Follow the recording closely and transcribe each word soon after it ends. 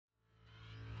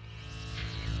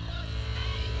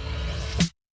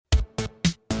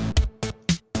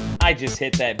I just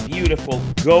hit that beautiful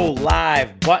go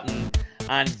live button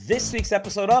on this week's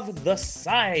episode of the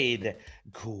SideQuest,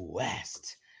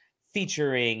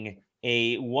 featuring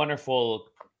a wonderful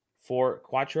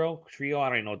quattro trio. I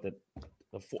don't even know what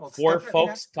the four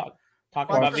folks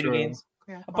talking about video games.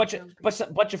 Yeah, a bunch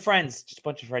of friends, just a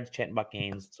bunch of friends chatting about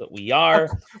games. That's what we are.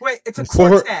 Wait, it's a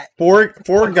quartet. Four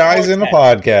guys in a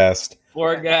podcast.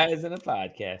 Four guys in a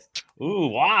podcast. Ooh,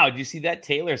 wow! Did you see that?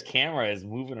 Taylor's camera is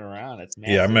moving around. It's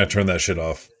massive. Yeah, I'm gonna turn that shit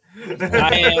off.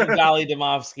 I am Dolly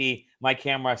Domovsky. My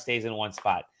camera stays in one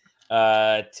spot.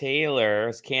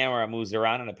 Taylor's camera moves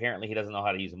around, and apparently he doesn't know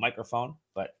how to use a microphone.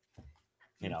 But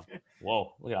you know,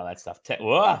 whoa! Look at all that stuff.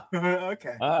 Whoa!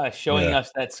 Okay. Showing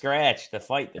us that scratch, the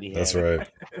fight that he had. That's right.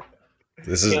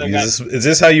 Is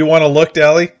this how you want to look,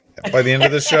 Dolly? By the end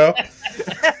of the show,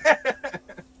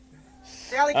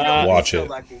 watch it.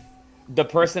 Lucky. The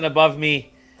person above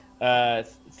me,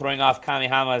 throwing off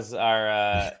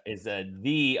Kamehamemamamas is the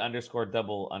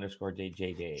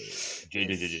 _double_JJ.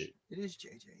 It is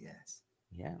JJ, yes.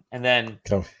 Yeah, and then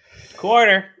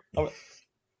quarter. Oh,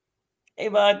 hey,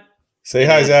 bud. Say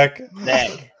hi, Zach.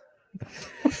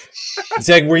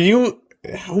 Zach, were you?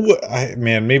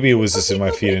 Maybe it was just in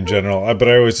my feed in general, but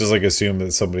I always just assume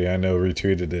that somebody I know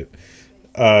retweeted it.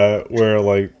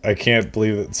 Where I can't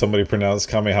believe that somebody pronounced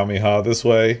Kamehameha this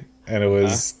way, and it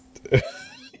was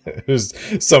it was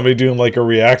somebody doing a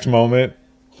react moment.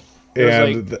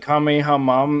 And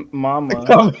Kamehamemamama.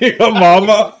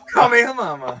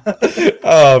 Kamehamemama.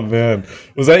 Oh man,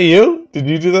 was that you? Did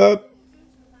you do that?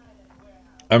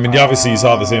 I mean, obviously you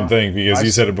saw the same thing because you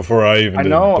said it before I even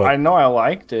did. I know I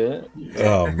liked it.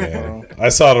 Oh man, I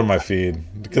saw it on my feed.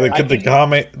 The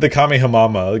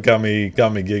Kamehamemama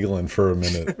got me giggling for a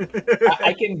minute.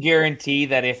 I can guarantee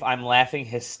that if I'm laughing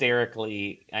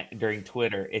hysterically during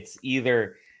Twitter, it's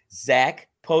either Zach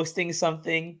posting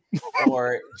something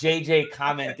or JJ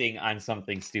commenting on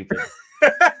something stupid.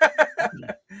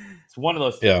 It's one of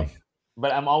those things. Yeah.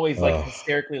 But I'm always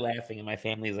hysterically laughing, and my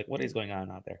family is like, "What is going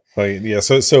on out there?"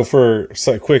 So for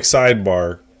a quick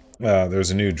sidebar,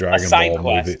 there's a new Dragon Ball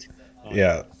movie.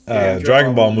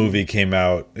 Dragon Ball movie came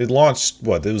out. It launched.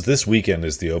 It was this weekend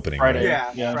is the opening. Friday.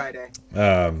 Right? Yeah, Friday.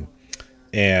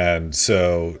 And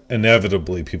so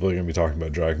inevitably people are going to be talking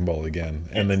about Dragon Ball again,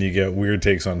 and then you get weird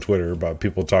takes on Twitter about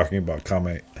people talking about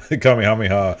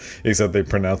Kamehameha, except they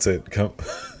pronounce it Kame.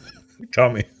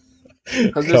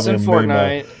 Because it's in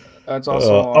Fortnite. That's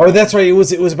also that's right. It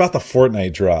was about the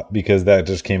Fortnite drop because that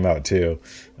just came out too.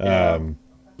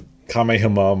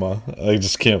 Kamehamemama. I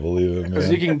just can't believe it, man. Because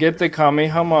you can get the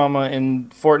Kamehamemama in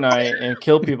Fortnite and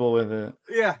kill people with it.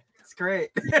 Yeah, it's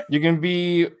great. You can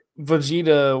be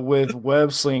Vegeta with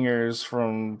web slingers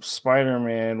from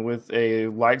Spider-Man with a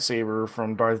lightsaber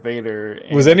from Darth Vader.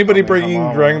 Was anybody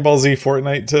bringing Dragon Ball Z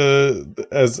Fortnite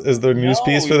as their news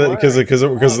piece for that?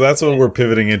 Because that's what we're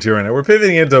pivoting into right now. We're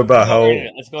pivoting into about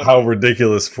how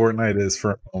ridiculous Fortnite is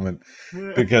for a moment.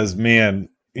 Because man,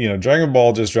 Dragon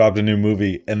Ball just dropped a new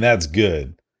movie, and that's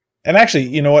good. And actually,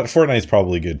 you know what? Fortnite's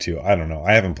probably good too. I don't know.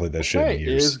 I haven't played that shit in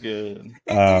years. It is good.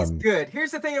 It is good.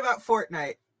 Here's the thing about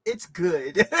Fortnite. It's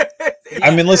good. I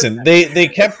mean, listen, they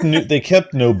kept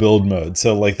no build mode,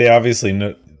 so they obviously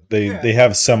know they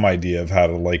have some idea of how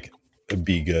to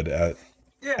be good at.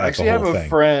 Yeah, I actually have a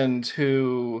friend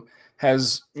who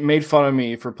has made fun of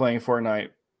me for playing Fortnite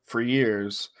for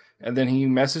years, and then he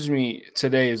messaged me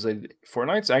today. He's like,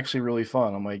 "Fortnite's actually really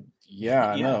fun." I'm like,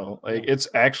 "Yeah, I know. It's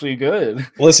actually good."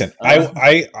 Listen,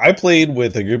 I played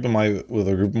with a group of my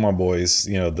boys,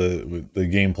 the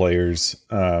game players,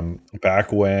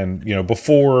 back when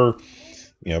before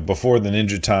the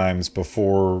Ninja times,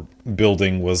 before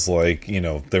building was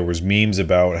there was memes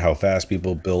about how fast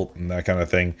people built and that kind of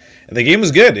thing, and the game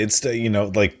was good. It's that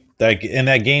and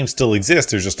that game still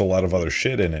exists. There's just a lot of other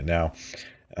shit in it now,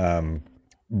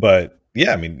 but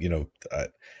yeah, I mean,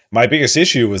 my biggest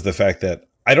issue was the fact that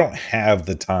I don't have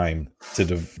the time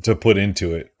to put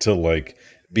into it to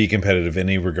be competitive in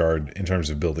any regard in terms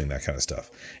of building that kind of stuff.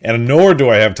 And nor do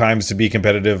I have times to be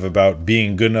competitive about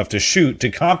being good enough to shoot to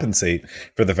compensate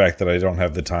for the fact that I don't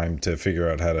have the time to figure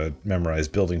out how to memorize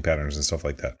building patterns and stuff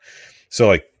like that.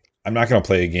 So I'm not going to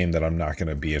play a game that I'm not going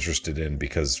to be interested in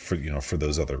because for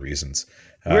those other reasons.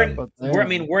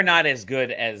 We're not as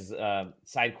good as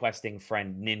SideQuesting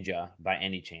friend Ninja by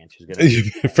any chance.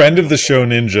 Friend of the show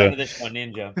Ninja.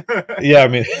 Yeah, I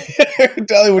mean,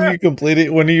 Dolly,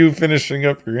 when are you finishing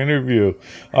up your interview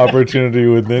opportunity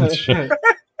with Ninja?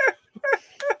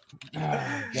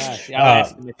 Gosh, I'll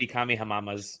ask him if he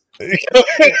Kamehamamas.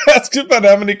 Ask him about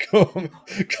how many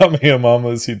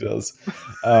Kamehamamas he does.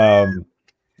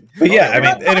 But yeah, I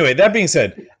mean, anyway, that being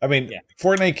said, I mean,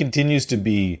 Fortnite continues to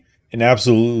be an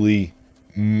absolutely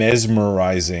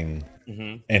mesmerizing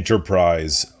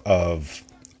enterprise of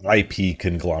IP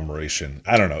conglomeration.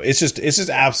 I don't know. It's just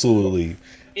absolutely.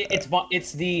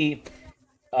 It's the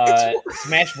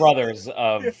Smash Brothers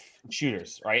of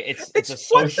shooters, right? It's a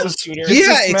social shooter.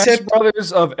 It's the Smash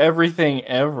Brothers of everything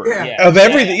ever. Yeah. Of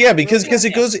everything, because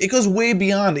it goes way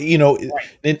beyond.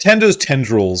 Nintendo's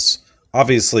tendrils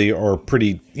obviously are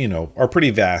pretty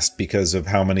vast because of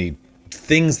how many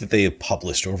things that they have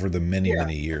published over the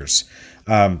many years.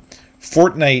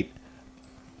 Fortnite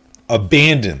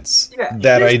abandons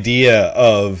that idea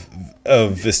of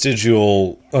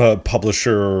vestigial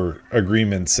publisher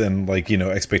agreements and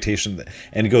expectation,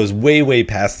 and goes way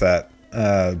past that,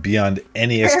 beyond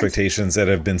any expectations that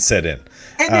have been set in.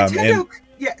 And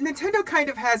Nintendo kind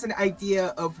of has an idea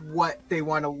of what they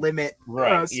want to limit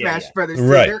Smash Brothers to.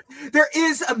 Right. There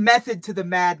is a method to the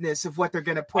madness of what they're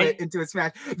going to put into a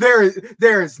Smash.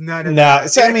 There is none of that.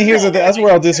 So I mean, that's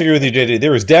where I'll disagree with you, JD.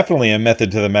 There is definitely a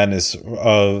method to the madness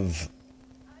of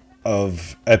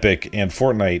Epic and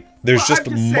Fortnite. There's just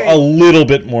a little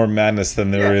bit more madness than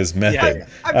there is method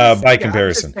by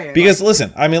comparison. Because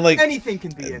listen, I mean, anything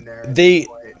can be in there.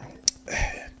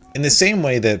 In the same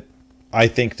way that I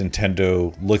think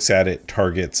Nintendo looks at it,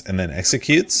 targets, and then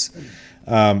executes.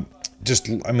 With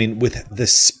the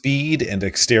speed and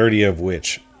dexterity of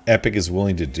which Epic is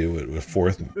willing to do it with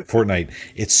Fortnite,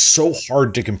 it's so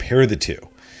hard to compare the two,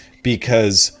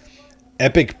 because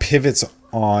Epic pivots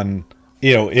on,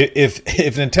 if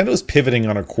Nintendo's pivoting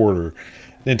on a quarter,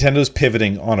 Nintendo's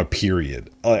pivoting on a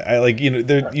period.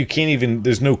 You can't even.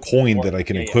 There's no coin that I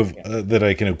can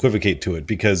equivocate to it,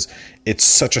 because it's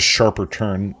such a sharper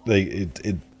turn.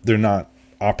 They're not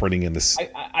operating in this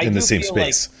in the same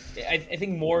space. I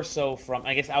think more so from.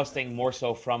 I guess I was thinking more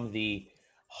so from the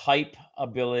hype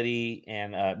ability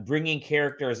and bringing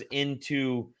characters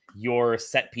into your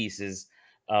set pieces.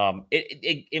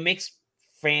 It makes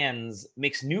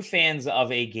new fans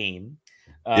of a game.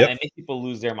 And make people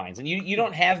lose their minds. And you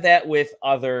don't have that with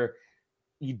other.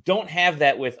 You don't have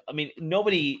that with. I mean,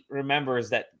 nobody remembers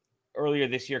that earlier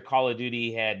this year Call of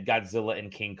Duty had Godzilla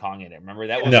and King Kong in it. Remember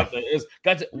that was it was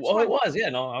Godzilla. Well, it was,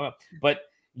 but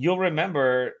you'll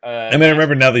remember. I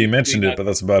remember now that you mentioned it, but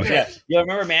that's about it. Yeah, you'll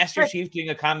remember Master Chief doing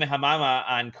a Kamehamemamamamame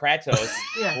on Kratos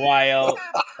while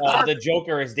the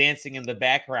Joker is dancing in the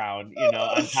background.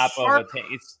 On top of a tank.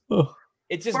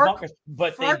 It's just bonkers,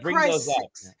 but they bring those up.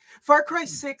 Far Cry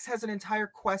 6 has an entire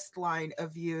quest line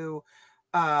of you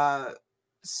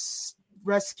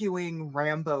rescuing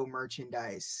Rambo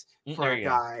merchandise for a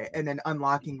guy, and then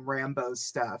unlocking Rambo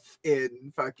stuff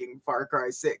in fucking Far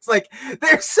Cry 6.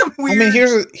 There's some weird. I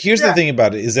mean, here's the thing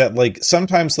about it, is that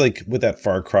sometimes with that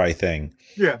Far Cry thing,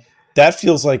 that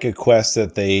feels like a quest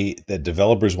that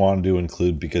developers wanted to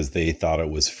include because they thought it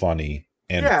was funny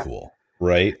and cool.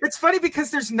 Right. It's funny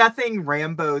because there's nothing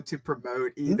Rambo to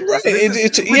promote either. Right.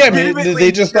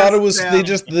 They just thought it was.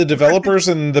 The developers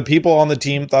and the people on the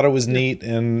team thought it was neat,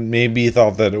 and maybe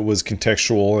thought that it was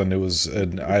contextual, and it was. I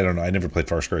don't know. I never played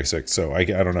Far Cry 6, so I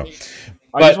don't know.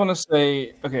 I just want to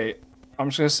say, okay, I'm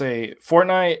just gonna say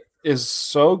Fortnite is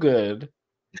so good.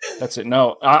 That's it.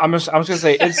 No, I'm just gonna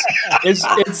say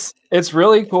it's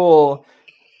really cool.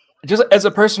 Just as a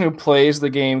person who plays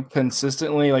the game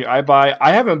consistently,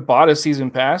 I haven't bought a season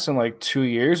pass in 2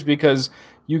 years, because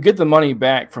you get the money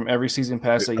back from every season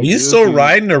pass that you do. Are you still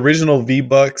riding original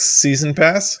V-Bucks season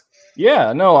pass?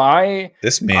 Yeah, no,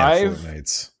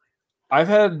 Fortnite's.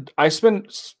 I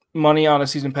spent money on a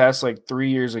season pass 3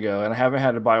 years ago, and I haven't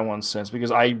had to buy one since, because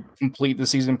I complete the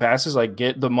season passes,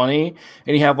 get the money,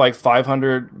 and you have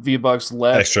 500 V-Bucks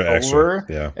left over,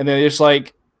 and then it's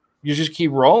you just keep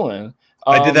rolling.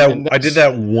 I did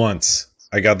that once.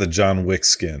 I got the John Wick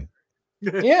skin.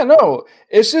 Yeah, no,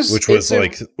 it's just which was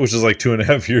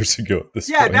 2.5 years ago at this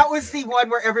point. That was the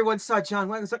one where everyone saw John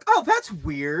Wick. It was oh, that's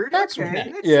weird. That's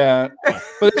okay. Yeah,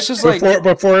 but it's just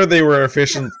before they were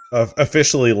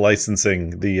officially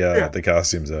licensing the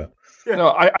costumes out. Yeah. No,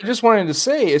 I just wanted to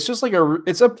say it's just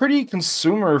it's a pretty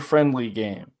consumer friendly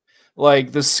game.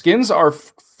 The skins are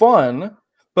fun,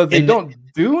 but they don't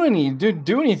do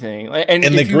anything. And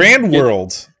in the grand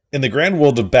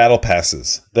world of battle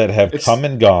passes that have come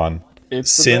and gone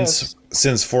since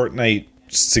Fortnite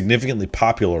significantly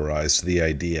popularized the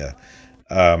idea,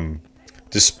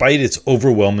 despite its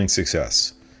overwhelming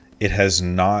success, it has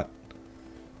not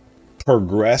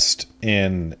progressed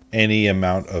in any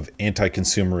amount of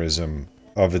anti-consumerism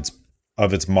of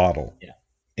its model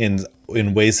in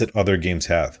ways that other games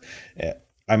have.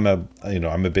 I'm a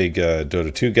big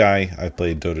Dota 2 guy. I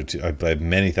played Dota 2. I played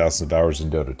many thousands of hours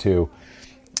in Dota 2.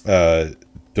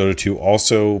 Dota 2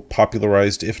 also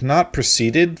popularized, if not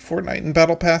preceded, Fortnite in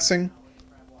battle passing.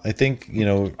 I think,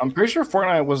 I'm pretty sure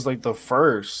Fortnite was like the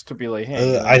first to be like,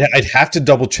 hey. I'd have to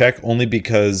double check only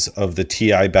because of the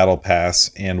TI battle pass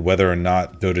and whether or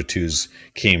not Dota 2's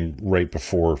came right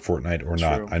before Fortnite or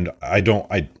not.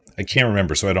 I can't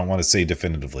remember, so I don't want to say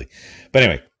definitively. But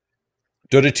anyway,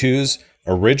 Dota 2's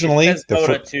originally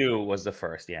Dota 2 was the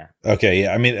first, yeah. Okay,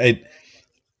 yeah. I mean,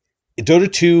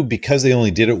 Dota 2, because they only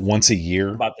did it once a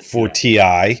year for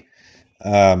TI,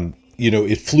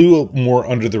 it flew more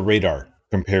under the radar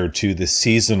compared to the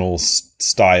seasonal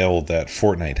style that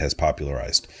Fortnite has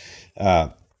popularized.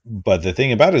 But the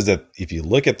thing about it is that if you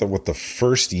look at what the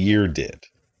first year did,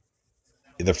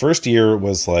 the first year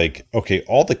was like, okay,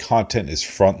 all the content is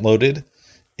front loaded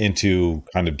into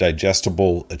kind of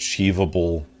digestible,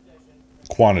 achievable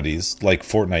quantities like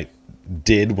Fortnite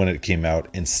did when it came out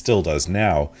and still does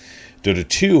now. Dota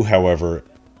 2, however,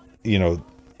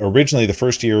 originally the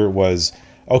first year was,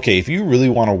 okay, if you really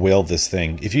want to whale this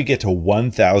thing, if you get to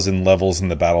 1,000 levels in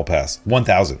the battle pass,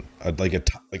 1,000, like a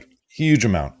huge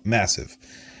amount, massive,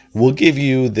 we'll give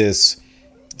you this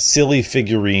silly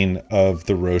figurine of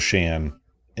the Roshan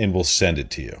and we'll send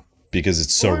it to you because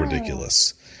it's so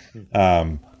ridiculous.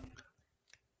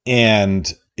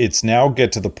 And it's now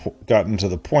gotten to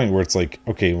the point where it's like,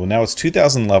 okay, well now it's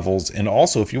 2,000 levels, and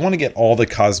also if you want to get all the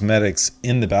cosmetics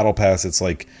in the battle pass, it's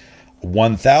like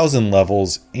 1,000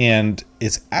 levels, and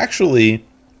it's actually,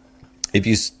 if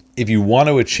you want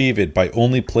to achieve it by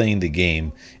only playing the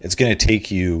game, it's going to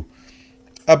take you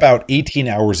about 18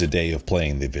 hours a day of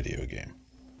playing the video game,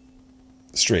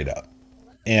 straight up.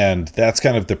 And that's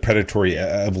kind of the predatory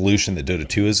evolution that Dota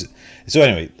 2 is. So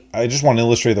anyway, I just want to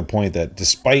illustrate the point that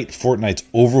despite Fortnite's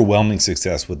overwhelming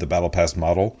success with the Battle Pass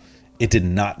model, it did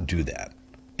not do that.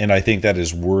 And I think that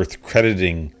is worth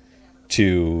crediting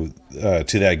to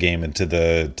that game and to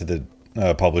the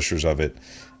publishers of it,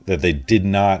 that they did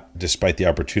not, despite the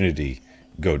opportunity,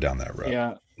 go down that road.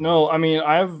 Yeah. No, I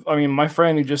mean, my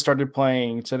friend who just started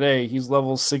playing today, he's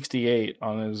level 68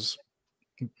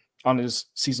 on his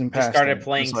season pass. He started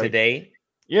playing today?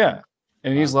 Yeah.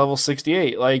 And he's level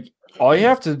 68. Like, all you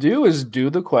have to do is do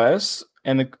the quests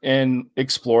and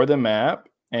explore the map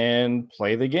and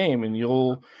play the game, and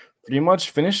you'll pretty much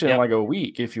finish it in like a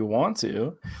week if you want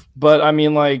to. But I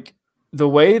mean, like, the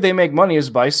way they make money is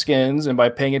by skins and by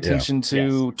paying attention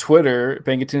to Twitter,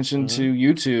 paying attention to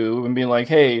YouTube, and being like,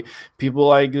 hey, people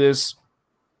like this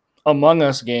Among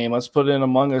Us game, let's put an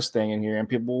Among Us thing in here and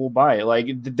people will buy it. Like,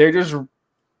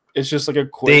 it's just like a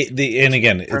quick. And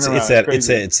again, it's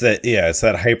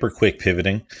that hyper quick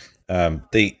pivoting.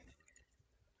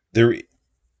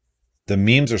 The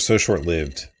memes are so short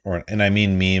lived, and I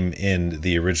mean meme in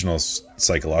the original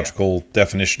psychological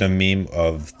definition of meme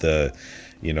of the,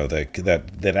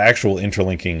 that actual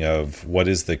interlinking of what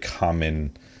is the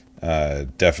common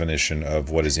definition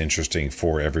of what is interesting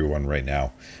for everyone right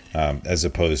now, as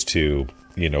opposed to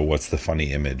what's the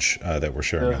funny image that we're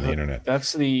sharing on the internet.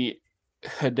 That's the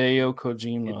Hideo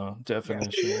Kojima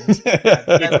definition.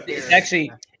 It's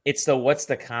actually, it's the what's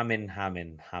the common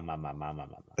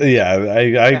hamamamamamama. Yeah,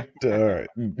 I all right.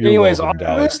 Anyways, all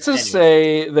this to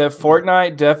say that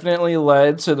Fortnite definitely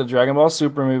led to the Dragon Ball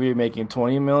Super movie making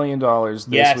 $20 million this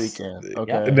weekend.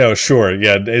 Okay. No, sure.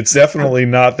 Yeah, it's definitely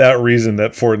not that reason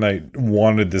that Fortnite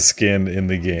wanted the skin in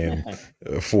the game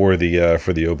for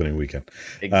the opening weekend.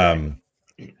 Exactly.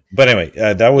 But anyway,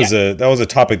 that was a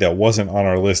topic that wasn't on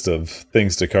our list of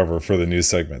things to cover for the news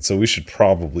segment, so we should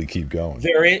probably keep going.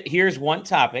 Here's one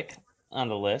topic on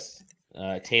the list: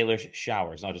 Taylor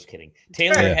showers. No, just kidding.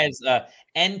 Taylor has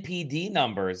NPD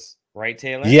numbers, right,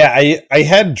 Taylor? Yeah, I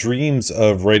had dreams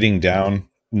of writing down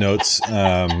notes,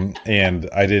 and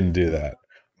I didn't do that.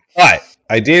 But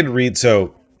I did read.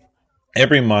 So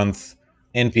every month,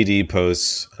 NPD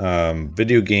posts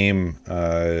video game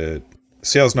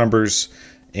sales numbers.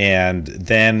 And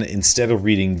then instead of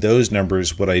reading those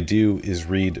numbers, what I do is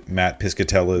read Matt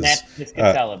Piscatella's. Matt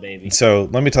Piscatella, baby. So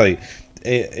let me tell you,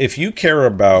 if you care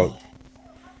about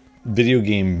video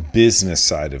game business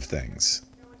side of things,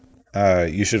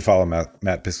 you should follow Matt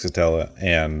Piscatella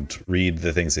and read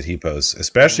the things that he posts,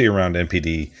 especially around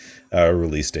NPD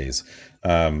release days.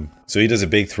 So he does a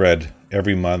big thread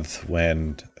every month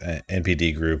when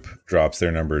NPD group drops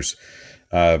their numbers.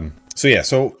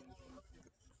 So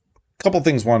couple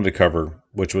things wanted to cover,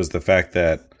 which was the fact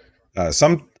that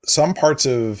some parts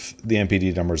of the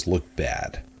NPD numbers look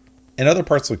bad and other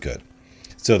parts look good.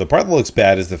 So the part that looks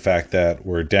bad is the fact that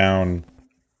we're down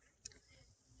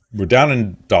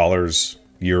in dollars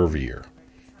year over year.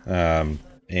 And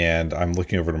I'm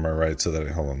looking over to my right hold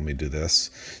on, let me do this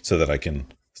so that I can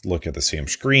look at the same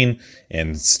screen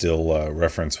and still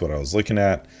reference what I was looking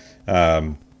at.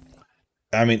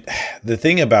 I mean, the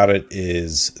thing about it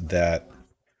is that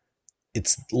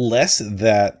it's less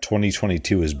that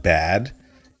 2022 is bad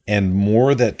and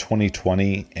more that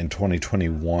 2020 and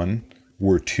 2021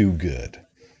 were too good.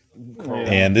 Correct.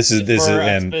 And this is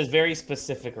a very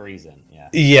specific reason.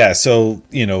 Yeah. So,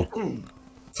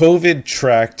 COVID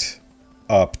tracked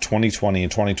up 2020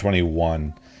 and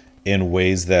 2021 in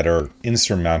ways that are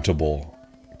insurmountable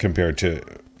compared to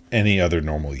any other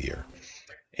normal year.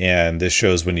 And this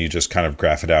shows when you just kind of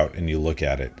graph it out and you look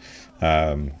at it.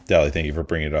 Dally, thank you for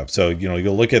bringing it up. So,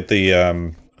 you'll look at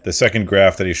the second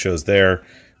graph that he shows there.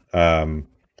 And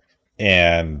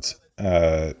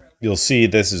you'll see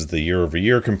this is the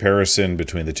year-over-year comparison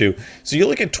between the two. So you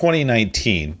look at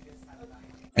 2019.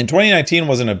 And 2019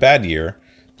 wasn't a bad year.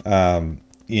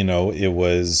 It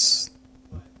was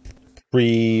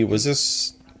was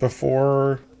this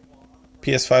before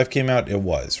PS5 came out? It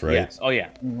was, right? Yes. Oh, yeah.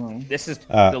 Mm-hmm. This is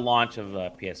the launch of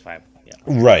PS5. Yeah.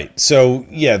 Right. So,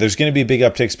 yeah, there's going to be big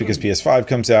upticks because PS5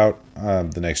 comes out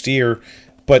the next year.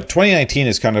 But 2019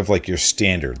 is kind of like your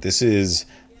standard. This is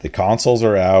the consoles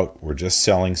are out. We're just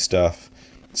selling stuff.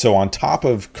 So on top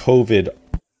of COVID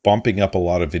bumping up a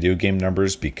lot of video game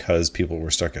numbers because people were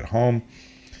stuck at home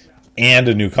and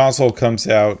a new console comes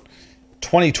out,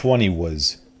 2020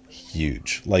 was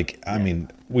huge. I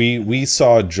mean, we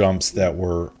saw jumps that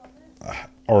were,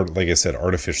 or like I said,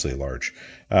 artificially large.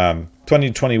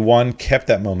 2021 kept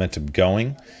that momentum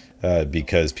going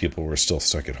because people were still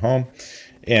stuck at home.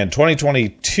 And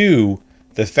 2022,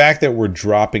 the fact that we're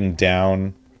dropping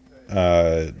down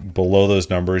below those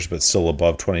numbers but still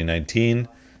above 2019,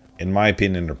 in my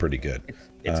opinion, are pretty good.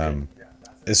 It's good.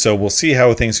 So we'll see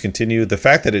how things continue. The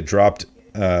fact that it dropped,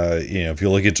 if you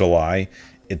look at July,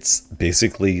 it's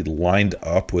basically lined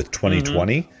up with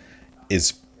 2020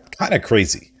 is kind of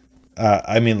crazy.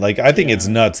 I think it's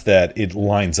nuts that it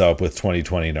lines up with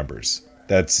 2020 numbers.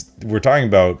 We're talking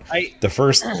about the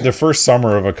first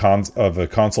summer of a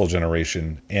console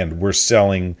generation, and we're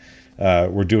selling,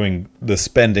 we're doing the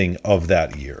spending of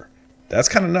that year. That's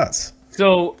kind of nuts.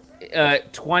 So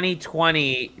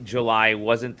 2020 July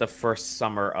wasn't the first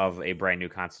summer of a brand new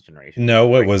console generation. No,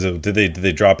 what was it? Did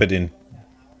they drop it in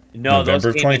November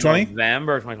of 2020?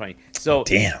 November of 2020. So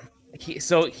damn.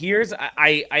 So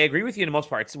I agree with you in the most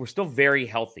part. We're still very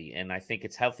healthy, and I think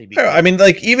it's healthy because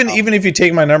even if you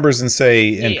take my numbers and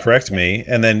say correct me,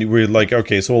 and then we're like,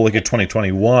 okay, so we'll look at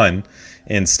 2021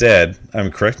 instead.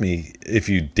 Correct me if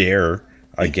you dare,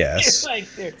 I guess.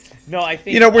 No, I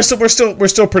think we're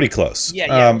still pretty close.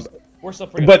 Yeah, we're still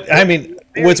pretty. But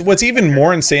close. What's even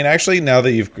more insane, actually, now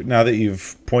that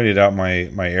you've pointed out my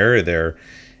error there,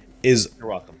 is you're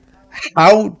welcome.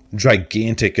 How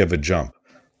gigantic of a jump.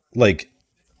 And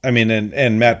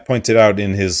Matt pointed out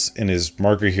in his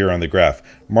marker here on the graph,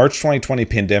 March 2020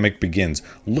 pandemic begins.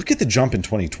 Look at the jump in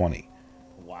 2020.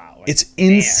 Wow. It's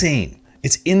insane.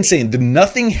 It's insane.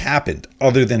 Nothing happened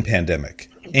other than pandemic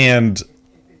and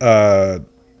Animal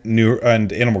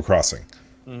Crossing.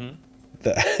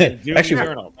 Mm-hmm.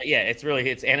 Actually,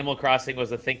 it's Animal Crossing was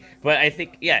the thing. But I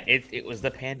think, it was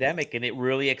the pandemic, and it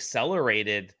really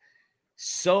accelerated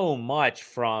so much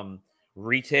from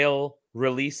retail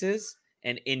releases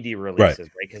and indie releases, right?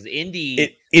 Because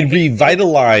indie it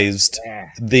revitalized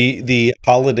the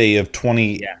holiday of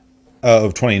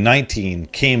 2019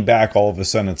 came back all of a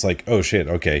sudden. It's like, oh shit,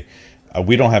 okay,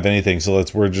 we don't have anything, so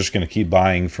we're just going to keep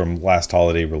buying from last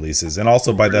holiday releases. And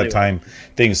also by that time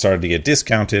things started to get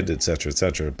discounted,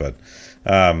 etc. But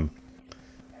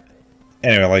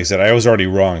anyway, like I said, I was already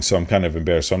wrong, so I'm kind of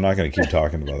embarrassed. So I'm not going to keep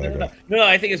talking about that. No,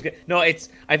 I think it's good. No, I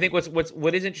think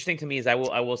what is interesting to me is I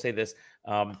will say this,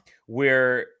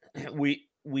 where we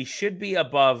should be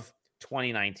above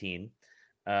 2019.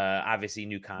 Obviously,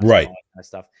 new content, right? All that kind of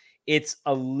stuff. It's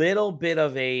a little bit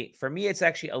of for me. It's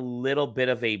actually a little bit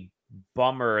of a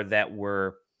bummer that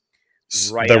we're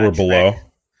below.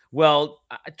 Well,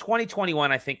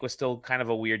 2021, I think, was still kind of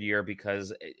a weird year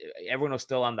because everyone was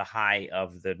still on the high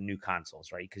of the new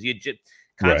consoles, right? Because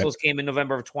consoles came in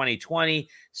November of 2020,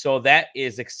 so that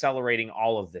is accelerating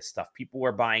all of this stuff. People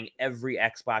were buying every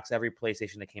Xbox, every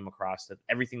PlayStation that came across,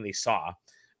 everything they saw,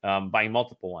 buying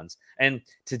multiple ones. And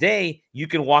today, you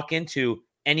can walk into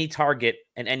any Target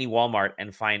and any Walmart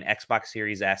and find Xbox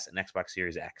Series S and Xbox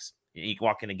Series X. You can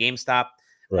walk into GameStop.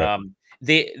 Right.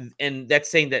 And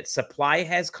that's saying that supply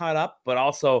has caught up, but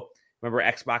also remember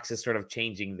Xbox is sort of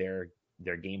changing their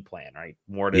game plan, right?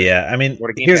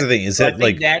 Here's the thing: is that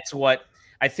that's what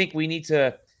I think we need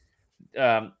to.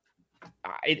 To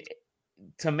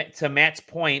Matt's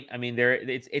point, I mean,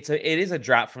 it is a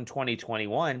drop from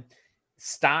 2021.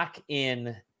 stock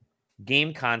in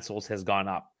game consoles has gone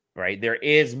up, right? There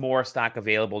is more stock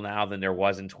available now than there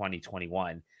was in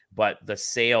 2021, but the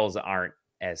sales aren't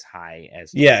as high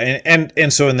as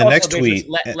and so in the next tweet,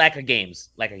 lack of games,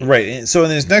 right? And so in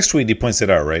his next tweet, he points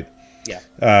it out, right? Yeah.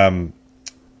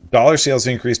 Dollar sales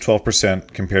increased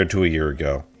 12% compared to a year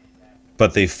ago,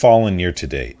 but they've fallen year to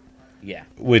date. Yeah.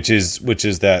 Which is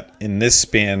that in this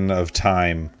span of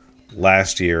time,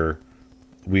 last year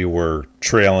we were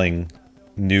trailing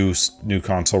new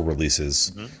console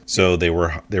releases, so they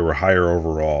were higher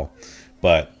overall,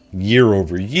 but year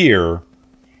over year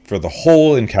for the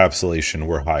whole encapsulation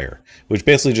we're higher, which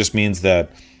basically just means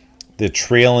that the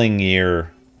trailing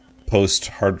year post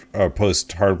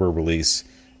hardware release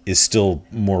is still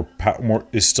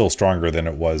is still stronger than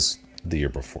it was the year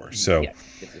before. So,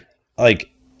 like,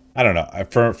 I don't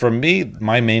know. For me,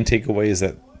 my main takeaway is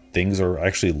that things are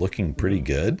actually looking pretty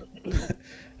good.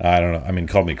 I don't know. I mean,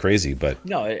 call me crazy, but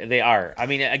no, they are. I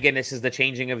mean, again, this is the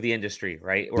changing of the industry,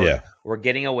 right? We're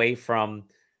getting away from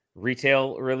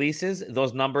retail releases.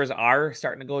 Those numbers are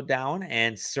starting to go down,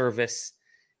 and service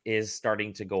is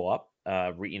starting to go up.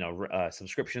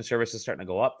 Subscription service is starting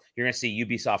to go up. You're going to see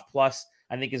Ubisoft Plus,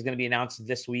 I think, is going to be announced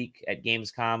this week at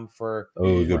Gamescom for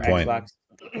good point. Xbox.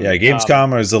 Yeah,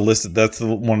 Gamescom is a list. That's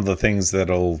one of the things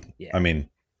that'll. Yeah. I mean,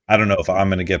 I don't know if I'm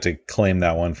going to get to claim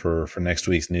that one for next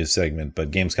week's news segment,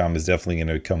 but Gamescom is definitely going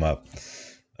to come up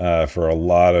for a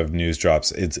lot of news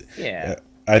drops.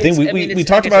 I think we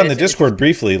talked about in the Discord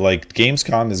briefly. Like,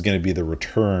 Gamescom is going to be the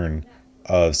return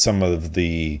of some of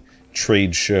the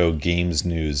trade show games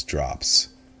news drops.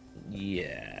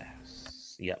 Yeah.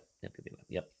 Yep.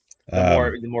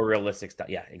 The more realistic stuff.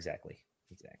 Yeah, exactly.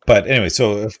 But anyway,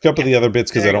 so a couple of the other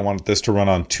bits, because I don't want this to run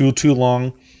on too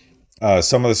long.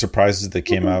 Some of the surprises that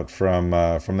came out from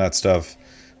that stuff,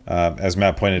 as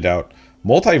Matt pointed out,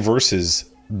 Multiverses,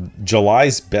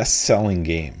 July's best-selling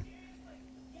game.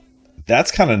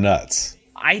 That's kind of nuts.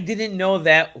 I didn't know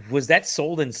that. Was that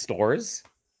sold in stores?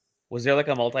 Was there like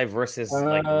a Multiverses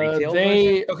like retail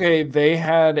version? They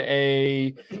had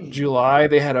a July.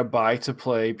 They had a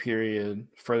buy-to-play period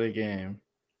for the game.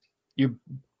 You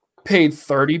paid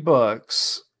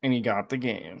 $30 and you got the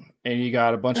game, and you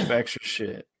got a bunch of extra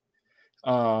shit.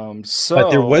 But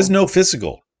there was no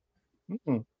physical.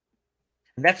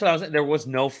 That's what I was saying. There was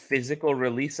no physical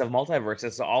release of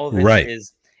Multiverses, so all of it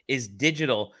is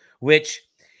digital, which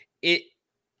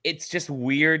it's just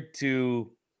weird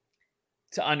to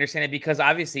understand it, because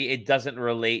obviously it doesn't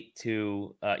relate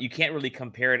to you can't really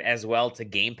compare it as well to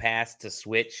Game Pass, to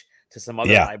Switch, to some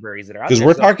other libraries that are out there.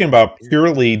 Because we're talking about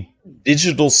purely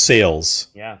digital sales.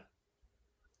 Yeah.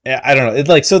 I don't know. It's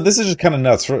like, so this is just kind of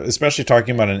nuts, especially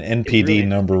talking about an NPD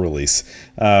number release,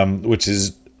 which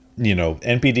is,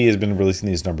 NPD has been releasing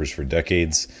these numbers for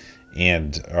decades,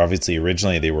 and obviously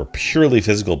originally they were purely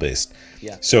physical based.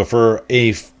 Yeah. So for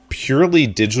a purely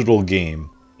digital game,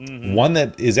 one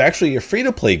that is actually a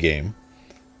free-to-play game,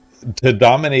 to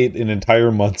dominate an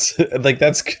entire month, like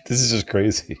this is just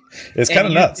crazy. It's kind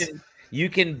of nuts. You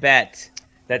can bet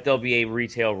that there'll be a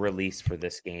retail release for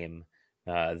this game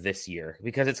this year,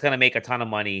 because it's going to make a ton of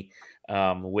money.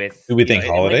 Do we think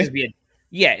holiday?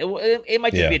 It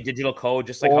might just be a digital code,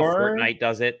 just like how Fortnite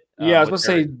does it. I was going to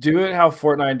say, do it how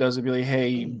Fortnite does it. Be like,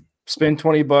 hey, spend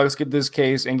 $20, get this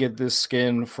case, and get this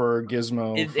skin for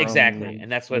Gizmo. Exactly,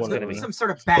 and that's what it's going to be. Some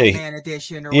sort of Batman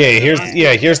edition. Or here's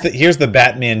the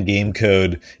Batman game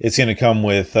code. It's going to come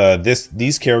with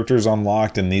these characters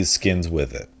unlocked and these skins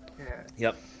with it.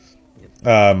 Yeah.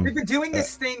 Yep. We've been doing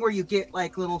this thing where you get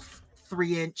like little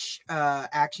 3-inch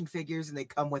action figures, and they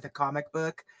come with a comic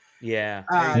book. Yeah,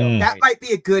 that might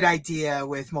be a good idea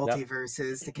with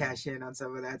Multiverses to cash in on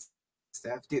some of that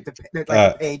stuff. Dude,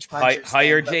 the page punchers.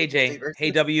 Hire JJ.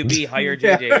 Hey, WB, hire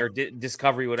JJ or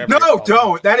Discovery, whatever. No,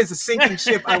 don't. That is a sinking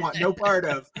ship I want no part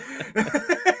of.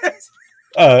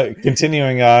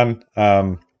 Continuing on,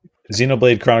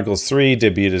 Xenoblade Chronicles 3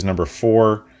 debuted as number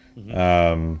 4.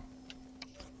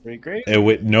 Pretty great.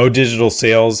 With no digital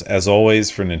sales, as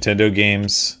always, for Nintendo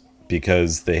games,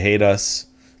 because they hate us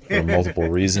for multiple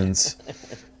reasons.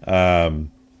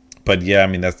 But yeah, I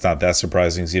mean, that's not that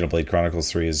surprising. Xenoblade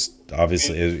Chronicles 3 is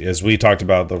obviously, as we talked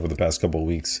about over the past couple of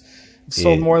weeks,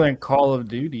 sold more than Call of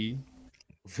Duty.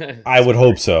 I would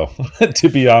hope so, to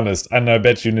be honest. And I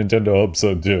bet you Nintendo hopes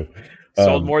so too.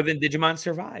 Sold more than Digimon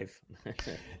Survive.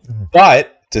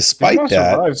 But despite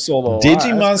that,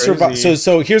 Digimon Survive.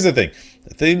 So here's the thing.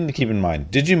 The thing to keep in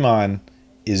mind: Digimon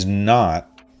is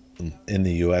not in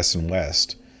the U.S. and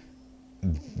West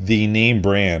the name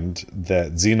brand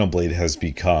that Xenoblade has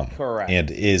become. Correct. And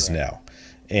is now.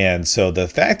 And so the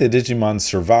fact that Digimon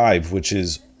Survive, which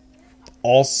is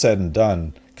all said and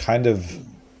done, kind of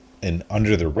an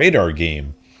under the radar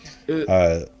game.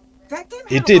 That game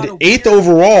it did 8th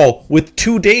overall with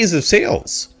 2 days of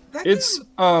sales. It's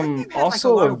had, also like, a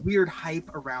lot of weird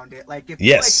hype around it. Like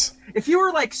if you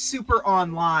were like super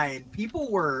online, people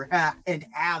were and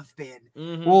have been.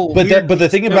 Mm-hmm. Well, but the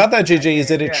thing about that, JJ, is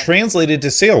that it translated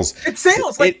to sales. It's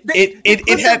sales. Like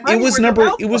it was number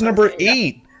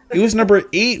 8. It was number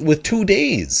 8 with 2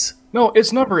 days. No,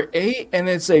 it's number 8, and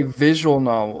it's a visual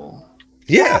novel.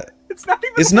 Yeah. It's not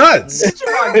even. It's nuts.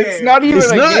 It's not even a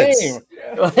game.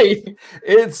 Like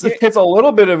it's a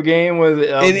little bit of game with.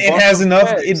 It has enough.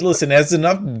 It has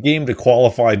enough game to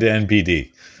qualify to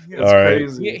NPD. All right.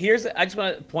 I just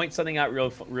want to point something out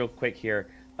real quick here.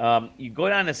 You go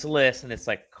down this list, and it's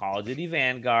like Call of Duty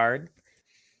Vanguard,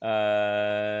 Call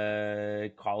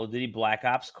of Duty Black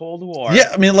Ops Cold War. Yeah,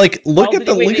 I mean, like look at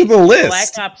the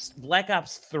list. Black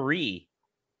Ops 3.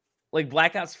 Like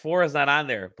Black Ops 4 is not on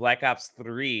there. Black Ops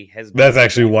 3 has been. That's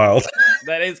actually wild.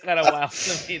 That is kind of wild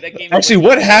to me. That game actually,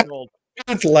 what happened?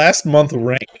 Its last month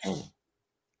rank.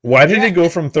 Why did it go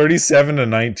from 37 to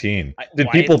 19? Did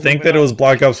people think that it was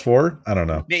Black Ops 4? I don't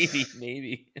know. Maybe.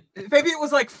 Maybe it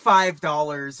was like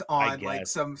 $5 on like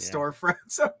some storefront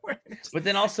somewhere. But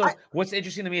then also, what's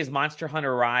interesting to me is Monster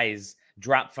Hunter Rise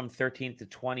dropped from 13th to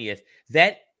 20th.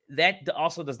 That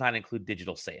also does not include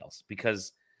digital sales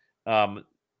because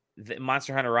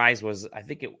Monster Hunter Rise was, I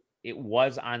think it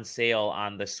was on sale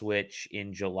on the Switch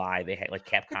in July. They had like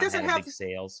Capcom had a big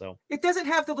sale, so it doesn't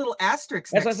have the little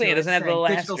asterisk. That's what I'm saying. It doesn't have the little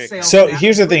asterisk. So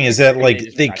here's the thing: is that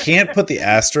like they can't put the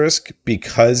asterisk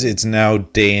because it's now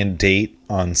day and date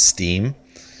on Steam.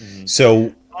 Mm-hmm.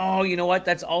 So you know what?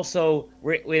 That's also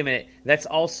wait a minute. That's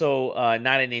also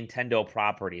not a Nintendo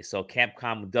property. So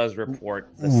Capcom does report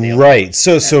the sales. Right.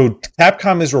 So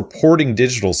Capcom is reporting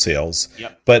digital sales,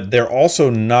 but they're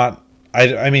also not.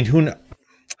 I mean,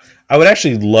 I would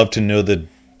actually love to know the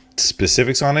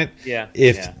specifics on it. Yeah.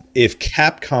 If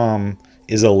Capcom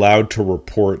is allowed to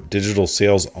report digital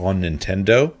sales on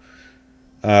Nintendo,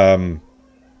 I'm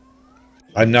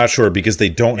not sure because they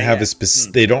don't have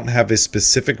they don't have a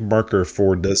specific marker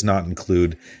for does not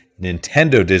include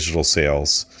Nintendo digital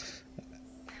sales.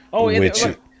 Oh,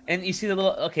 and you see the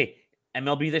little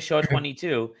MLB The Show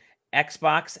 22.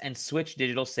 Xbox and Switch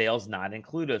digital sales not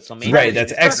included. So maybe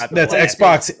that's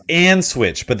Xbox and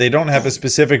Switch, but they don't have a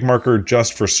specific marker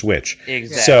just for Switch.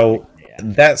 Exactly. So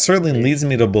that certainly leads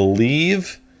me to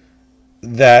believe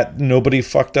that nobody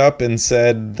fucked up and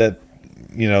said that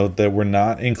that we're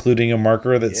not including a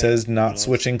marker that says not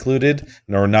Switch included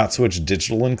or not Switch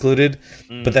digital included.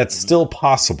 But that's still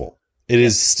possible. It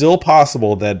is still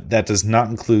possible that does not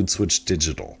include Switch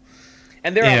digital.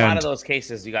 And there are a lot of those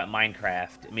cases. You got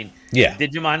Minecraft. I mean,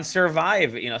 Digimon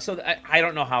Survive. So I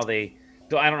don't know how they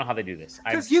do. I don't know how they do this.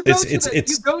 Because you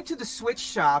go to the Switch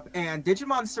shop and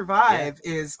Digimon Survive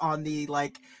is on the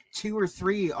 2 or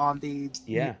 3 on the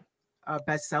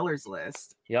bestsellers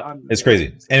list. Yeah, it's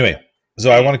crazy. Anyway, so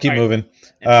I want to keep moving.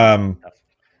 I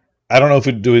don't know if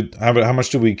we do it. How much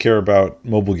do we care about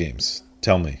mobile games?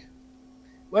 Tell me.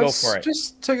 Let's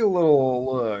just take a little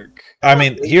look. I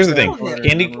mean, here's the thing: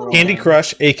 Candy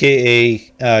Crush,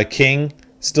 aka King,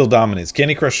 still dominates.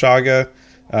 Candy Crush Saga.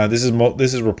 This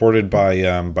is reported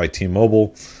by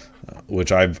T-Mobile,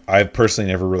 which I've personally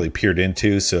never really peered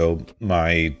into. So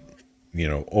my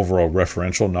overall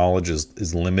referential knowledge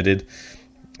is limited.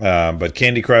 But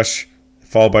Candy Crush,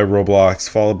 followed by Roblox,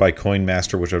 followed by Coin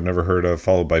Master, which I've never heard of,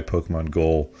 followed by Pokemon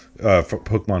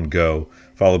Go.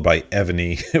 Followed by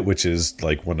Evany, which is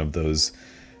like one of those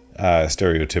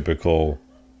stereotypical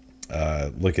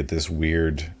look at this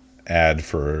weird ad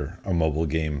for a mobile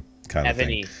game kind of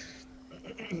thing.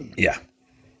 Yeah.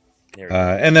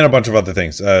 And then a bunch of other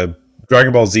things.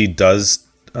 Dragon Ball Z does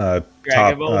does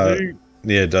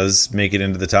make it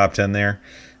into the top 10 there.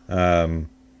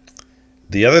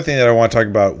 The other thing that I want to talk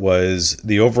about was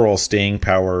the overall staying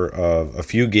power of a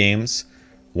few games.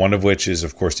 One of which is,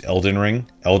 of course, Elden Ring.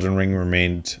 Elden Ring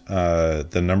remained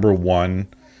the number 1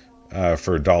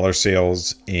 for dollar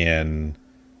sales in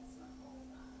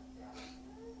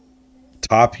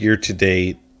top year to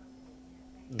date,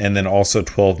 and then also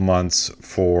 12 months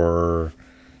for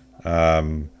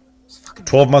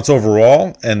 12 months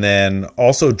overall, and then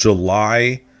also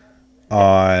July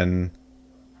on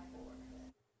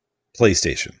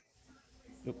PlayStation.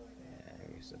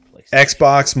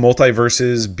 Xbox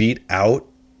Multiverses beat out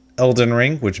Elden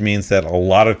Ring, which means that a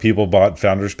lot of people bought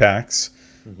Founders Packs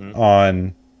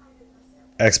on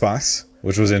Xbox,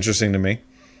 which was interesting to me.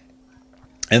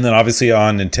 And then obviously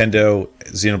on Nintendo,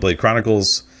 Xenoblade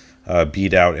Chronicles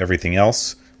beat out everything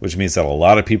else, which means that a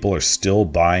lot of people are still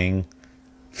buying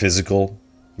physical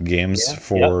games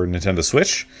for Nintendo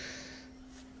Switch.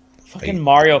 Fucking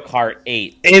Mario Kart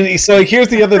 8. And so here's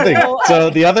the other thing.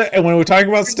 And when we're talking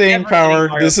about staying power,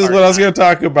 this is what I was going to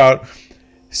talk about.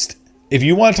 If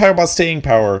you want to talk about staying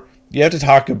power, you have to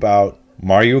talk about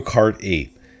Mario Kart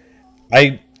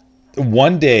 8.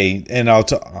 One day, and I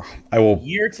will.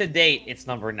 Year to date, it's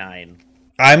number 9.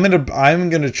 I'm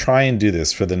gonna try and do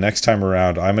this for the next time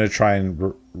around. I'm gonna try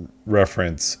and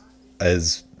reference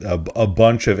as a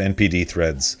bunch of NPD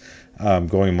threads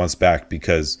going months back,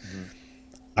 because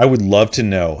I would love to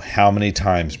know how many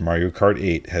times Mario Kart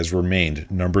 8 has remained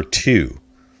number 2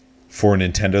 for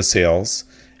Nintendo sales,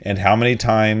 and how many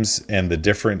times and the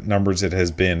different numbers it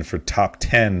has been for top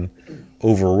 10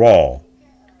 overall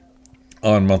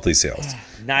on monthly sales.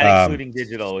 Not including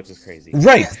digital, which is crazy.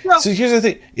 Right. So here's the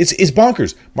thing. It's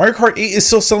bonkers. Mario Kart 8 is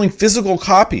still selling physical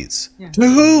copies. Yeah. To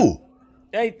who?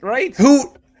 Hey, right.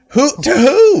 Who? To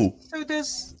who?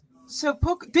 So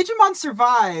Digimon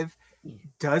Survive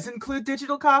does include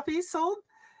digital copies sold?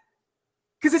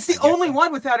 Because it's the only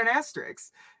one without an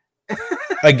asterisk.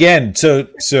 Again, so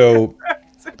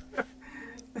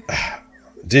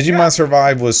Digimon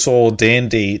Survive was sold day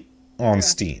and date on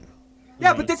Steam.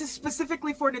 Yeah, but this is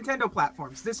specifically for Nintendo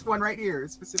platforms. This one right here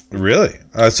is specifically. Really?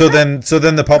 So then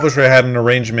the publisher had an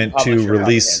arrangement to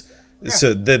release.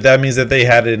 So that means that they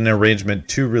had an arrangement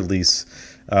to release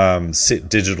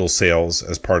digital sales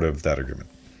as part of that agreement.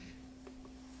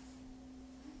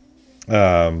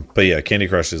 But yeah, Candy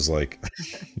Crush is like.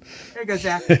 There goes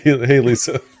Zach. Hey,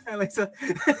 Lisa. Hi, Lisa.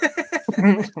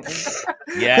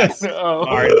 Yes.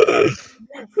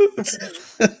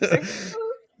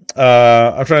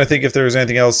 I'm trying to think if there was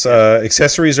anything else.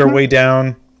 Accessories are way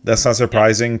down. That's not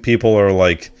surprising. People are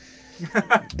like,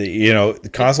 the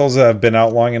consoles have been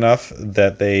out long enough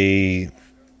that they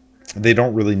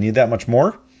don't really need that much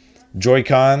more.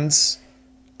 Joy-Cons,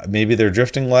 maybe they're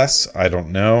drifting less. I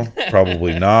don't know.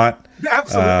 Probably not.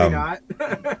 Absolutely not.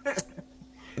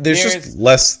 There's just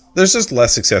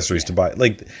less accessories to buy.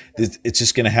 Like, it's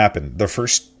just going to happen. The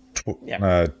first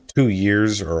 2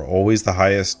 years are always the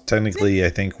highest. Technically, I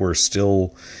think we're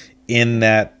still in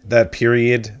that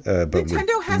period. But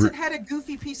Nintendo hasn't had a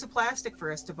goofy piece of plastic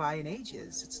for us to buy in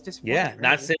ages. It's just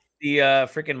not since the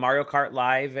freaking Mario Kart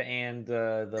Live and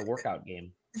the workout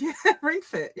game. Yeah, Ring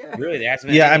Fit. Yeah, really. There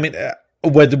hasn't been I mean,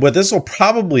 what this will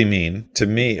probably mean to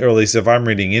me, or at least if I'm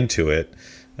reading into it,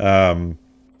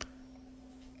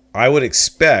 I would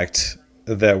expect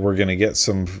that we're going to get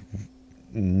some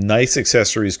nice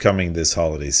accessories coming this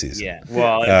holiday season. Yeah,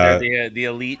 well, the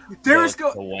elite,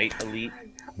 the white elite.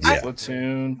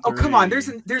 Splatoon. Oh, come on! There's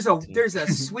a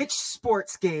Switch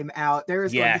sports game out. There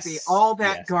is going to be all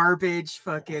that garbage,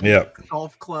 fucking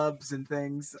golf clubs and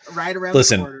things right around the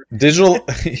corner. Digital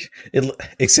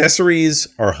accessories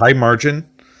are high margin,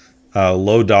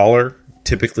 low dollar,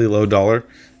 typically low dollar,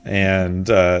 and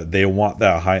they want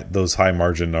those high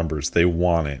margin numbers. They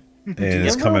want it, and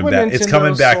it's coming back. It's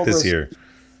coming back this year.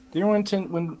 Do you know when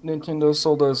Nintendo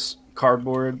sold us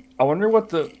cardboard? I wonder what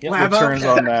the returns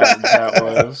on that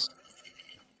was.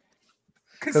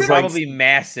 It's probably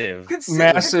massive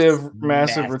returns.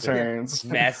 Massive returns.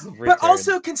 But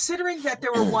also considering that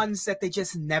there were ones that they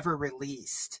just never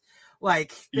released.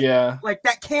 Like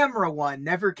that camera one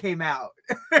never came out.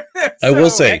 I will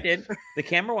say the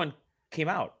camera one came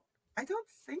out. I don't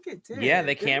think it did. Yeah,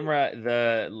 the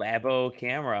Labo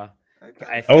camera.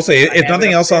 I will say, if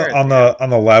nothing else on the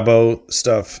Labo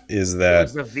stuff, is that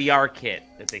it was the VR kit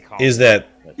that they call is that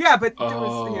but there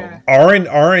was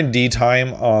R&D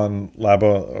time on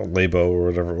Labo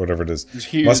or whatever it is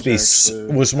huge,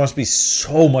 must be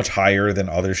so much higher than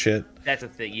other shit. That's a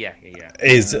thing. Yeah.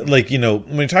 Is like, when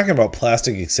you're talking about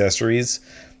plastic accessories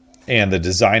and the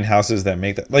design houses that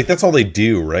make that, like, that's all they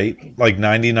do, right? Like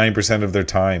 99% of their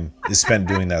time is spent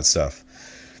doing that stuff.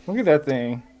 Look at that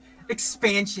thing.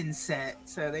 Expansion set.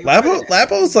 So they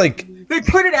Labo's like, they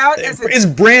put it out as it's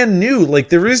brand new. Like,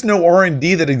 there is no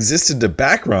R&D that existed to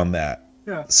background that.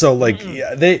 Yeah. So like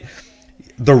the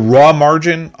raw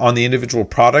margin on the individual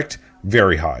product,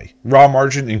 very high. Raw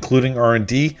margin including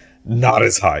R&D, not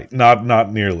as high.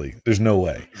 Not nearly. There's no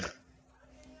way.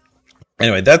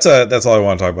 Anyway, that's all I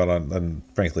want to talk about on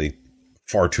frankly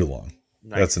far too long.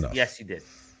 Nice. That's enough. Yes, you did.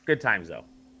 Good times though.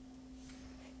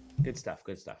 Good stuff.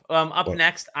 Up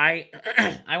next, I'm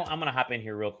gonna hop in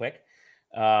here real quick,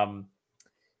 and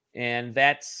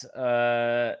that's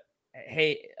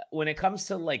hey, when it comes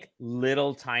to like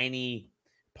little tiny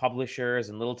publishers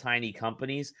and little tiny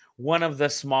companies, one of the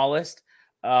smallest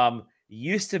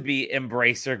used to be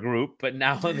Embracer Group, but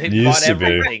now they've bought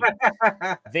everything.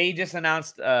 They just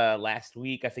announced last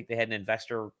week. I think they had an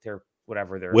investor. They're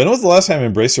whatever they're. When was the last time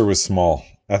Embracer was small?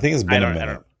 I think it's been a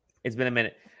minute. It's been a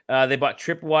minute. They bought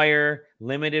Tripwire,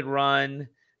 Limited Run,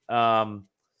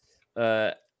 Tuxedo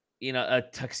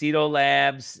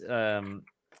Labs.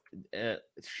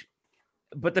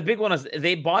 But the big one is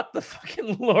they bought the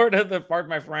fucking pardon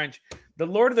my French, the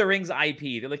Lord of the Rings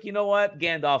IP. They're like, you know what?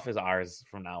 Gandalf is ours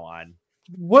from now on.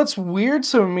 What's weird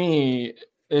to me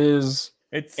is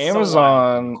it's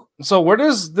Amazon. So where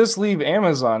does this leave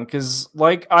Amazon? Because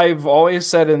like I've always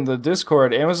said in the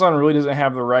Discord, Amazon really doesn't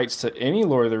have the rights to any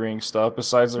Lord of the Rings stuff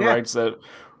besides the rights that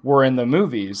were in the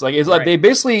movies. Like it's like they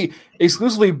basically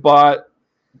exclusively bought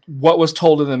what was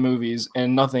told in the movies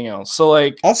and nothing else. So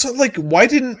like also like why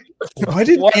didn't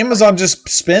Amazon just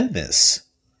spend this?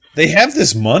 They have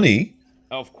this money.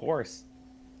 Of course.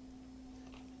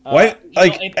 Why?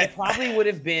 It probably would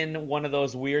have been one of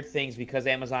those weird things because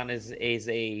Amazon is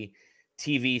a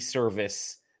TV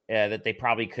service that they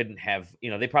probably couldn't have.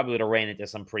 They probably would have ran into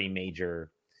some pretty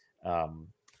major.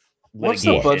 What's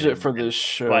the budget for this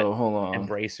show? Hold on.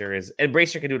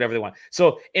 Embracer can do whatever they want.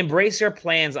 So Embracer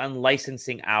plans on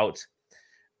licensing out,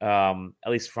 at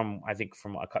least from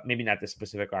maybe not this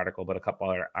specific article, but a couple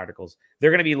other articles.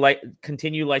 They're going to be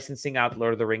continue licensing out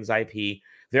Lord of the Rings IP.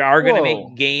 There are going to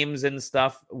make games and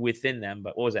stuff within them.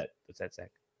 But what was that? What's that say?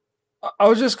 I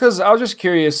was just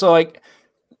curious. So like,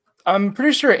 I'm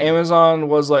pretty sure Amazon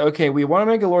was like, okay, we want to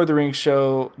make a Lord of the Rings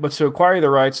show, but to acquire the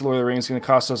rights to Lord of the Rings is going to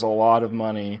cost us a lot of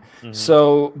money. Mm-hmm.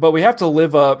 So, but we have to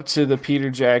live up to the Peter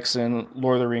Jackson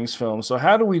Lord of the Rings film. So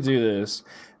how do we do this?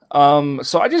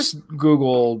 So I just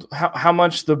Googled how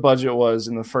much the budget was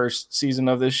in the first season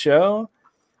of this show.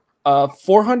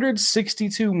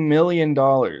 $462 million,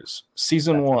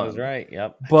 season 1. That's right.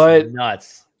 Yep. That's but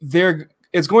nuts.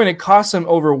 It's going to cost them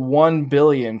over $1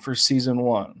 billion for season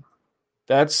 1.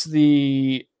 That's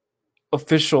the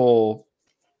official.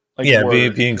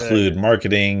 VAP include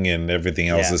marketing and everything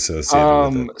else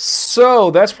associated with it. So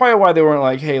that's probably why they weren't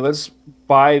like, hey, let's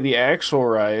buy the actual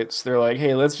rights. They're like,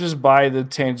 hey, let's just buy the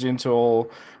tangential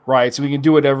rights. We can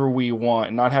do whatever we want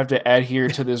and not have to adhere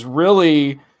to this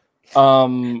really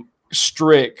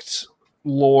strict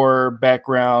lore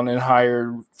background and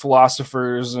hire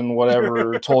philosophers and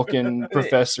whatever Tolkien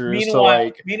professors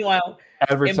meanwhile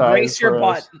advertise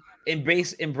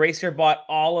Embracer bought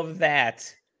all of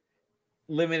that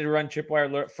limited run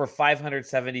tripwire for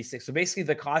 $576. So basically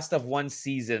the cost of one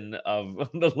season of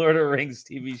the Lord of the Rings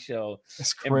TV show.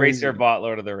 Embracer bought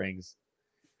Lord of the Rings.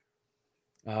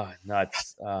 Oh,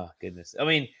 nuts. Oh, goodness. I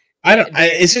mean,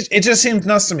 it just seems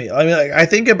nuts to me. I mean, I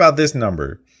think about this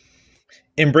number.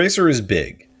 Embracer is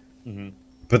big,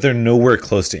 but they're nowhere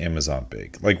close to Amazon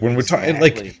big. Like when we're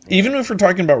talking, even if we're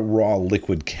talking about raw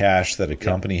liquid cash that a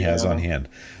company has on hand,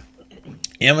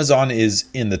 Amazon is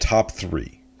in the top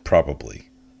 3, probably.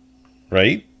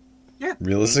 Right? Yeah.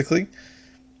 Realistically,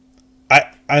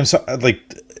 I'm so like,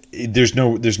 there's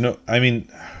no. I mean,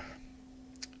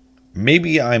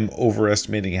 maybe I'm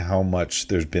overestimating how much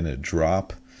there's been a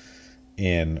drop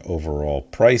in overall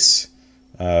price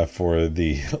for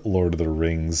the Lord of the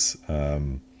Rings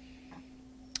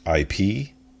IP,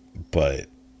 but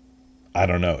I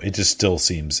don't know. It just still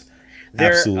seems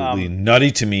absolutely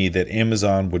nutty to me that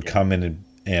Amazon would come in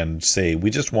and say, we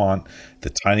just want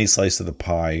the tiny slice of the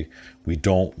pie. We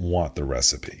don't want the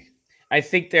recipe. I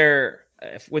think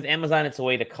with Amazon, it's a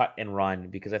way to cut and run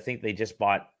because I think they just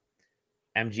bought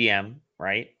MGM,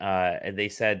 right? And they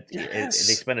said they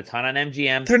spent a ton on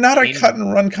MGM. They're not a cut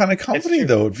and run kind of company,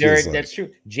 though. It feels like. That's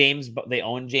true. They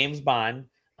own James Bond.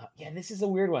 This is a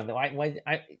weird one. Why?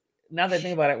 Now that I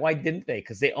think about it, why didn't they?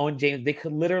 Because they own James. They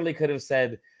could have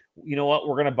said, you know what,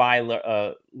 we're gonna buy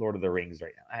Lord of the Rings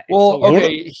right now.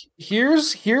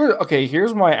 Here's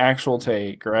my actual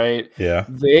take. Right? Yeah.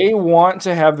 They want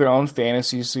to have their own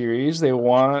fantasy series. They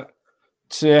want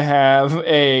to have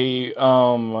a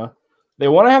They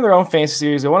want to have their own fantasy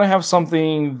series. They want to have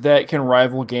something that can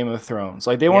rival Game of Thrones.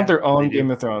 Like they want their own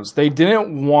Game of Thrones. They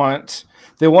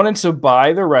wanted to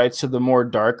buy the rights to the more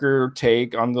darker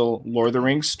take on the Lord of the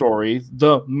Rings story.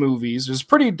 The movies is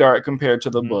pretty dark compared to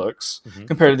the books,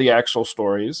 compared to the actual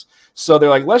stories. So they're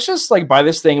like, let's just buy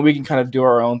this thing and we can kind of do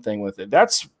our own thing with it.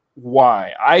 That's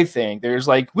why I think there's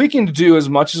we can do as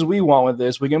much as we want with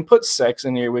this. We can put sex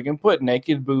in here. We can put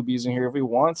naked boobies in here if we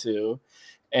want to.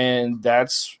 And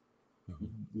that's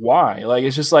why.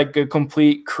 It's just a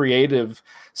complete creative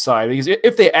side. Because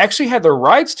if they actually had the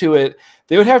rights to it,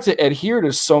 they would have to adhere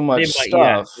to so much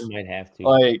stuff. They might have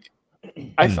to.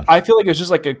 I feel like it's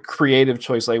just a creative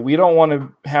choice. We don't want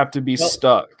to have to be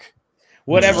stuck.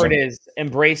 whatever it is,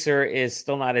 Embracer is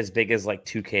still not as big as like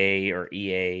 2K or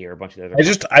EA or a bunch of other.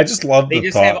 I just love the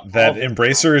thought that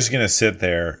Embracer is going to sit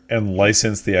there and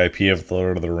license the IP of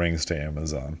Lord of the Rings to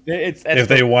Amazon. If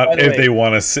they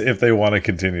want to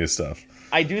continue stuff.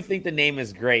 I do think the name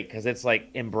is great because it's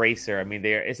like Embracer. I mean,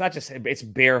 it's not just it's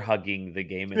bear hugging the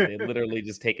game and they literally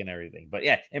just taking everything. But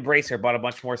yeah, Embracer bought a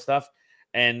bunch more stuff,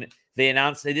 and they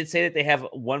did say that they have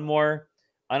one more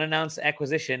unannounced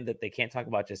acquisition that they can't talk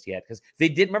about just yet because they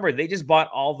just bought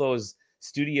all those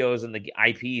studios and the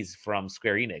IPs from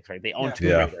Square Enix, right? They own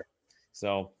Tomb Raider.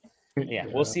 So yeah,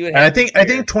 we'll see what happens. And I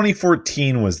think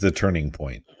 2014 was the turning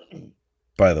point.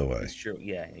 By the way, it's true.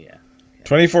 Yeah.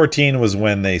 2014 was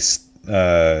when they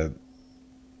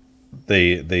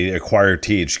acquired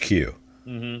THQ.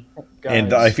 Mm-hmm.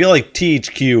 And I feel like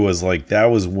THQ was like that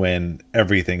was when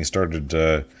everything started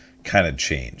to kind of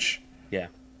change. Yeah.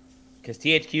 Because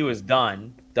THQ was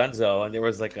donezo, and there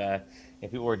was like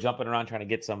people were jumping around trying to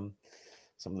get some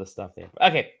of the stuff there.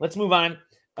 Okay, let's move on.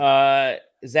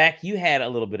 Zach, you had a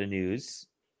little bit of news.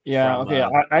 Yeah, okay.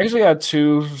 I actually had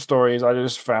two stories. I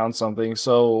just found something.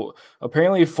 So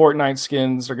apparently Fortnite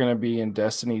skins are going to be in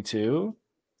Destiny 2.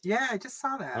 Yeah, I just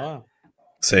saw that. Oh.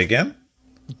 Say again?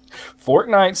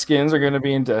 Fortnite skins are going to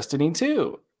be in Destiny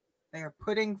 2. They are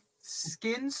putting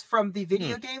skins from the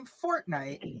video game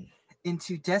Fortnite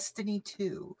into Destiny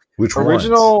 2. Which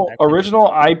original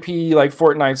IP like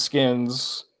Fortnite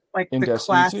skins like in the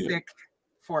Destiny classic 2.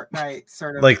 Fortnite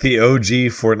sort of like the OG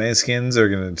Fortnite skins are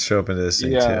going to show up in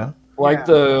Destiny 2. Like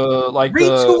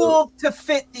retooled to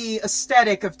fit the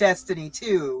aesthetic of Destiny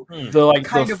 2.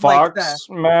 The Fox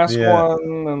mask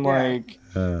one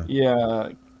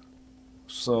and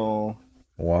So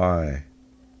why?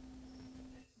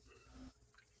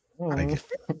 I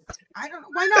don't.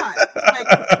 Why not?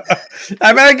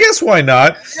 I mean, I guess why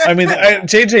not? I mean,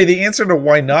 JJ, the answer to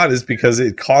why not is because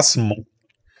it costs money,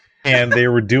 and they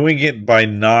were doing it by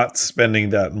not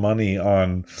spending that money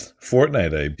on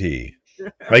Fortnite IP.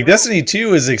 Like Destiny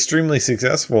 2 is extremely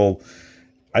successful.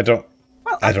 I don't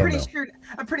know.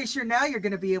 I'm pretty sure now you're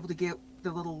going to be able to get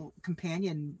the little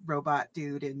companion robot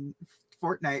dude in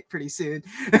Fortnite pretty soon.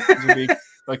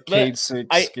 Like Cade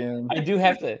 6 skin. I do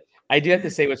have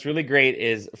to say what's really great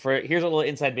is here's a little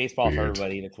inside baseball for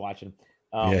everybody that's watching.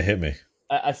 Hit me.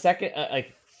 A second,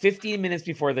 like 15 minutes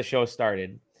before the show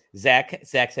started, Zach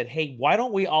said, "Hey, why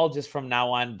don't we all just from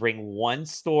now on bring one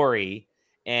story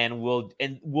and we'll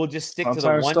just stick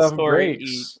Sometimes to the one story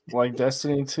each, like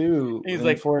Destiny 2." He's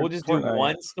like, "We'll just do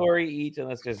one story each, and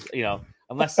let's just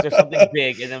unless there's something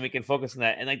big, and then we can focus on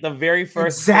that." And like the very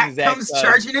first thing Zach comes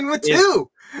charging in with two.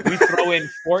 We throw in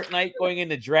Fortnite going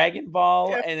into Dragon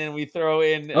Ball, and then we throw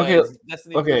in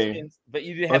Destiny. Okay, but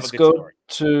you do have let's a good go story.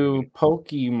 To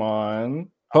Pokemon.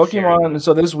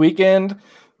 So this weekend,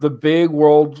 the big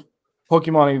World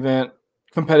Pokemon event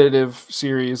competitive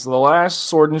series, the last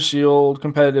Sword and Shield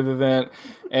competitive event,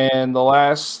 and the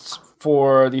last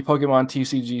for the Pokemon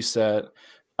TCG set.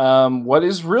 What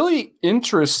is really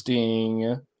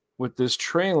interesting with this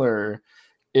trailer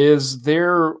is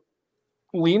they're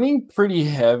leaning pretty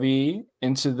heavy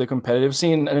into the competitive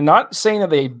scene, and not saying that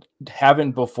they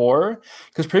haven't before,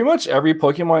 because pretty much every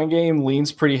Pokemon game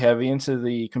leans pretty heavy into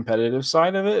the competitive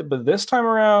side of it. But this time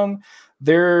around,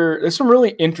 there's some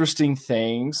really interesting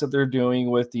things that they're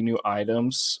doing with the new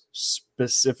items,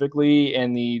 specifically,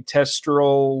 and the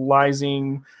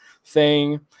testralizing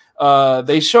thing.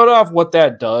 They showed off what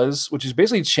that does, which is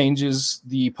basically changes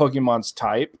the Pokemon's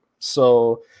type.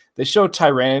 So they showed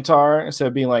Tyranitar, instead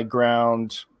of being like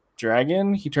ground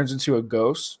dragon, he turns into a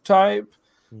ghost type.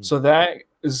 So that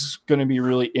is going to be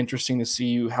really interesting to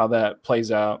see how that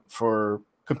plays out for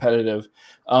competitive.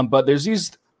 But there's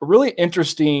these really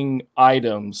interesting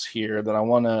items here that I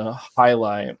want to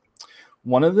highlight.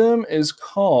 One of them is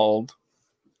called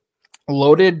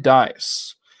Loaded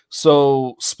Dice.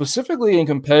 So specifically in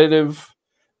competitive,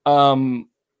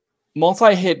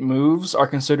 multi-hit moves are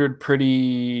considered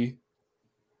pretty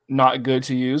not good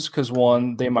to use because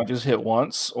one, they might just hit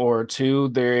once, or two,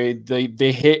 they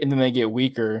hit and then they get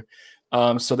weaker.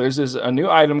 So there's a new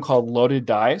item called Loaded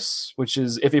Dice, which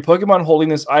is if a Pokemon holding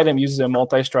this item uses a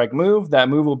multi-strike move, that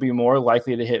move will be more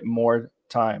likely to hit more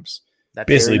times. That's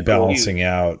basically balancing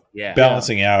out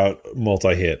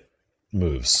multi-hit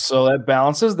moves. So that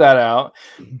balances that out.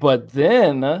 But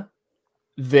then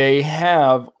they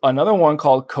have another one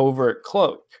called Covert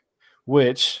Cloak,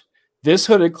 which this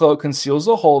hooded cloak conceals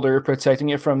the holder, protecting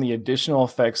it from the additional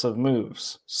effects of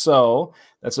moves. So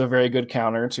that's a very good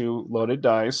counter to Loaded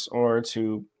Dice or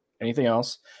to anything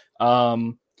else.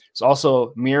 It's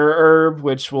also Mirror Herb,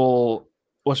 which will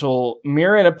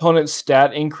mirror an opponent's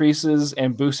stat increases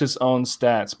and boost its own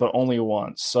stats, but only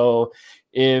once. So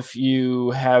if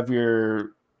you have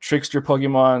your trickster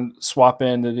Pokemon swap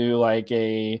in to do like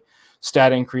a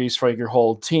stat increase for like your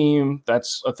whole team,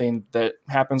 that's a thing that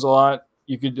happens a lot.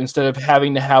 You could, instead of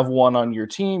having to have one on your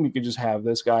team, you could just have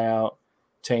this guy out,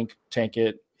 tank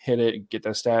it, hit it, get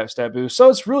that stat boost. So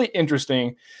it's really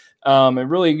interesting. And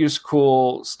really just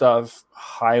cool stuff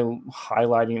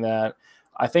highlighting that.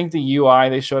 I think the UI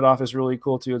they showed off is really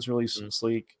cool too. It's really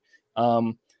sleek.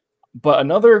 But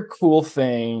another cool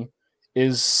thing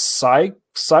is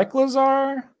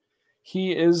Cyclizar.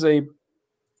 He is the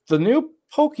new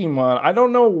Pokemon. I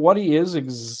don't know what he is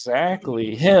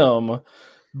exactly,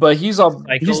 but he's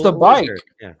the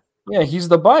bike. Yeah, he's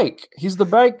the bike. He's the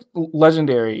bike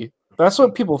legendary. That's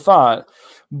what people thought.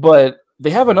 But they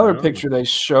have another picture they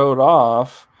showed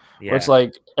off where it's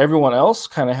like everyone else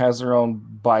kind of has their own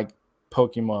bike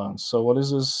Pokemon. So what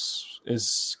is this?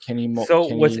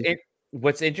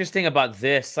 What's interesting about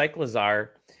this Cyclizar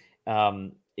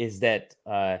is that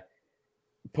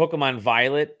Pokemon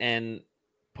Violet and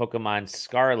Pokemon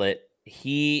Scarlet,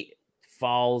 he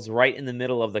falls right in the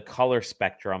middle of the color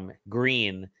spectrum,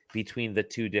 green, between the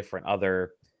two different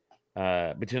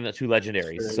between the two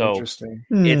legendaries. So interesting.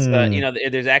 It's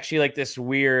there's actually like this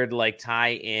weird like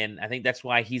tie in. I think that's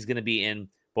why he's going to be in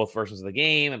both versions of the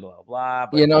game and blah blah blah.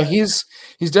 But, he's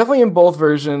definitely in both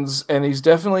versions, and he's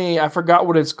definitely, I forgot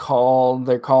what it's called.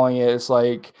 They're calling it. It's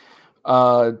like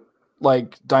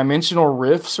dimensional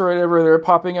rifts or whatever they're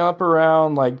popping up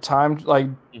around, like time, like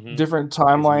different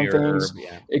timeline things.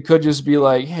 Yeah. It could just be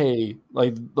like, hey,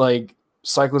 like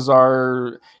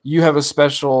Cyclizar, you have a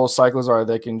special Cyclizar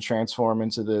that can transform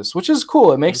into this, which is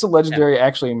cool. It makes the legendary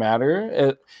actually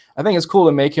matter. I think it's cool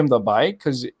to make him the bike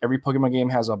because every Pokemon game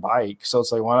has a bike. So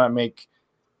it's like, why not make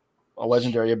a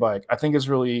legendary a bike? I think it's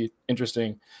really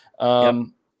interesting. But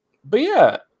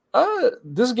yeah,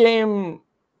 this game,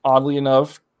 oddly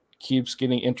enough, keeps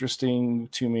getting interesting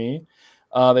to me.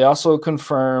 They also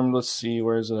confirmed, let's see,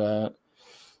 where is it at?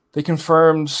 They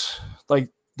confirmed like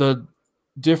the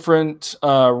different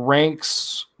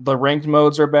ranks. The ranked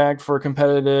modes are back for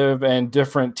competitive and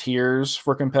different tiers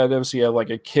for competitive. So you have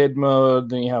like a kid mode,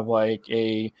 then you have like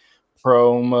a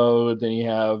pro mode, then you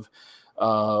have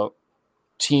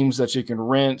teams that you can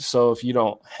rent. So if you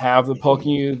don't have the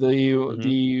Pokemon,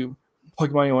 the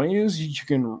Pokemon you want to use, you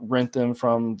can rent them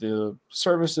from the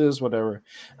services, whatever.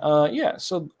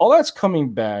 So all that's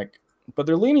coming back, but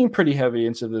they're leaning pretty heavy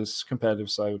into this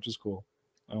competitive side, which is cool.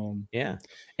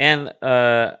 And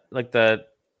like the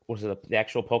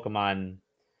actual Pokemon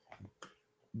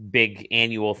big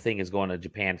annual thing is going to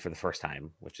Japan for the first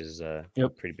time, which is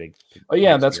pretty big. Oh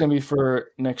yeah, that's going to be for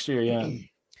next year. Yeah,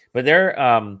 but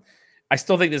I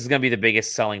still think this is going to be the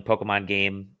biggest selling Pokemon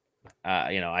game.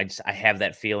 I have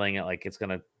that feeling like it's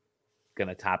gonna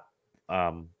top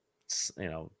the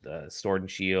Sword and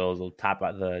Shield, will top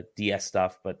out the DS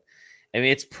stuff, but I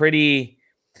mean it's pretty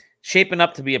shaping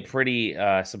up to be a pretty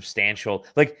substantial.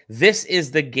 Like this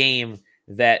is the game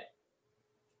that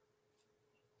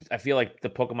I feel like the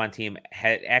Pokemon team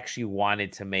had actually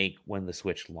wanted to make when the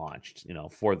Switch launched.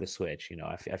 For the Switch.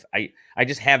 I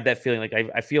just have that feeling. Like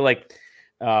I feel like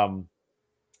Sword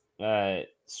and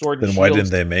Shield. Then why didn't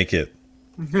they make it?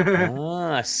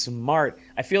 Smart.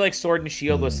 I feel like Sword and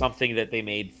Shield was something that they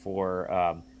made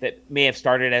for that may have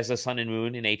started as a Sun and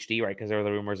Moon in HD, right? Because there were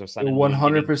the rumors of Sun and Moon.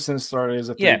 100% started as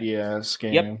a 3DS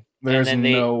game. Yep. There's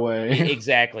no way.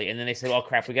 Exactly. And then they said, "Well,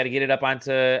 crap, we got to get it up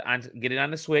get it on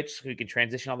the Switch so we can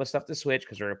transition all this stuff to Switch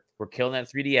because we're killing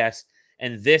that 3DS."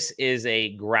 And this is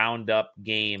a ground up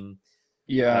game.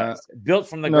 Yeah, built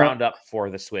from the ground up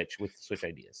for the Switch with Switch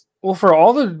ideas. Well, for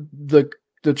all the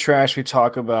trash we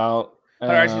talk about,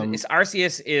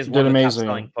 Arceus is one of the top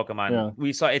selling Pokemon. Yeah.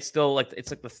 We saw it's still like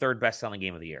the third best selling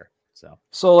game of the year.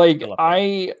 So like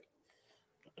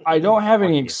I don't have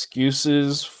any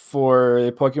excuses for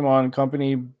the Pokemon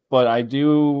company, but I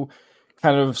do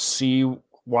kind of see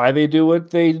why they do what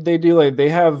they do. Like they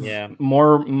have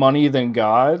more money than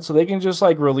God, so they can just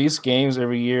like release games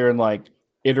every year and like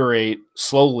iterate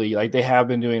slowly, like they have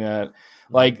been doing that.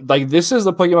 Like this is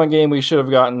the Pokemon game we should have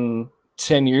gotten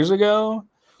 10 years ago,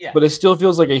 but it still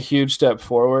feels like a huge step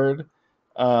forward.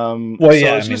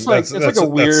 It's just like it's like a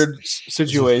weird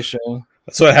situation.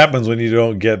 That's what happens when you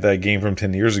don't get that game from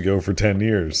 10 years ago for 10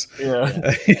 years.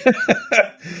 Yeah.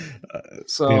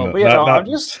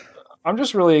 I'm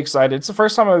just really excited. It's the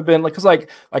first time I've been because like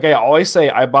I always say,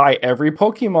 I buy every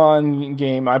Pokemon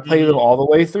game. I play them all the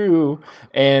way through,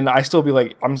 and I still be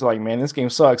like, I'm just like, man, this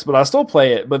game sucks, but I still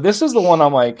play it. But this is the one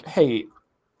I'm like, hey,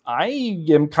 I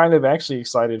am kind of actually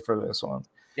excited for this one.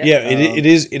 Yeah, it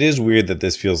is weird that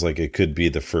this feels like it could be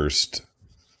the first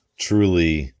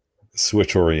truly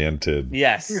Switch oriented.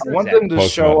 Yes, I want them to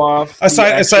Pokemon. show off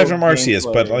aside from Arceus,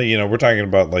 gameplay. but we're talking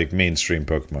about like mainstream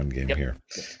Pokemon game here.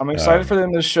 I'm excited for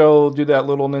them to do that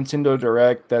little Nintendo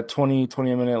Direct, that 20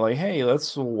 minute, like, hey,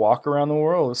 let's walk around the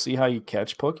world, let's see how you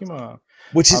catch Pokemon.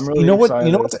 Which is, really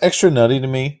what's extra nutty to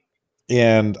me,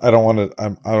 and I don't want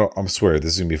to. I'm swear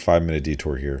this is gonna be a 5-minute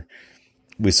detour here.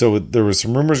 There was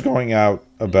some rumors going out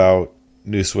about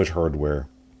new Switch hardware,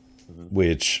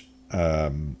 which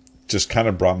just kind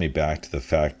of brought me back to the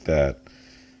fact that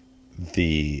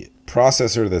the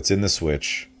processor that's in the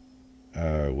Switch,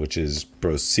 which is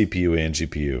both CPU and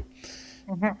GPU,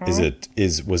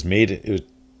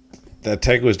 that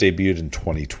tech was debuted in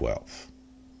 2012,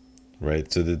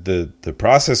 right? So the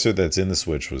processor that's in the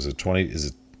Switch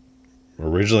is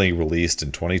originally released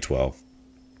in 2012,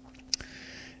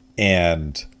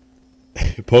 and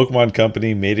Pokemon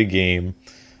Company made a game.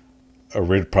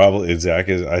 Probably, Zach,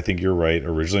 I think you're right.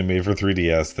 Originally made for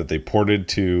 3DS that they ported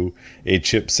to a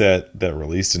chipset that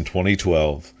released in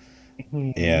 2012,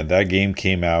 and that game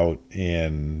came out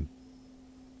in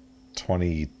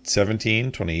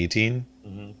 2017, 2018.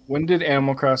 When did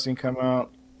Animal Crossing come out?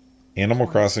 Animal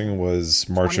Crossing was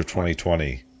March of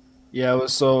 2020. Yeah, it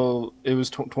was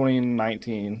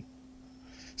 2019.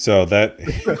 So they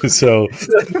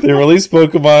released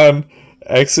Pokemon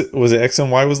X. Was it X and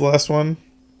Y was the last one?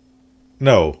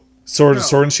 No, Sword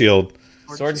and Shield.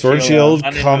 Sword and Shield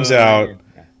comes out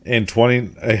in 20.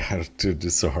 Dude,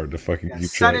 it's so hard to fucking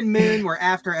keep track. Sun and Moon were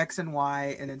after X and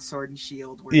Y, and then Sword and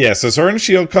Shield. So Sword and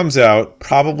Shield comes out.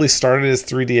 Probably started as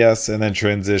 3DS and then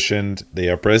transitioned. They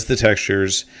up-res the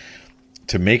textures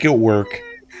to make it work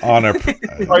on a.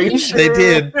 Are you sure?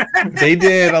 They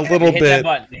did a little bit.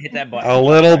 They hit that button. A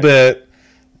little bit.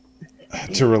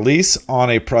 To release on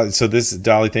a product. So this,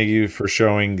 Dolly, thank you for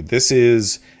showing. This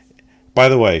is. By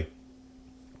the way,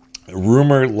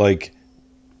 rumor barely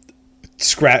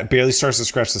starts to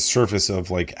scratch the surface of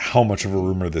like how much of a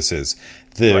rumor this is.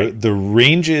 The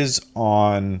ranges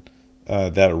on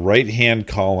that right hand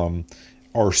column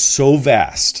are so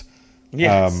vast.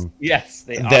 Yes,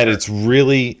 they that are. it's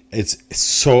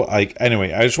so like.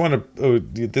 Anyway, I just want to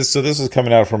this. So this is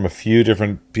coming out from a few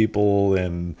different people,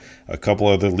 and a couple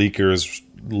other leakers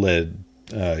lent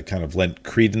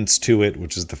credence to it,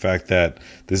 which is the fact that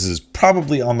this is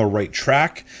probably on the right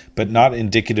track, but not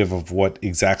indicative of what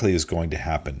exactly is going to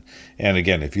happen. And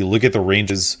again, if you look at the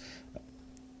ranges,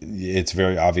 it's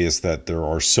very obvious that there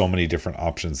are so many different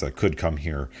options that could come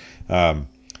here. The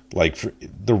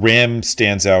RAM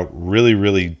stands out really,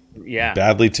 really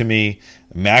badly to me.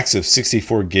 A max of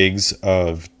 64 gigs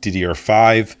of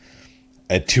DDR5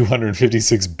 at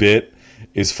 256-bit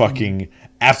is fucking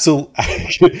absolute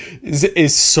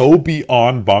is so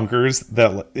beyond bonkers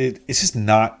that it's just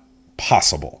not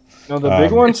possible. No, the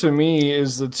big one to me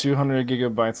is the 200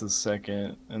 gigabytes a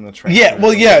second in the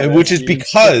transfer. Which is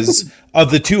because of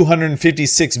the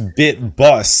 256-bit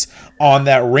bus on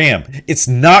that RAM. It's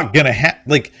not gonna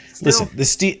listen,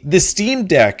 the Steam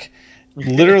Deck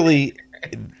literally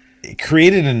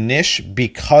created a niche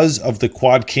because of the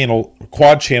quad channel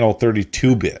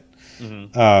 32-bit.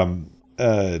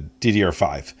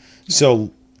 DDR5. So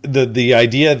the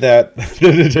idea that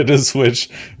Nintendo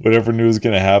Switch, whatever new is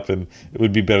going to happen, it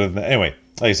would be better than that. Anyway,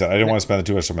 like I said, I didn't want to spend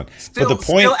too much time on it. But the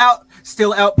point,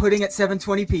 still outputting at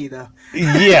 720p though.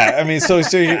 Yeah, I mean, so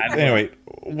anyway,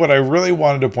 what I really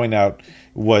wanted to point out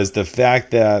was the fact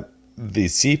that the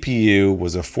CPU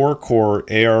was a 4-core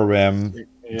ARM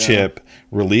chip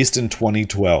released in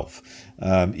 2012.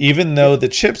 Even though the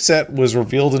chipset was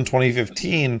revealed in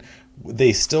 2015.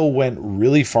 They still went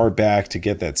really far back to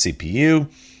get that CPU,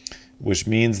 which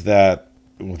means that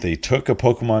they took a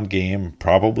Pokemon game,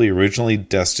 probably originally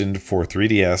destined for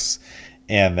 3DS,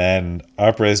 and then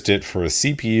up-resed it for a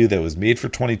CPU that was made for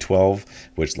 2012,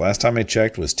 which last time I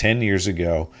checked was 10 years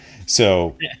ago.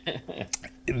 So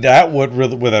what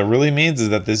that really means is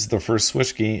that this is the first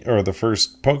Switch game, or the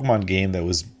first Pokemon game that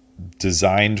was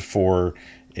designed for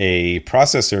a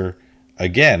processor,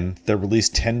 again, that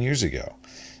released 10 years ago.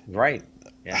 Right.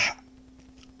 Yeah.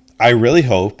 I really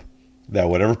hope that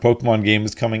whatever Pokemon game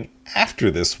is coming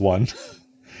after this one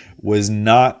was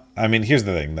not. I mean, here's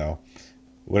the thing, though.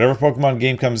 Whatever Pokemon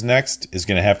game comes next is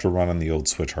going to have to run on the old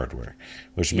Switch hardware,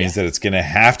 which means that it's going to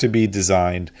have to be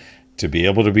designed to be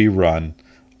able to be run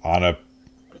on a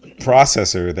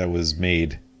processor that was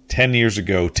made 10 years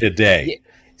ago today.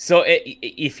 So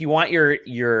if you want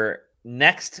your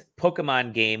next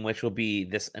Pokemon game, which will be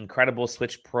this incredible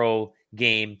Switch Pro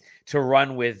game, to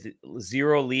run with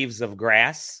 0 leaves of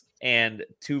grass and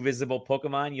 2 visible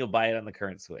Pokemon, you'll buy it on the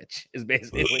current Switch. Is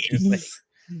basically what you're saying.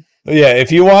 Yeah,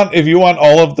 if you want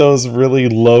all of those really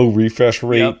low refresh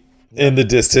rate in the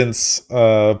distance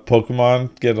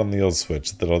Pokemon, get on the old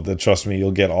Switch. That trust me,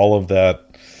 you'll get all of that.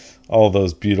 All of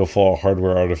those beautiful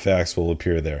hardware artifacts will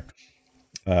appear there.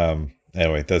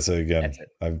 Anyway, that's it.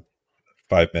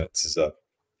 5 minutes is up.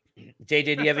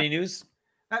 JJ, do you have any news?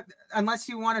 Unless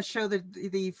you want to show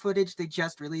the footage they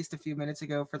just released a few minutes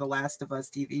ago for the Last of Us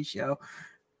TV show.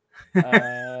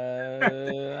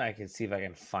 I can see if I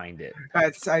can find it. I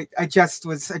just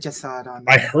saw it on.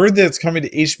 I heard that it's coming to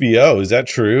HBO. Is that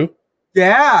true?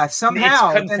 Yeah,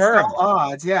 somehow. It's confirmed. It's no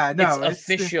odds. Yeah, no, it's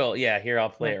official. Yeah, here, I'll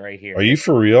play it right here. Are you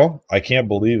for real? I can't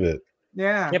believe it.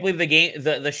 Yeah, I can't believe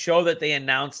the show that they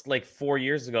announced like 4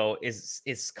 years ago is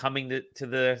coming to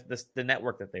the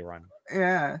network that they run.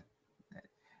 Yeah,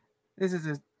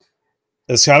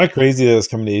 It's kind of crazy that it's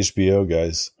coming to HBO,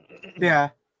 guys. Yeah,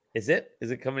 is it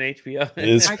coming to HBO?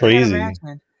 It's crazy.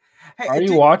 Hey, I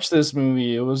already watched this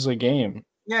movie. It was a game.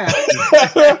 Yeah,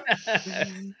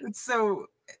 it's so.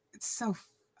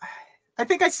 I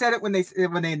think I said it when they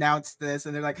announced this,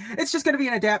 and they're like, "It's just going to be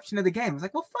an adaptation of the game." I was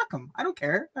like, "Well, fuck them. I don't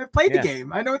care. I've played the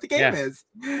game. I know what the game is."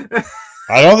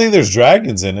 I don't think there's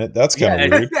dragons in it. That's kind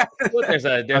of weird. Look, there's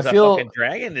a fucking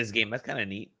dragon in this game. That's kind of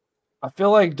neat. I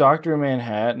feel like Dr.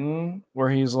 Manhattan, where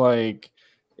he's like,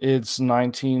 "It's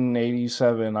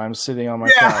 1987. I'm sitting on my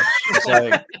couch."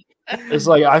 It's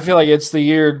like I feel like it's the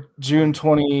year June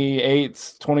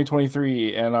 28th,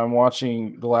 2023, and I'm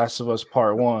watching The Last of Us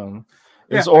Part 1.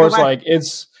 It's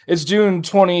June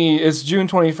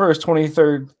 21st,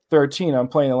 2013. I'm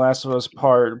playing The Last of Us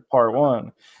Part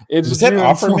 1. Was that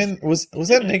Offerman? Was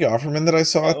that Nick Offerman that I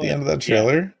saw at the end of that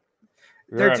trailer?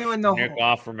 They're doing the Nick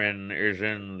Offerman is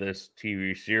in this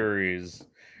TV series,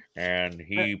 and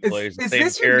he plays the same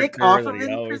character that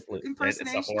he always plays.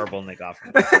 It's a horrible Nick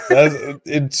Offerman.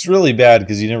 It's really bad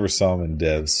because you never saw him in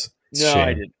Devs. No,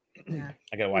 I didn't. Yeah.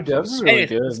 I gotta watch Devs is really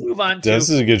good. Let's move on. Devs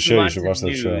is a good show. You should watch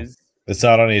that show. It's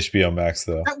not on HBO Max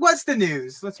though. That was the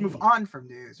news. Let's move on from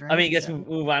news. Right? I mean, let's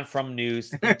move on from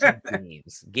news into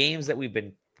games that we've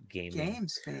been gaming.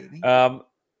 Games, baby.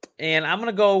 And I'm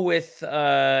gonna go with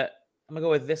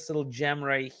this little gem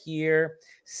right here.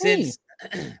 Since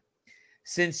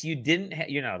you didn't,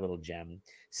 you're not a little gem.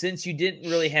 Since you didn't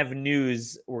really have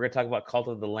news, we're gonna talk about Cult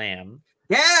of the Lamb.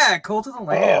 Yeah, Cult of the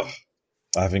Lamb.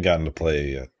 I haven't gotten to play it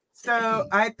yet. So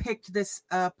I picked this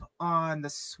up on the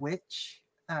Switch.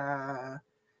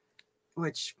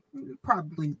 Which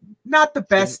probably not the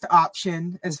best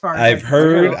option as far as I've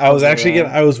heard. I was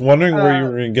wondering where you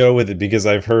were going to go with it because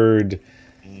I've heard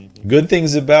good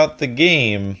things about the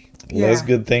game, less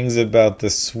good things about the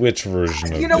Switch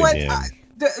version of the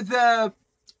game.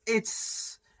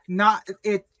 It's not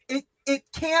it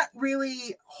can't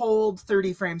really hold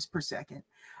 30 frames per second.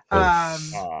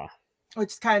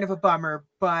 Which is kind of a bummer,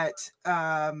 but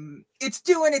it's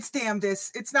doing its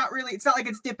damnedest. It's not like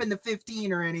it's dipping to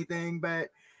 15 or anything, but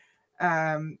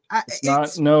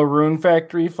it's no Rune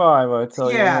Factory 5, I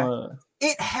tell you what.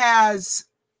 It has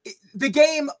the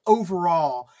game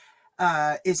overall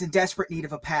is in desperate need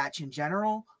of a patch in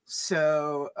general.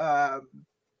 So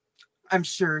I'm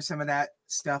sure some of that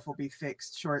stuff will be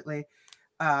fixed shortly.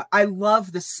 I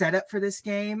love the setup for this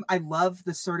game. I love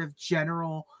the sort of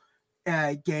general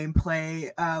gameplay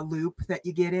loop that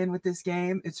you get in with this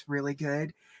game. It's really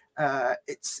good.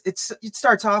 It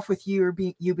starts off with you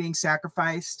being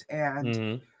sacrificed,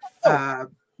 and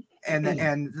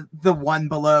and the one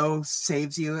below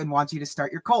saves you and wants you to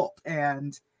start your cult,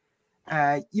 and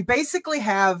you basically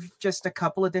have just a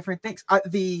couple of different things.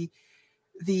 The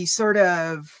sort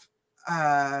of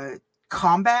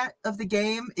combat of the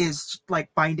game is like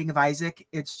Binding of Isaac.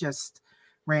 It's just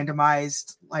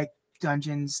randomized like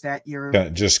dungeons that you're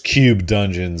just cube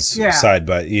dungeons side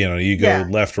by you go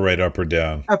left, right, up or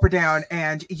down,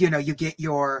 and you get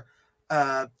your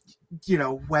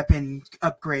weapon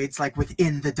upgrades like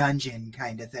within the dungeon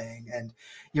kind of thing, and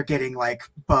you're getting like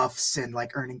buffs and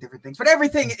like earning different things, but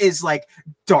everything is like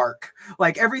dark,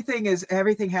 like everything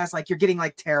has like you're getting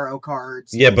like tarot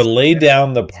cards. But lay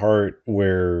down the part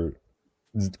where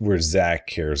Zach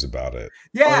cares about it.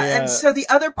 And so the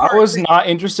other part, I was not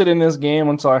interested in this game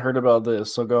until I heard about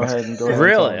this. So go ahead and go.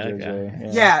 Really?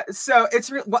 Okay. So it's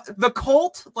the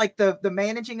cult, like the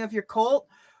managing of your cult.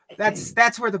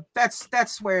 That's where the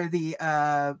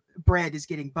bread is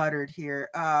getting buttered here.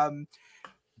 I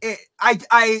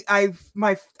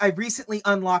recently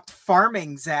unlocked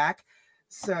farming, Zach.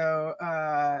 So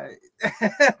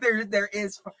there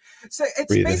is. So it's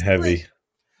breathing basically heavy.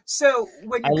 So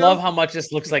when I love how much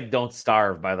this looks like Don't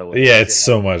Starve, by the way. Yeah, it's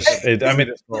so much. I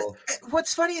mean,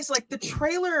 what's funny is like the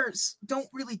trailers don't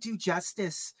really do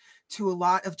justice to a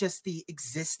lot of just the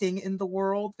existing in the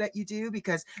world that you do,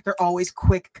 because they're always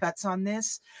quick cuts on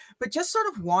this. But just sort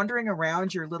of wandering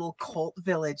around your little cult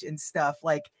village and stuff,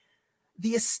 like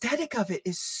the aesthetic of it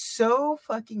is so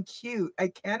fucking cute. I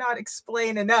cannot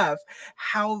explain enough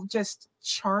how just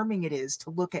charming it is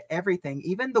to look at everything.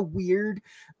 Even the weird,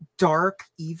 dark,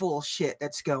 evil shit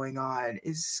that's going on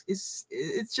is it's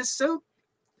just so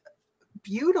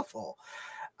beautiful.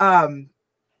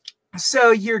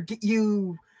 So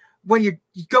when you're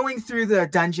going through the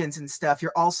dungeons and stuff,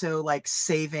 you're also like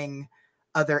saving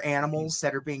other animals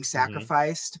that are being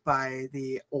sacrificed by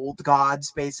the old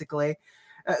gods, basically.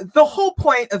 The whole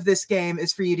point of this game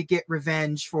is for you to get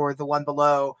revenge for the one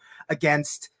below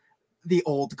against the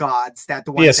old gods.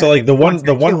 So like the one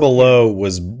below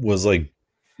was like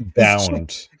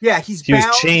bound. He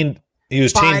was chained. He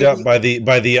was chained up by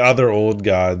the other old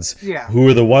gods, yeah, who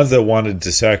were the ones that wanted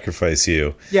to sacrifice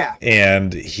you. Yeah,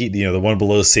 and he, the one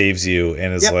below saves you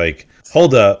and is like,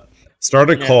 hold up, start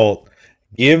a cult,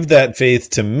 give that faith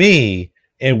to me,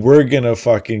 and we're gonna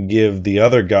fucking give the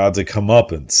other gods a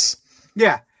comeuppance.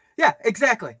 Yeah,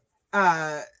 exactly.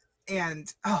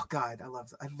 And oh god, I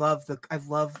love the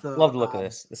look of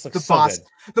this. This looks so good.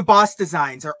 The boss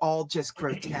designs are all just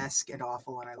grotesque and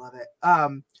awful, and I love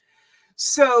it.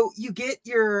 So you get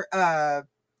your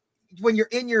when you're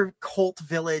in your cult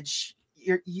village,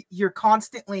 you're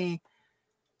constantly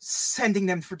sending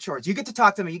them for chores. You get to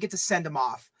talk to them and you get to send them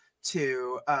off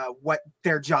to what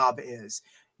their job is.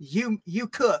 You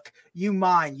cook, you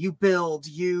mine, you build,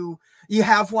 you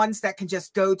have ones that can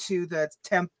just go to the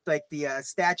the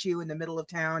statue in the middle of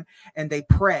town, and they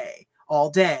pray all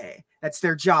day. That's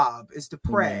their job, is to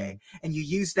pray. And you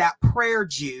use that prayer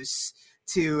juice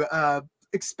to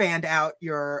expand out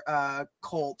your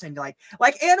cult. And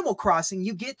like Animal Crossing,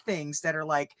 you get things that are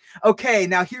like, okay,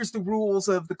 now here's the rules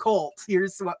of the cult,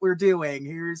 here's what we're doing,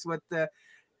 here's what the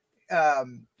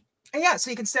so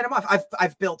you can set them off.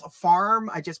 I've built a farm.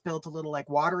 I just built a little like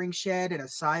watering shed and a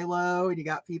silo, and you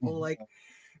got people like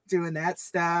doing that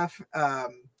stuff.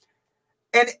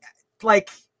 And like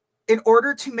in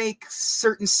order to make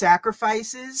certain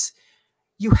sacrifices,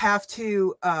 you have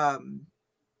to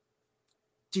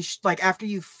like after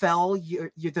you fell you're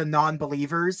the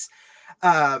non-believers,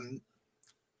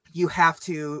 you have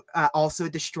to also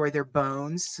destroy their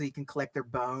bones, so you can collect their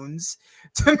bones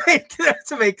to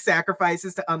make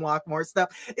sacrifices to unlock more stuff.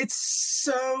 It's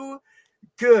so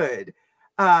good.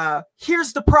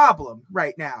 Here's the problem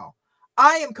right now.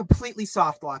 I am completely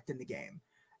soft locked in the game,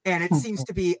 and it seems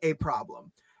to be a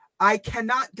problem. I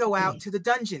cannot go out to the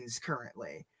dungeons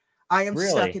currently. I am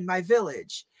stuck in my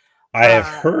village. I have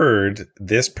heard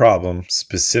this problem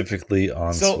specifically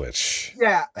on Switch.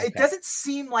 Yeah, okay. It doesn't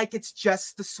seem like it's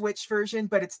just the Switch version,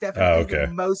 but it's definitely the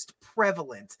most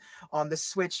prevalent on the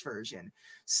Switch version.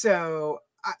 So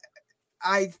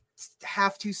I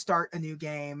have to start a new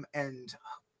game and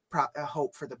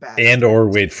hope for the best. And or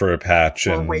wait for a patch,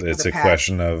 and it's a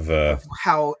question of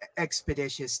how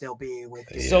expeditious they'll be with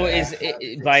it. So is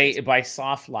it by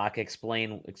soft lock,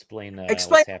 explain what's happening.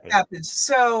 What happens.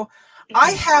 So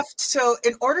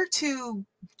in order to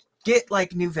get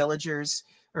like new villagers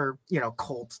or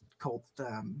cult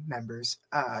members,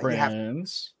 you need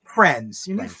friends.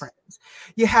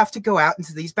 You have to go out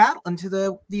into these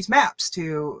maps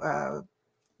to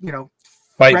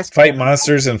fight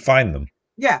monsters and find them.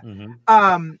 Yeah.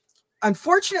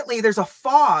 Unfortunately, there's a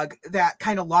fog that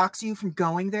kind of locks you from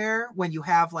going there when you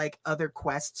have like other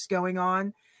quests going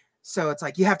on. So it's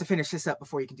like you have to finish this up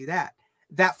before you can do that.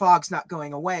 That fog's not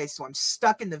going away, so I'm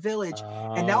stuck in the village,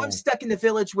 and now I'm stuck in the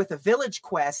village with a village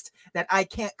quest that I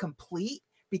can't complete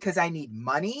because I need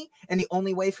money, and the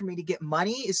only way for me to get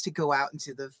money is to go out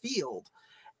into the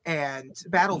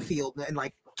battlefield and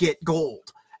like get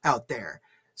gold out there.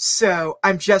 So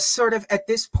I'm just sort of at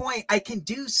this point, I can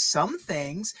do some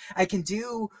things. I can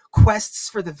do quests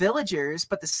for the villagers,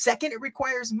 but the second it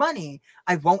requires money,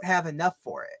 I won't have enough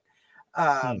for it.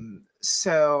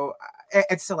 So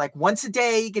like once a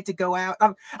day you get to go out.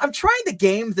 I'm trying to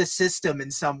game the system in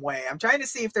some way. I'm trying to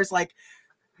see if there's like,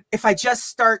 if I just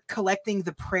start collecting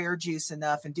the prayer juice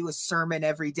enough and do a sermon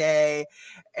every day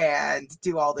and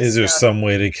do all this. Is there some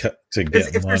way to get money?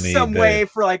 If there's some way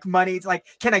for like money, like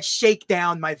can I shake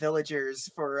down my villagers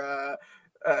for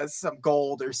some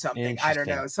gold or something? I don't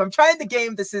know. So I'm trying to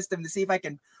game the system to see if I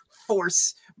can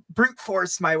brute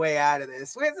force my way out of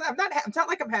this. It's not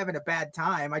like I'm having a bad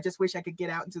time. I just wish I could get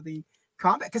out into the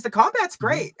combat, because the combat's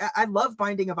great. I love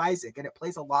Binding of Isaac, and it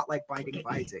plays a lot like Binding of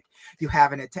Isaac. You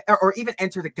have an attack, or even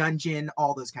Enter the Gungeon,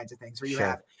 all those kinds of things, where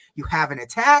you have an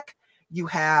attack, you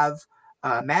have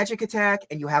a magic attack,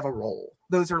 and you have a roll.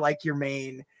 Those are like your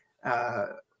main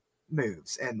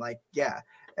moves, and like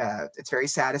it's very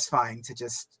satisfying to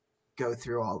just go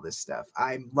through all this stuff.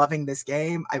 I'm loving this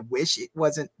game. I wish it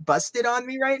wasn't busted on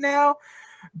me right now,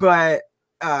 but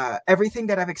everything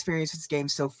that I've experienced with this game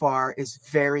so far is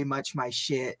very much my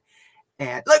shit.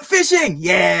 And like fishing,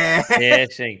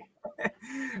 fishing.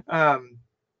 And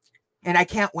I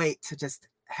can't wait to just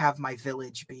have my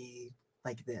village be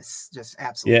like this, just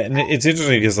absolutely. Yeah, and it's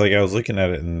interesting because like I was looking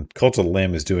at it, and Cult of the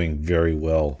Lamb is doing very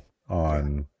well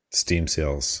on Steam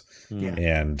sales,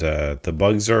 and the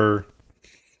bugs are,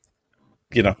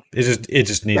 it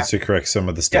just needs to correct some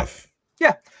of the stuff.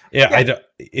 Yeah.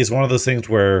 It's one of those things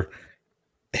where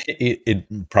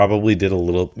it probably did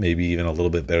maybe even a little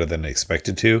bit better than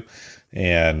expected to,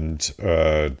 and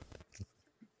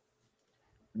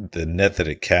the net that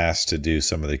it cast to do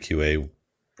some of the QA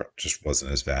just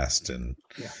wasn't as vast, and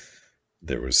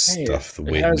there was stuff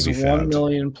waiting to be found. It has 1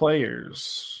 million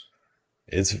players.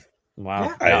 It's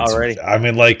wow already. I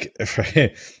mean, like,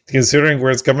 considering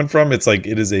where it's coming from, it's like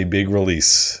it is a big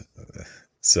release.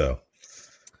 So,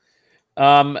 a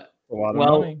lot of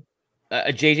money.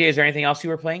 JJ, is there anything else you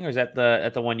were playing, or is that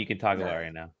the one you can talk about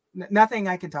right now? Nothing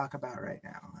I can talk about right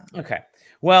now. Okay.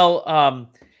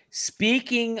 Well,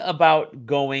 speaking about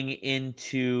going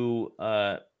into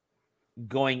the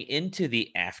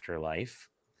afterlife,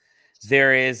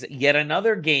 there is yet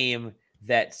another game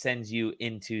that sends you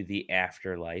into the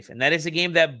afterlife, and that is a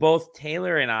game that both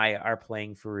Taylor and I are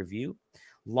playing for review.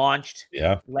 Launched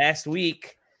last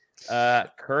week.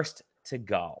 Cursed to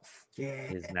Golf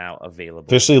is now available.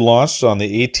 Officially launched on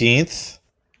the 18th.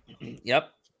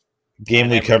 Yep. Game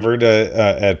we covered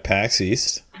at PAX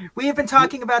East. We have been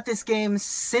talking about this game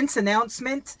since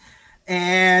announcement,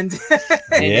 and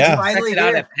finally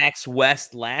out at PAX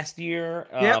West last year.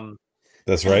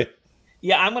 That's right.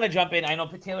 Yeah, I'm going to jump in. I know,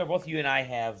 Taylor, both you and I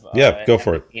have go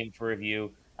for it. Game for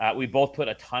review. We both put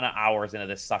a ton of hours into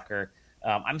this sucker.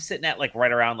 I'm sitting at like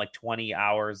right around like 20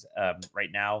 hours right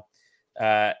now.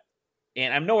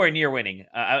 And I'm nowhere near winning.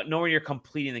 Nowhere near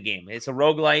completing the game. It's a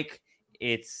roguelike.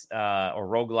 It's or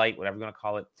roguelite, whatever you want to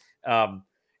call it.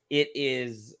 It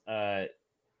is.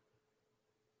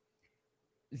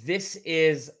 This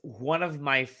is one of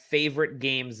my favorite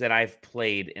games that I've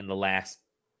played in the last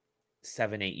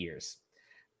 7-8 years.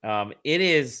 It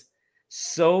is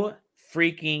so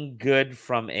freaking good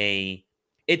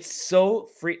it's so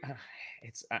free.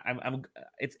 It's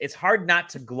hard not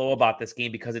to glow about this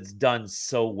game because it's done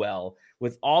so well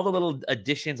with all the little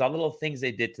additions, all the little things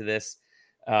they did to this.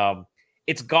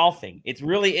 It's golfing. It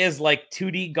really is like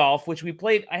 2D golf, which we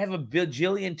played. I have a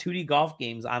bajillion 2D golf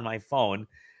games on my phone.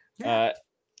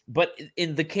 But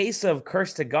in the case of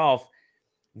Cursed to Golf,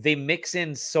 they mix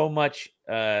in so much,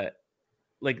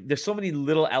 like there's so many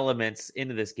little elements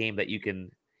into this game that you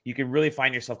can really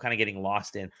find yourself kind of getting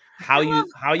lost in how you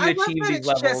achieve these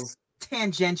levels.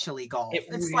 Tangentially golf.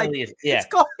 It's really is. Yeah.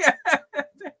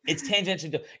 It's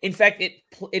tangentially. In fact,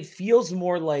 it feels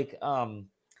more like side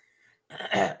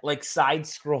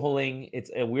scrolling.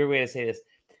 It's a weird way to say this.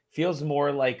 Feels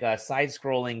more like a side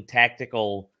scrolling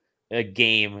tactical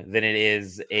game than it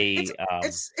is a.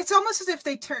 It's almost as if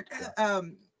they turned.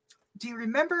 Do you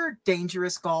remember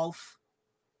Dangerous Golf?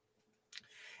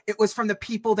 It was from the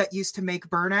people that used to make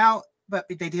Burnout, but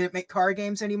they didn't make car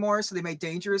games anymore, so they made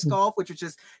Dangerous Golf, which was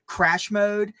just crash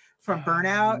mode from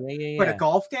Burnout, but a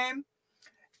golf game.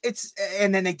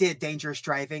 And then they did Dangerous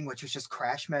Driving, which was just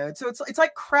crash mode. So it's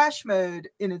like crash mode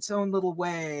in its own little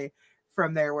way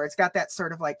from there, where it's got that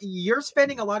sort of like you're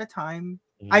spending a lot of time.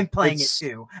 I'm playing it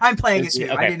too.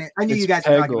 Okay. I knew you guys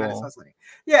were talking about it. So I was like,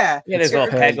 there's a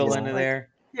little Peggle into there.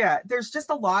 Yeah, there's just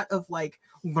a lot of like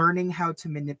learning how to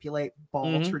manipulate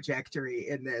ball trajectory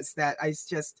in this that I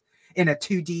just in a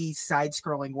 2D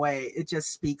side-scrolling way, it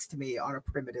just speaks to me on a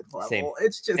primitive level. Same.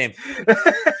 It's just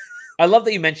I love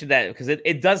that you mentioned that because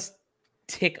it does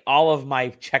tick all of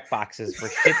my checkboxes for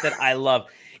shit that I love.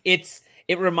 It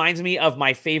reminds me of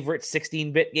my favorite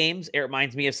 16-bit games. It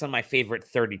reminds me of some of my favorite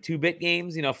 32-bit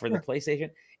games, for the PlayStation.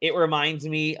 It reminds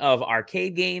me of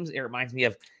arcade games. It reminds me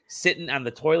of sitting on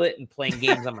the toilet and playing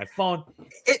games on my phone.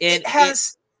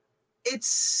 It's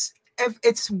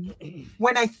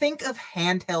when I think of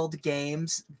handheld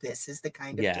games, this is the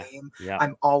kind of game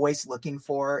I'm always looking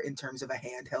for in terms of a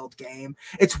handheld game.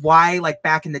 It's why, like,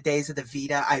 back in the days of the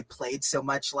Vita, I played so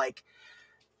much like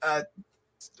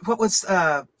what was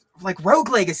like Rogue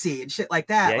Legacy and shit like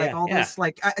that. Yeah, like yeah, all yeah. this,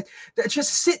 like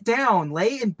just sit down,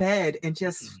 lay in bed, and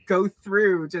just go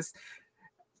through.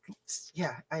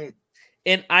 I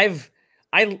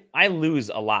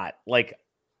lose a lot. Like,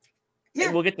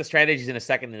 we'll get the strategies in a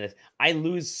second in this. I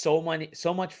lose so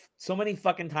many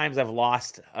fucking times I've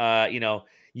lost.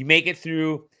 You make it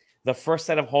through the first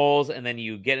set of holes, and then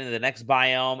you get into the next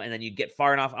biome, and then you get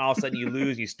far enough, and all of a sudden you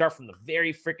lose. You start from the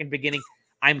very freaking beginning.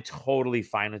 I'm totally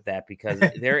fine with that because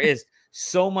there is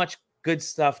so much good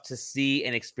stuff to see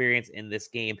and experience in this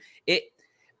game.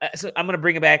 So I'm gonna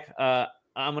bring it back.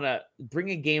 I'm gonna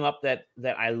bring a game up that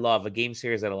I love, a game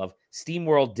series that I love,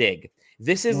 SteamWorld Dig.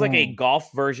 This is like a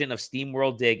golf version of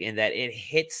SteamWorld Dig in that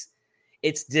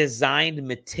it's designed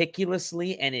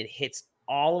meticulously and it hits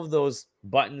all of those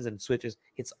buttons and switches.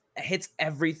 Hits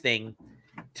everything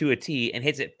to a T and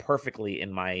hits it perfectly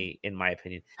in my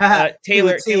opinion.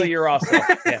 Taylor, you're also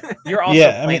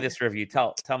playing this review.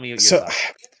 Tell me what your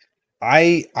thoughts.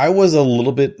 I was a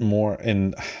little bit more,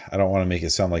 and I don't want to make it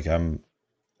sound like I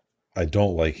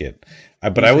don't like it,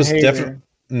 but I was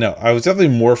definitely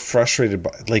more frustrated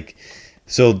by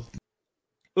so.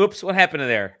 Oops, what happened to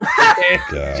there?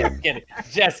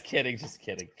 Just kidding.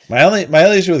 My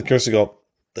only issue with Curse of Golf,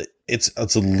 it's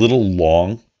a little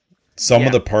long. Some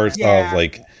of the parts of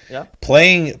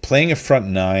playing a front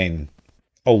nine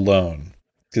alone,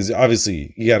 because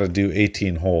obviously you got to do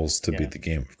 18 holes to beat the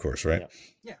game, of course, right?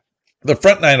 Yeah. The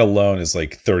front nine alone is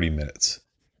like 30 minutes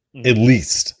at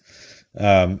least.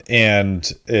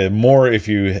 And more if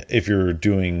you're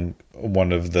doing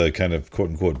one of the kind of quote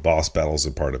unquote boss battles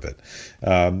as part of it.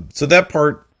 So that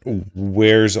part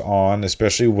wears on,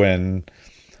 especially when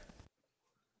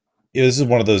this is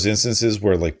one of those instances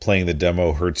where like playing the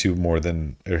demo hurts you more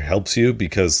than it helps you,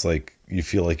 because like you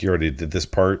feel like you already did this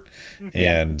part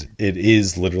and it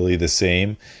is literally the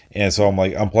same. And so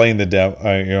I'm playing the demo,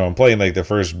 I'm playing like the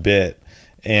first bit.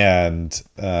 And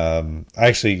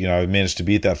actually, I managed to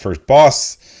beat that first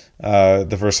boss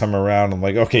the first time around. I'm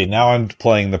like, okay, now I'm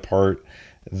playing the part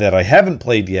that I haven't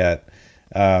played yet,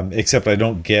 except I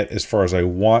don't get as far as I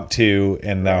want to,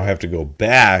 and now I have to go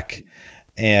back,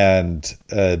 and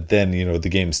then the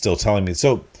game's still telling me.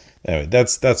 So anyway,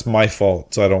 that's my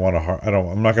fault. So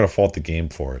I'm not going to fault the game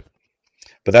for it.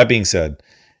 But that being said,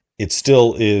 it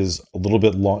still is a little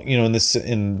bit long, in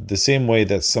the same way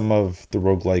that some of the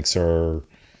roguelikes are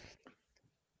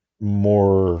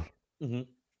more,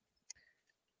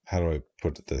 how do I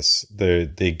put this?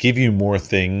 They give you more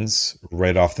things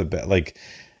right off the bat. Like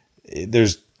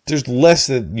there's less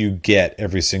that you get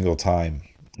every single time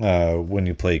when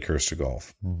you play Curse of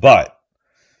Golf. But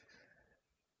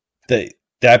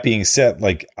that being said,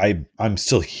 like I'm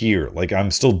still here. Like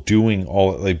I'm still doing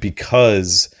all, like,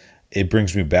 because it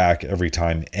brings me back every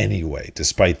time anyway,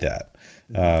 despite that.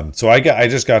 So I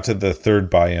just got to the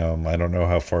third biome. I don't know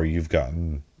how far you've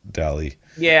gotten, Dally.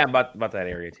 Yeah, about that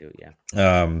area too. Yeah.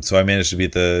 So I managed to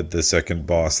beat the second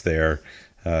boss there.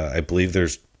 I believe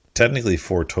there's technically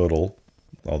 4 total,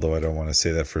 although I don't want to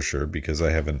say that for sure because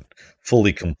I haven't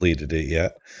fully completed it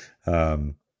yet.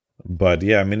 But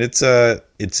yeah, I mean it's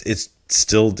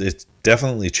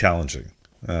definitely challenging.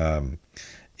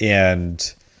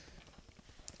 And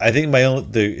I think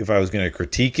if I was going to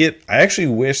critique it, I actually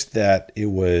wish that it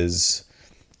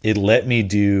let me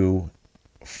do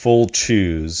full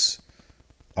choose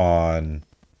on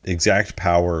exact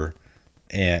power,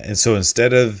 and so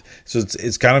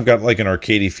it's kind of got like an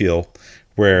arcadey feel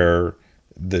where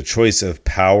the choice of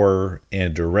power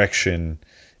and direction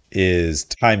is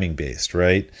timing based,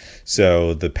 right?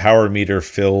 So the power meter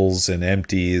fills and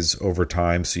empties over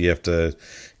time, so you have to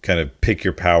kind of pick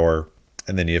your power,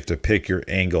 and then you have to pick your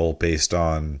angle based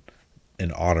on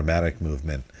an automatic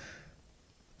movement.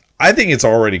 I think it's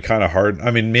already kind of hard.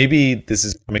 I mean, maybe this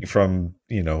is coming from,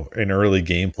 an early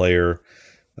game player,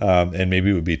 and maybe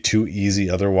it would be too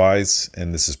easy otherwise.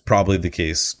 And this is probably the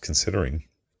case considering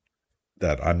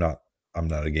that I'm not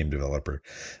a game developer,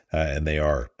 and they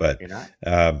are. But You're not?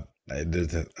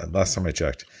 Last time I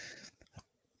checked,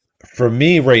 for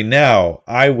me right now,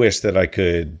 I wish that I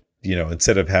could,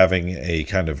 instead of having a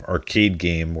kind of arcade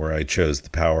game where I chose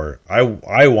the power,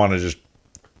 I want to just.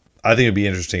 I think it'd be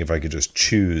interesting if I could just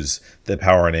choose the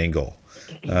power and angle.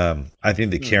 I think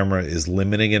the camera is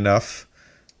limiting enough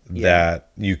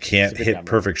that you can't hit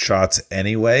perfect shots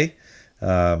anyway.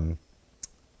 But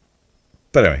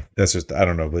anyway, that's just, I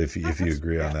don't know if you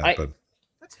agree on that, but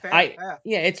that's fair.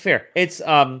 It's fair. It's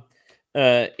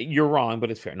you're wrong,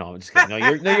 but it's fair. No, I'm just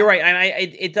kidding. No, you're right.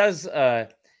 And it does.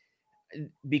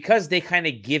 because they kind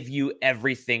of give you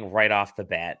everything right off the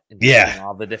bat. Yeah.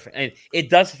 All the different, and it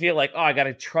does feel like, oh, I got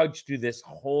to trudge through this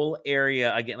whole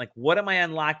area again. Like, what am I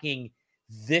unlocking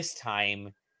this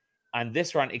time on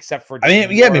this run? Except for, part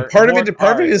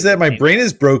of it is that my brain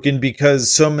is broken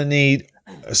because so many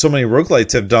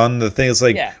roguelites have done the things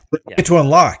like to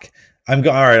unlock. All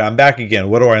right, I'm back again.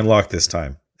 What do I unlock this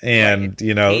time? And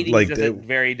Hades like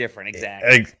very different,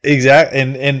 exactly.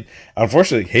 And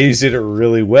unfortunately, Hades did it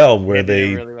really well. Where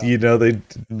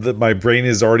my brain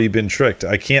has already been tricked.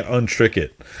 I can't untrick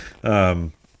it.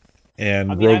 And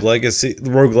Rogue Legacy,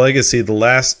 the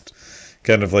last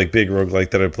kind of like big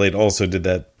roguelike that I played, also did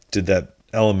that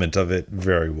element of it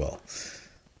very well.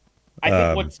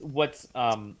 I think what's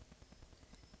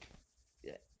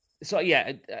so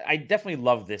yeah, I definitely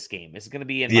love this game. It's going to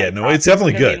be in it's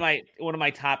definitely good. One of my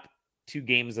top 2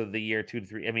 games of the year, 2 to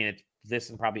 3. I mean, it's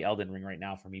this and probably Elden Ring right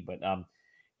now for me, but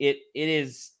it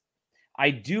is.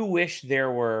 I do wish there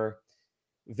were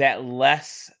that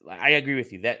less. I agree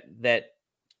with you that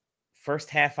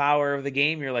first half hour of the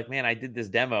game, you're like, man, I did this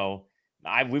demo.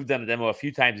 We've done a demo a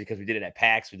few times because we did it at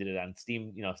PAX, we did it on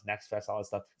Steam, Next Fest, all that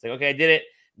stuff. It's like, okay, I did it.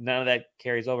 None of that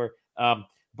carries over.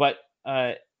 But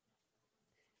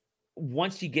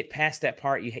once you get past that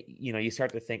part, you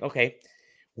start to think, okay,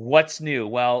 what's new?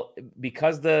 Well,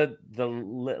 because the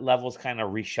levels kind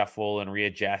of reshuffle and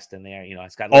readjust, and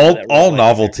it's got all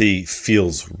novelty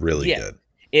feels really good.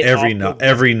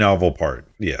 Every novel part,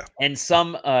 And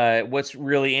some what's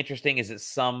really interesting is that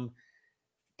some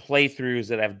playthroughs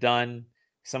that I've done,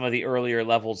 some of the earlier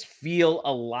levels feel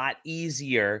a lot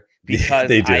easier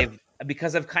because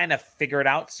I've kind of figured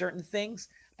out certain things,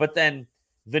 but then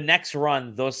the next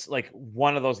run,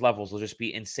 one of those levels will just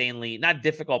be insanely not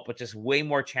difficult, but just way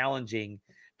more challenging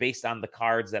based on the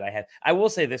cards that I have. I will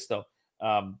say this though,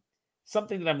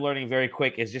 something that I'm learning very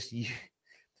quick is just, I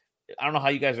don't know how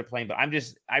you guys are playing, but I've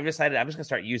decided I'm just gonna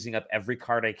start using up every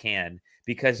card I can,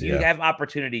 because you have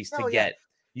opportunities to get.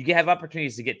 You have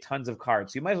opportunities to get tons of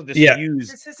cards. So you might as well just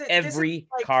use every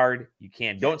card you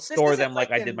can. Don't store them like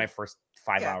I did my first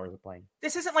 5 hours of playing.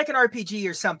 This isn't like an RPG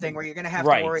or something where you're going to have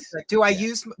to worry. Like, do I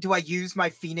use my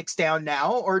Phoenix down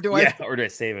now, or do I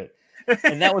save it?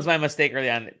 And that was my mistake early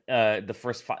on. The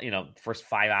first 5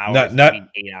 hours, maybe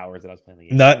 8 hours that I was playing the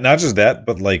game. Not just that,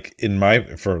 but like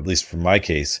at least for my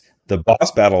case, the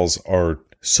boss battles are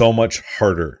so much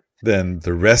harder than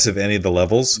the rest of any of the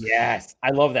levels. Yes, I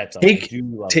love that.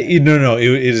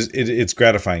 It's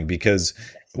gratifying, because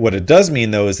what it does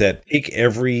mean though is that take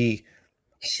every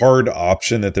hard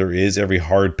option that there is, every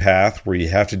hard path where you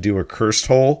have to do a cursed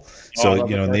hole. So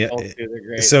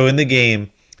in the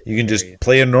game you can just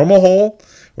play a normal hole,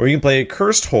 or you can play a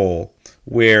cursed hole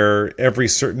where every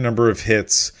certain number of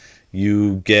hits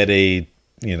you get a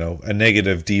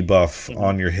negative debuff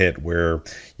on your hit, where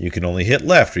you can only hit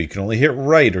left, or you can only hit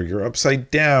right, or you're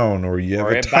upside down, or you have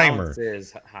a timer.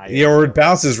 Or it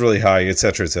bounces really high,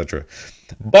 etc., etc.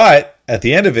 But at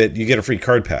the end of it, you get a free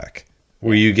card pack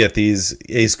where you get these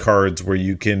ace cards where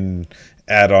you can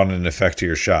add on an effect to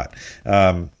your shot.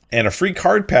 And a free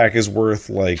card pack is worth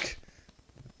like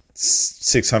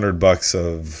 $600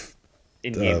 of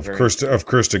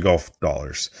Curse to Golf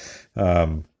dollars.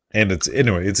 And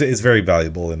it's very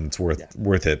valuable, and it's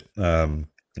worth it.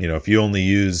 If you only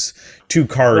use 2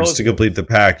 cards to complete the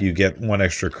pack, you get 1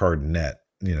 extra card net.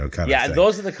 Kind of thing. Yeah,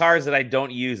 those are the cards that I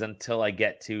don't use until I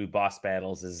get to boss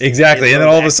battles. Exactly, and then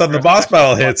all of a sudden the boss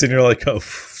battle hits, and you're like, oh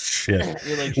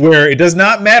shit! Where it does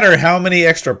not matter how many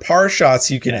extra par shots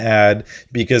you can add,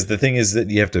 because the thing is that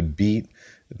you have to beat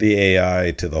the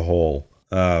AI to the hole.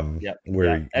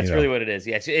 That's really what it is.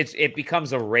 Yeah, it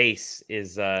becomes a race.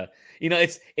 It's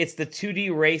the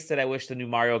 2D race that I wish the new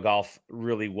Mario Golf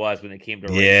really was when it came to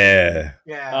racing.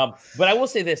 Yeah. But I will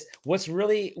say this: what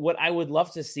I would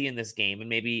love to see in this game, and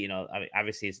maybe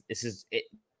obviously it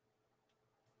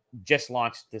just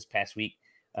launched this past week,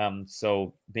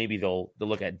 so maybe they'll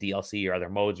look at DLC or other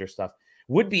modes or stuff.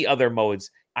 Would be other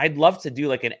modes. I'd love to do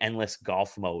like an endless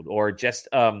golf mode, or just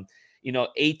 18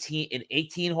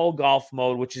 hole golf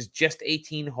mode, which is just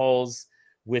 18 holes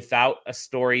without a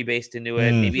story based into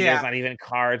it. Maybe there's not even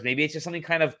cards. Maybe it's just something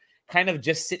kind of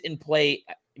just sit and play.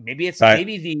 Maybe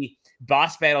maybe the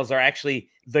boss battles are actually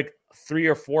the 3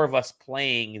 or 4 of us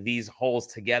playing these holes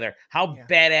together. How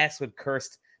badass would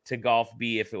Cursed to Golf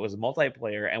be if it was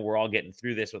multiplayer and we're all getting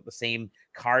through this with the same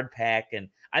card pack? And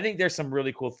I think there's some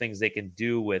really cool things they can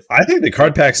do with. I think the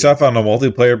card pack stuff on a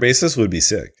multiplayer basis would be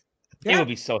sick. It would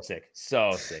be so sick.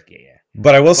 So sick. Yeah.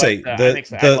 But I will say I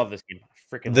love this game.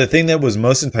 The thing that was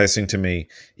most enticing to me,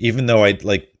 even though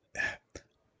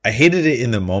I hated it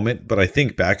in the moment, but I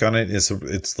think back on it,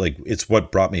 it's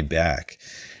what brought me back.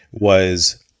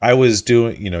 Was I was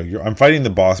doing, I'm fighting the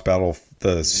boss battle,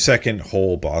 the second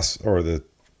whole boss, or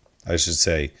I should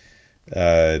say,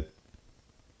 the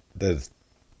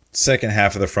second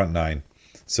half of the front 9.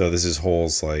 So this is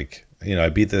holes like, I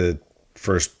beat the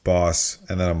first boss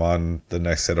and then I'm on the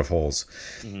next set of holes.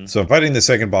 Mm-hmm. So I'm fighting the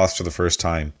second boss for the first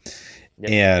time. Yep.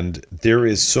 And there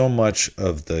is so much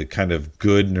of the kind of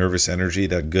good nervous energy,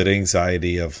 that good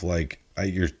anxiety of like,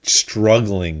 you're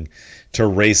struggling to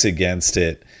race against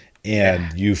it.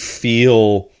 And you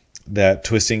feel that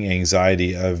twisting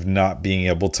anxiety of not being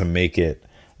able to make it.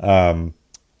 And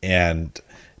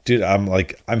dude,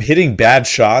 I'm hitting bad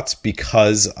shots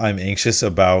because I'm anxious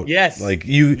about, like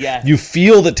you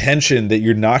feel the tension that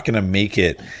you're not going to make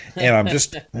it. And I'm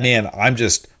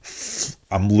just,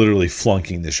 I'm literally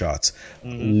flunking the shots.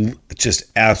 Mm-hmm. Just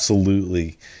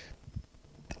absolutely.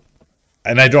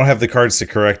 And I don't have the cards to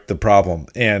correct the problem.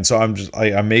 And so I'm just,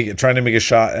 I'm trying to make a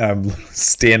shot and I'm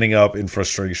standing up in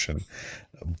frustration.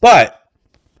 But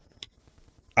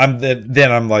I'm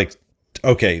like,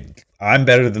 okay, I'm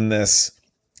better than this.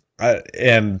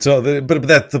 And so, but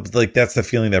that's the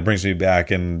feeling that brings me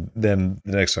back. And then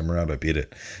the next time around, I beat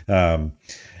it. I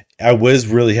was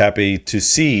really happy to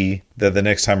see that the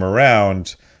next time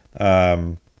around,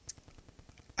 I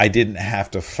didn't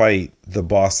have to fight the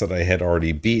boss that I had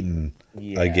already beaten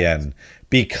again,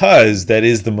 because that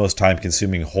is the most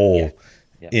time-consuming hole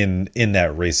in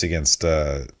that race against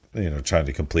trying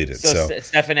to complete it. So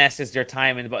Stefan is their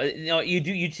time, and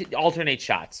you alternate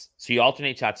shots. So you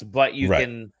alternate shots, but you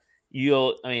can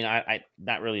I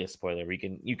not really a spoiler.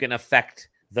 You can affect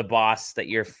the boss that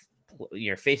you're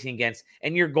facing against,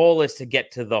 and your goal is to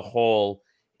get to the hole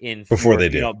before they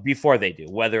do,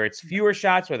 whether it's fewer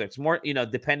shots, whether it's more,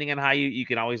 depending on how you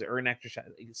can always earn extra shots.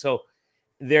 So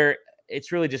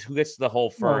it's really just who gets to the hole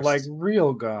first. Like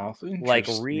real golf. Yeah.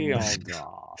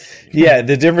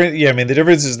 The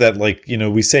difference is that, like,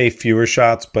 we say fewer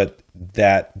shots, but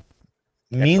that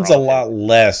means a lot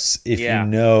less if you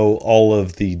know all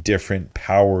of the different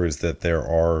powers that there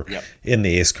are in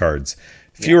the ace cards.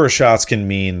 Fewer shots can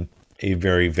mean a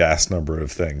very vast number of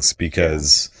things,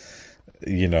 because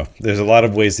there's a lot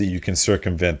of ways that you can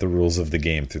circumvent the rules of the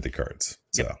game through the cards.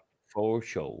 So for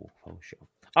sure.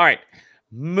 All right,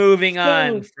 moving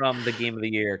on from the game of the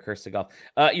year, Curse of Golf.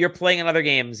 You're playing another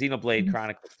game, Xenoblade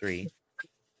Chronicles 3.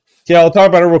 Yeah, I'll talk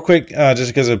about it real quick,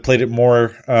 just because I played it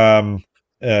more.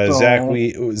 Zach,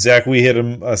 we hit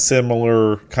a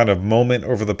similar kind of moment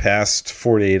over the past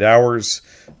 48 hours.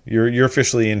 You're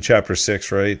officially in chapter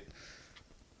 6, right?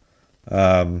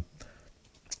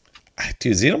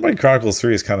 Dude, Xenoblade Chronicles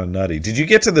 3 is kind of nutty. Did you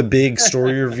get to the big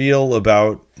story reveal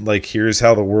about, like, here's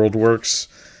how the world works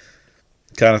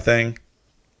kind of thing?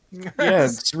 Yeah,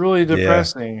 it's really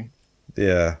depressing.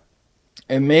 Yeah.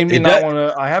 It made me not want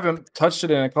to. I haven't touched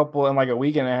it in like a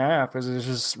week and a half, because it's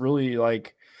just really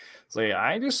like,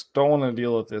 I just don't want to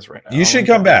deal with this right now. You should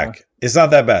come back. It's not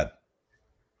that bad.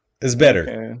 It's better.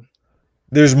 Okay.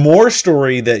 There's more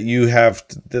story that you have,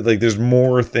 there's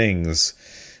more things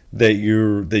that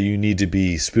you need to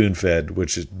be spoon-fed,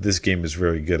 which this game is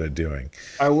very good at doing.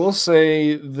 I will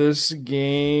say this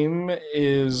game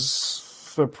is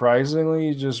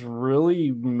surprisingly just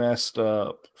really messed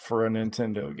up for a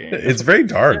Nintendo game. It's very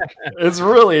dark. It's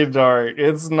really dark.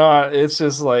 It's not. It's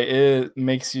just like, it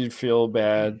makes you feel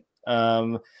bad.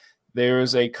 There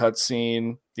is a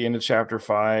cutscene, the end of chapter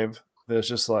 5, that's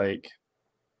just like,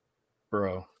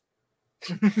 bro.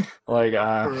 Like,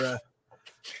 it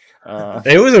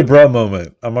was a bro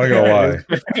moment. I'm not gonna lie.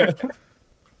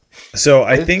 So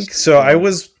I think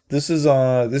this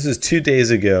is 2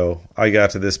 days ago. I got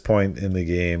to this point in the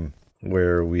game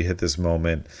where we hit this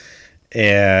moment,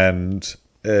 and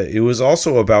it was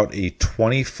also about a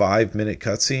 25-minute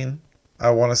cutscene,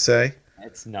 I want to say.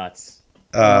 It's nuts.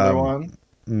 Another one,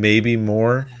 maybe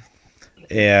more,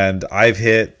 and I've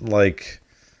hit like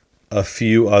a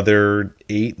few other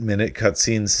 8-minute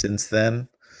cutscenes since then.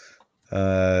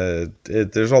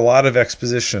 There's a lot of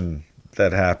exposition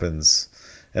that happens,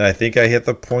 and I think I hit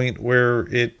the point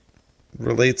where it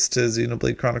relates to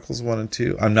Xenoblade Chronicles 1 and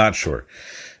 2. I'm not sure,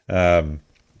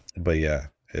 but yeah,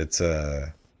 it's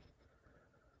I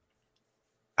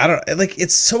don't like.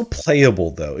 It's so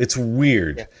playable though. It's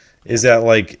weird. Yeah. Is that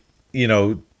like,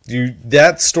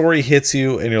 that story hits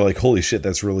you and you're like, holy shit,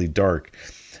 that's really dark,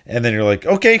 and then you're like,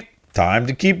 okay, time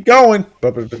to keep going,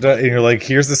 and you're like,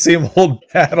 here's the same old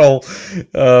battle,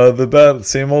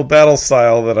 same old battle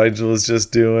style that I was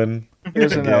just doing.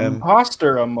 There's an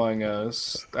imposter among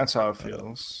us. That's how it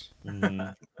feels.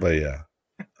 But yeah,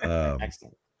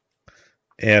 excellent.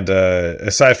 And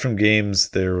aside from games,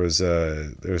 there was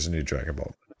a new Dragon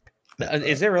Ball.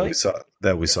 Is there really? We saw in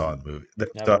the movie.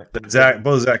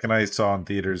 Both Zach and I saw in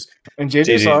theaters. And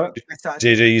JJ saw it.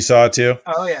 JJ, you saw it too?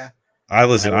 Oh yeah.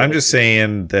 I'm just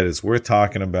saying that it's worth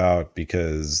talking about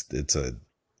because it's in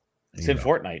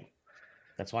Fortnite.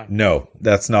 That's why. No,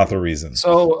 that's not the reason.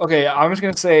 So okay, I'm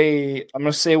gonna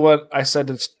say what I said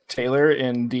to Taylor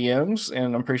in DMs,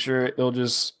 and I'm pretty sure it'll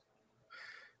just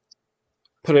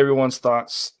put everyone's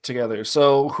thoughts together.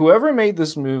 So whoever made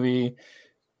this movie,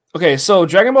 okay, so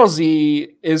Dragon Ball Z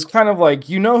is kind of like,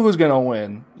 you know who's gonna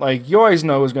win. Like, you always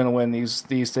know who's gonna win these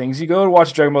things. You go to watch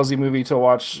a Dragon Ball Z movie to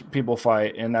watch people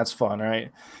fight, and that's fun,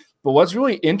 right? But what's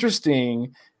really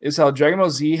interesting is how Dragon Ball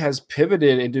Z has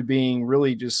pivoted into being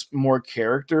really just more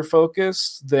character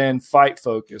focused than fight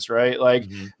focused, right? Like,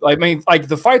 I mean, like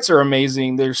the fights are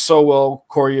amazing. They're so well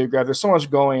choreographed. There's so much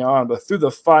going on, but through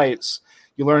the fights,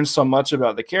 you learn so much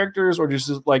about the characters or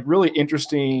just like really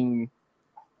interesting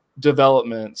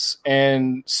developments.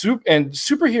 And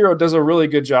Superhero does a really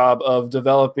good job of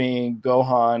developing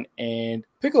Gohan and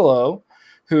Piccolo,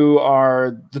 who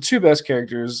are the two best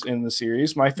characters in the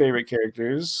series, my favorite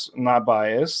characters, not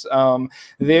biased.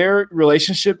 Their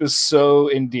relationship is so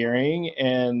endearing,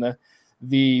 and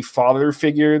the father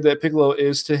figure that Piccolo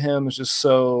is to him is just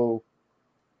so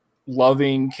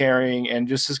loving, caring, and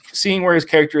just seeing where his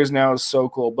character is now is so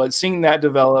cool. But seeing that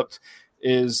developed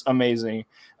is amazing.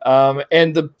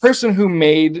 And the person who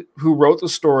wrote the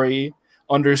story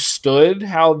understood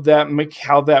how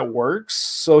that works.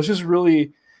 So it's just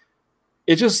really...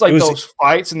 It's just like those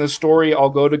fights and the story all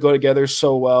go together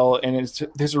so well, and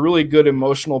there's a really good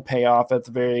emotional payoff at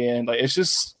the very end. Like it's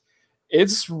just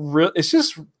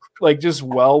like just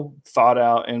well thought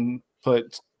out and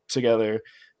put together.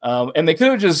 And they could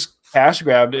have just cash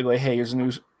grabbed it, like, hey, here's a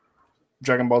new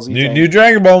Dragon Ball Z new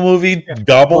Dragon Ball movie,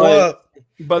 gobble up.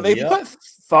 But they put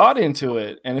thought into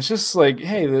it, and it's just like,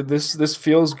 hey, this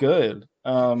feels good.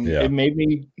 It made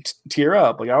me tear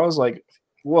up. Like I was like,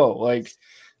 whoa, like.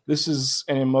 This is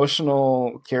an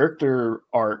emotional character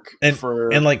arc,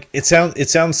 and like it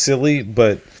sounds silly,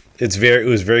 but it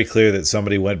was very clear that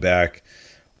somebody went back,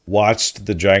 watched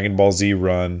the Dragon Ball Z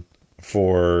run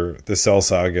for the Cell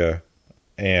Saga,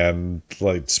 and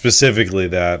like specifically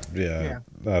that,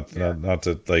 not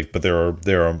to like, but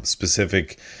there are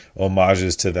specific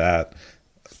homages to that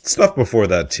stuff before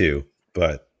that too.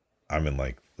 But I mean,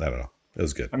 like, I don't know, it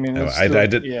was good. I mean, anyway, I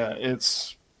did. Yeah,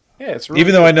 it's really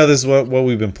even though I know this is what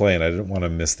we've been playing, I didn't want to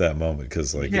miss that moment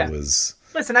because it was.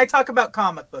 Listen, I talk about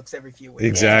comic books every few weeks.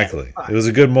 Exactly, it was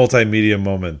a good multimedia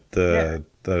moment that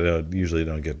I usually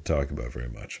don't get to talk about very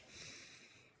much.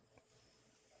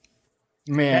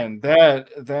 Man,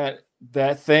 that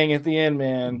thing at the end,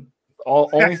 man.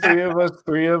 Only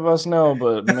three of us know,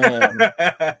 but man,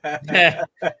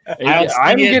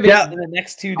 I'm getting in the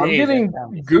next 2 days. I'm getting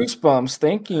goosebumps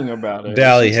thinking about it.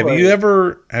 Dally, have you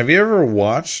ever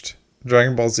watched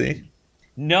Dragon Ball Z?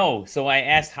 No. So I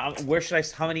asked how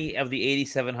many of the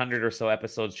 8,700 or so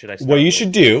episodes should I start What you with?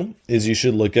 should do is you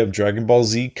should look up Dragon Ball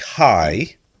Z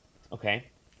Kai. Okay.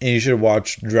 And you should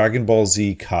watch Dragon Ball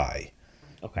Z Kai.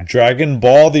 Okay. Dragon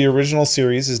Ball, the original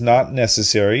series, is not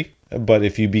necessary, but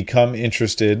if you become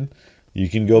interested, you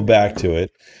can go back to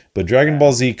it. But Dragon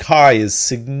Ball Z Kai is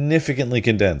significantly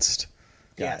condensed.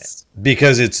 Yes.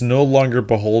 Because it's no longer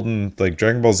beholden. Like,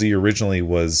 Dragon Ball Z originally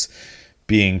was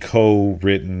being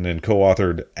co-written and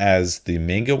co-authored as the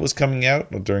manga was coming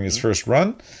out during its first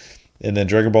run. And then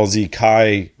Dragon Ball Z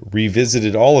Kai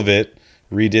revisited all of it,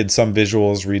 redid some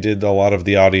visuals, redid a lot of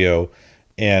the audio,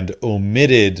 and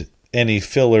omitted any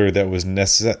filler that was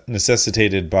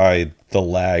necessitated by the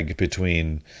lag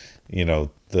between,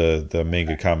 the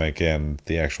manga comic and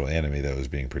the actual anime that was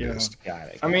being produced. Got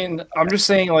it. I mean, I'm just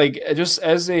saying, like, just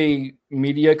as a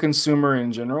media consumer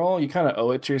in general, you kind of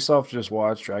owe it to yourself to just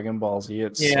watch Dragon Ball Z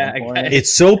at some point.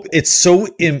 It's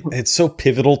so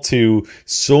pivotal to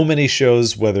so many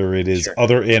shows, whether it is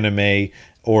other anime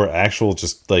or actual,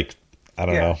 just like, I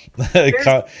don't know,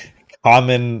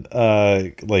 common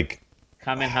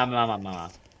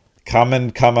Kamehamemamamas.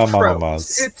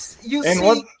 It's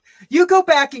you go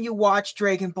back and you watch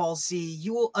Dragon Ball Z,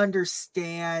 you will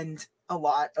understand a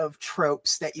lot of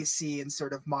tropes that you see in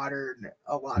sort of modern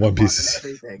One Piece.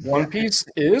 Everything. One Piece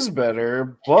is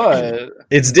better, but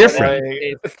it's different.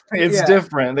 It's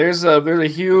different. There's a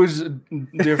huge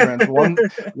difference.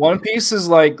 One Piece is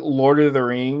like Lord of the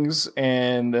Rings,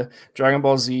 and Dragon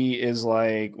Ball Z is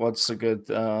like, what's a good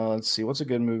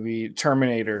movie?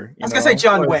 Terminator. I was gonna say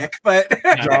John Wick, but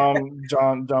John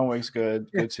Wick's good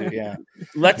too. Yeah.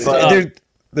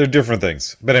 they're different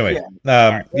things. But anyway,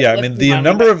 right, I mean the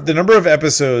number of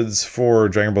episodes for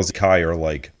Dragon Ball Z Kai are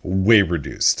like way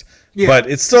reduced. Yeah. But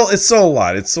it's still a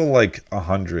lot. It's still like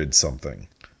 100 something.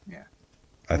 Yeah.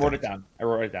 I wrote it down.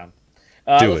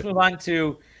 Let's move on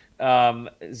to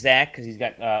Zach, because he's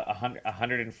got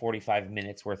 145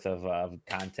 minutes worth of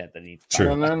content that needs.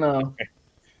 Sure. No.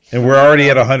 And we're already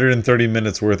at 130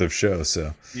 minutes worth of show,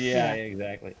 so yeah,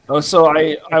 exactly. Oh, so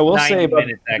I will say about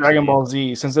Dragon Ball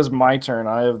Z, since it's my turn,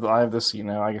 I have this seat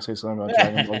now. I can say something about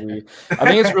Dragon Ball Z. I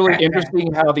think it's really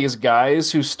interesting how these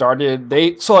guys who started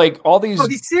all these. Oh,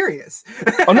 he's serious.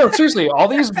 Oh no, seriously, all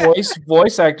these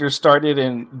voice actors started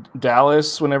in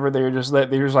Dallas whenever they were just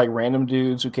like random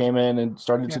dudes who came in and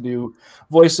started to do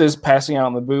voices, passing out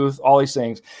in the booth, all these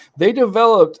things. They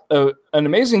developed an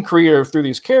amazing career through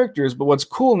these characters, but what's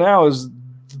cool now is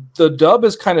the dub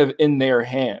is kind of in their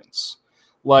hands.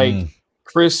 Like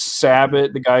Chris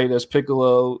Sabat, the guy who does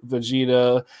Piccolo,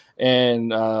 Vegeta,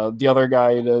 and the other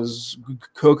guy who does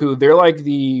Goku, they're like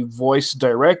the voice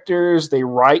directors. They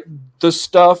write the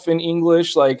stuff in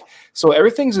English, so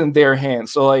everything's in their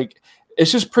hands. So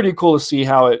it's just pretty cool to see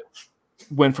how it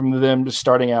went from them just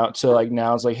starting out to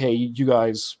now it's like, hey, you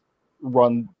guys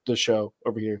run the show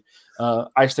over here.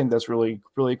 I just think that's really,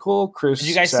 really cool. Chris, did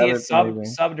you guys see it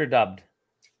subbed or dubbed?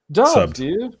 Dubbed,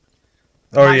 dude.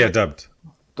 Oh yeah, dubbed.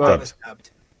 Dubbed.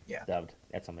 Yeah, dubbed.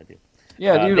 That's what I'm gonna do.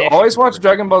 Yeah, dude. Always watch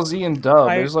Dragon Ball Z in dub.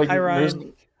 There's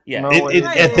yeah.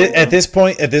 At this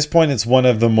point, it's one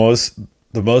of the most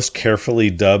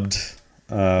carefully dubbed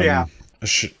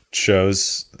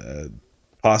shows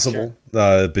possible.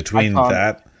 Sure. Between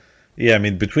that,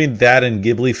 between that and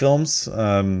Ghibli films.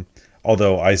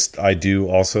 Although I do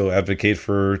also advocate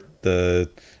for the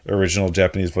original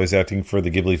Japanese voice acting for the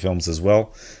Ghibli films as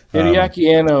well.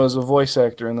 Hideaki Anno is a voice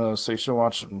actor in those, so you should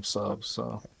watch them subs.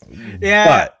 So, yeah.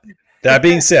 But that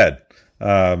being said,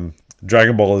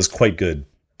 Dragon Ball is quite good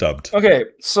dubbed. Okay,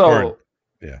 so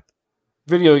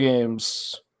video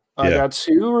games. I got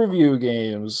 2 review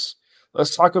games.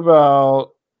 Let's talk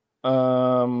about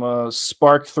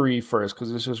Spark 3 first,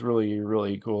 because this is really,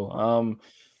 really cool.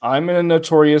 I'm a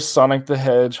notorious Sonic the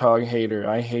Hedgehog hater.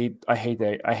 I hate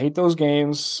that. I hate those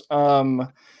games.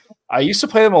 I used to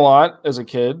play them a lot as a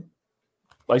kid.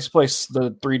 I used to play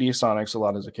the 3D Sonics a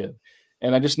lot as a kid.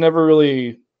 And I just never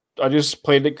really... I just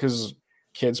played it because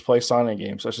kids play Sonic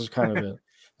games. That's just kind of it.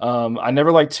 I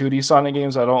never liked 2D Sonic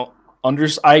games. I don't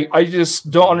like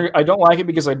it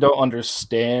because I don't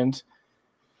understand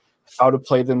how to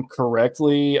play them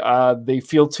correctly. They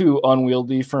feel too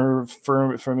unwieldy for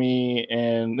me,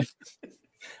 and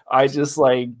I just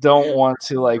don't want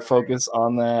to focus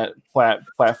on that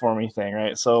platforming thing,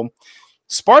 right? So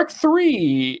Spark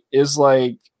 3 is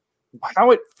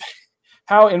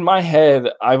how in my head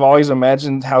I've always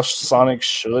imagined how Sonic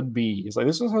should be. It's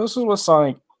this is what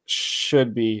Sonic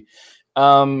should be.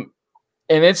 And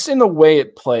it's in the way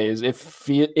it plays. It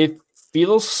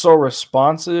feels so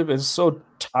responsive. It's so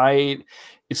tight.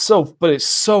 But it's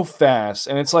so fast.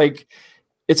 And it's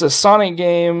a Sonic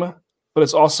game, but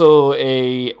it's also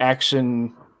a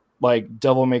action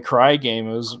Devil May Cry game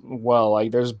as well.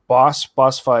 There's boss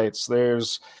fights.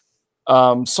 There's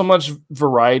so much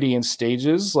variety in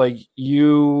stages.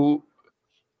 You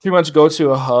pretty much go to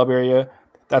a hub area.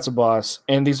 That's a boss.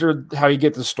 And these are how you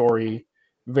get the story.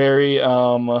 Very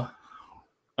Yoko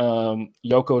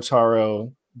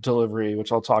Taro delivery,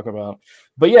 which I'll talk about.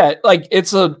 But yeah,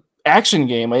 it's a action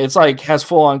game. It's has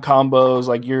full on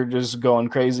combos. You're just going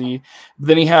crazy.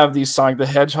 Then you have these Sonic the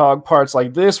Hedgehog parts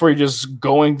like this, where you're just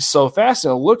going so fast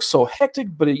and it looks so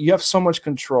hectic, but you have so much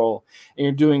control and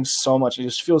you're doing so much. It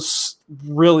just feels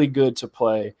really good to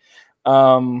play.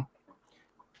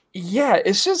 Yeah,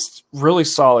 it's just really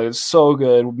solid. It's so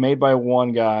good. Made by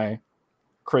one guy.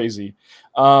 Crazy.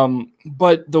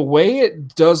 But the way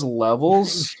it does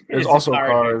levels, there's also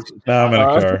cars. No, I'm in a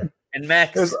car. And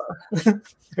Max.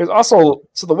 There's also,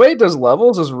 so the way it does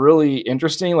levels is really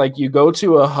interesting. You go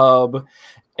to a hub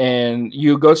and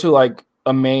you go to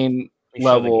a main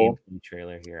level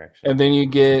trailer here, actually. And then you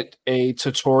get a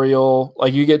tutorial.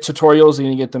 You get tutorials and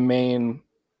you get the main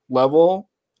level,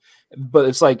 but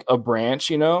it's a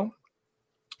branch,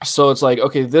 So it's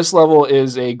okay, this level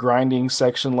is a grinding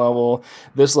section level.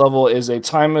 This level is a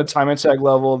time attack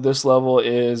level. This level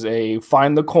is a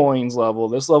find the coins level.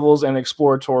 This level is an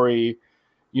exploratory,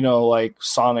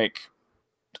 Sonic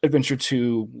Adventure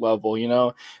 2 level.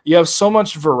 You have so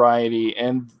much variety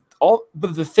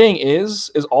but the thing is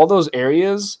all those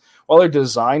areas, while they're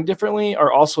designed differently,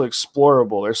 are also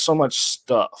explorable. There's so much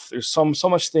stuff. There's so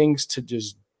much things to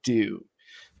just do.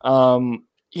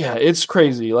 Yeah, it's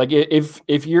crazy.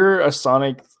 If you're a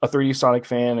 3D Sonic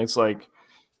fan, it's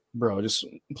bro, just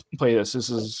play this. This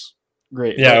is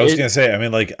great. Yeah, but I was gonna say. I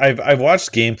mean, like I've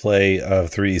watched gameplay of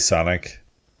 3D Sonic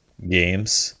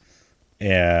games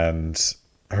and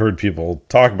heard people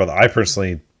talk about them. I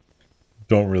personally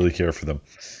don't really care for them.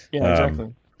 Yeah,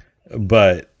 exactly.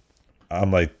 But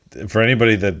I'm like, for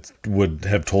anybody that would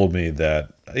have told me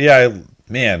that, yeah,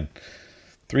 man,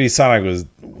 3D Sonic was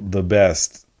the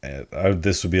best.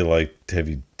 This would be like, have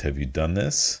you done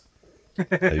this?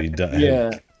 Have you done?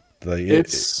 Yeah,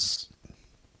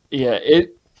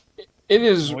 it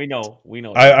is. We know.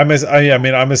 I'm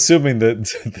assuming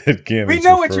that Gam. We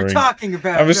know what you're talking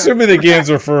about. I'm assuming that Gam's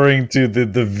referring to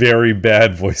the very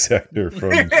bad voice actor from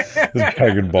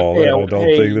Dragon Ball. Yeah, I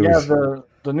don't think there was.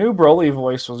 The new Broly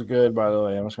voice was good, by the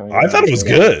way. I thought it was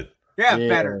good. Yeah,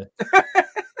 better.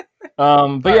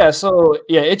 But yeah, so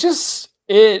yeah,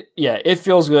 it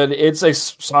feels good. It's a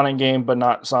Sonic game, but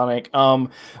not Sonic.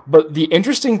 But the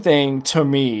interesting thing to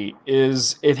me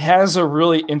is it has a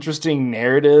really interesting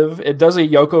narrative. It does a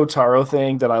Yoko Taro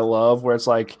thing that I love, where it's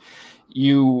like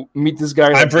you meet this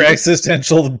guy. Time for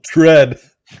existential dread.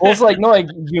 Well, it's like, no, like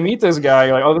you meet this guy,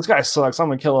 you're like, oh, this guy sucks, I'm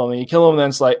gonna kill him. And you kill him, and then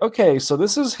it's like, okay, so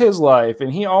this is his life, and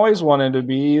he always wanted to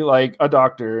be like a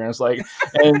doctor, and it's like,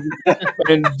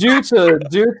 and due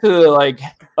to like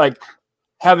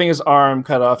having his arm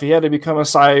cut off, he had to become a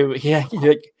he had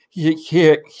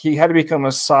to become a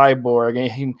cyborg,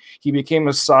 and he became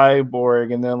a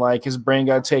cyborg, and then like his brain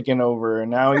got taken over,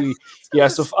 and now he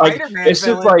has to like it's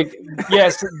just like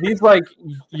yes, these like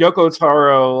Yoko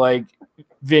Taro like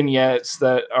vignettes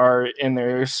that are in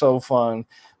there are so fun.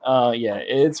 Yeah,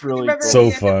 it's really cool. So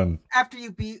fun. After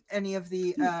you beat any of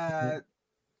the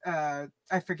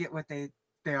I forget what they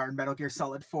are in Metal Gear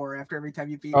Solid 4 after every time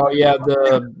you beat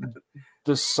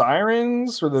the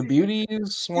sirens or the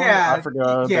beauties one? Yeah, I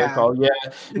forgot what they're called. Yeah.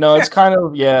 No, it's kind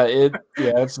of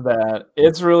it's that.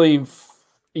 It's really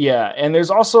and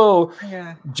there's also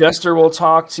Jester will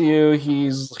talk to you.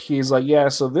 He's like, yeah,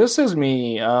 so this is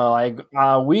me.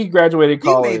 We graduated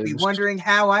college. You may be wondering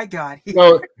how I got here.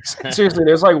 No, seriously,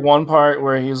 there's like one part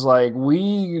where he's like,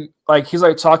 he's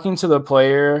like talking to the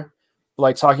player,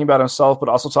 like talking about himself, but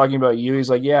also talking about you. He's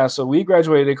like, yeah, so we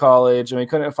graduated college and we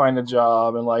couldn't find a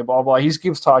job and like blah blah. He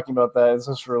keeps talking about that. It's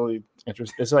just really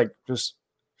interesting. It's like just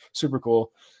super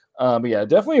cool. But yeah,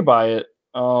 definitely buy it.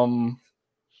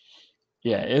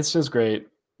 Yeah, it's just great.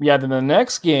 Yeah, then the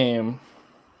next game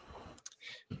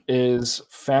is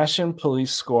Fashion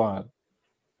Police Squad.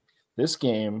 This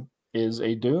game is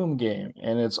a Doom game,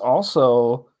 and it's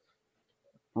also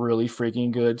really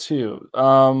freaking good too.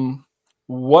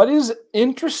 What is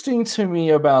interesting to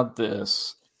me about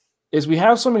this is we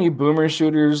have so many boomer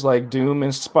shooters like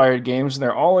Doom-inspired games, and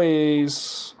they're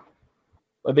always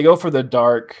like they go for the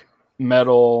dark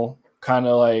metal kind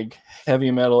of like heavy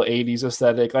metal 80s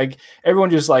aesthetic. Like everyone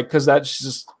just like because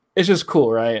it's just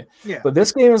cool, right? Yeah. But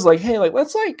this game is like, hey, like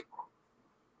let's like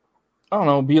I don't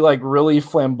know, be like really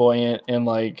flamboyant and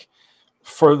like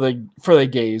for the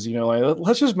gays, you know, like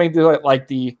let's just make the like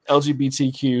the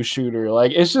LGBTQ shooter.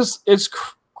 Like it's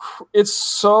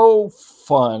so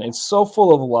fun. It's so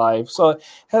full of life. So it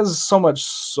has so much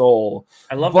soul.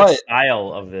 I love the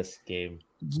style of this game.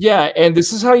 Yeah, and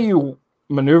this is how you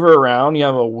maneuver around. You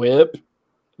have a whip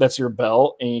that's your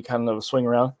belt, and you kind of swing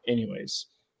around. Anyways,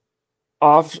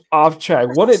 off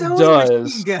track. What it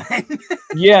does,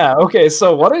 yeah. Okay,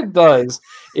 so what it does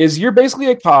is you're basically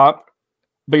a cop,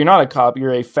 but you're not a cop.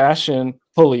 You're a fashion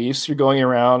police. You're going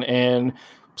around and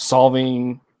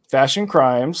solving fashion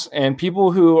crimes, and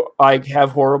people who like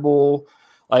have horrible,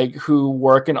 like who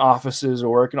work in offices or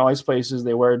work in all these places.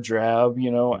 They wear drab,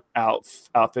 you know,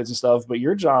 outfits and stuff. But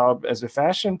your job as a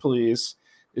fashion police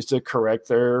is to correct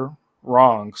their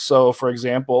wrongs. So, for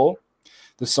example,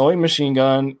 the sewing machine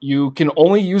gun you can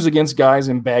only use against guys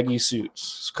in baggy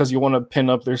suits because you want to pin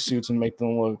up their suits and make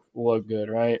them look good,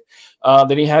 right?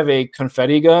 Then you have a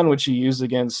confetti gun, which you use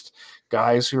against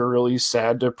guys who are really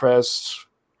sad, depressed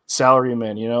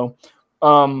salarymen, you know?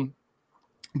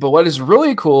 But what is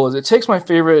really cool is it takes my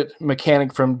favorite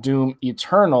mechanic from Doom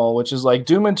Eternal, which is like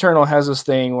Doom Eternal has this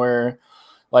thing where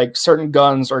like certain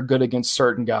guns are good against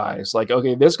certain guys. Like,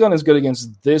 okay, this gun is good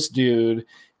against this dude.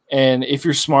 And if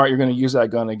you're smart, you're going to use that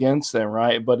gun against them,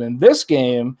 right? But in this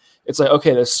game, it's like,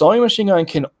 okay, the sewing machine gun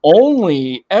can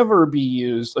only ever be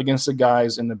used against the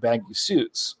guys in the baggy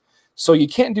suits. So you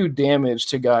can't do damage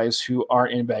to guys who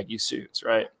aren't in baggy suits,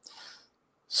 right?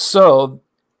 So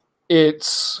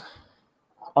it's,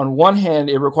 on one hand,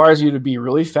 it requires you to be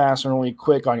really fast and really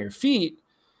quick on your feet.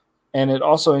 And it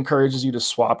also encourages you to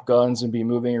swap guns and be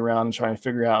moving around and trying to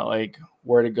figure out like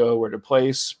where to go, where to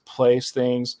place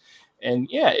things. And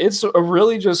yeah, it's a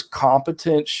really just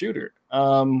competent shooter.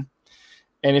 And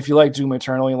if you like Doom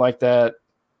Eternal, you like that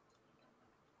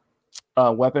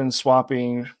weapon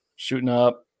swapping, shooting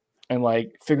up, and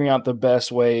like figuring out the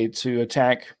best way to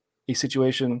attack a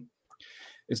situation,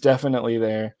 it's definitely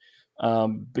there.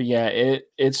 But yeah,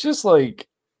 it's just like,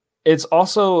 it's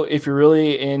also, if you're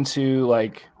really into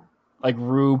like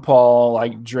RuPaul,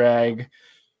 like drag,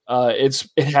 it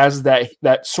has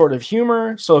that sort of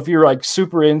humor. So if you're like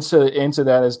super into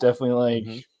that, it's definitely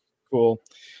like cool.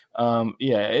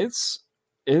 Yeah,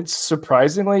 it's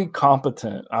surprisingly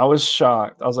competent. I was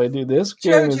shocked. I was like, dude, this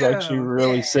game is actually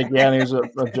really sick. Yeah, and there's a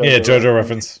JoJo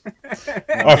reference. Oh,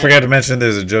 I forgot to mention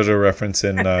there's a JoJo reference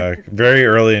in very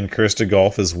early in Curse to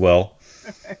Golf as well.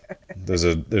 There's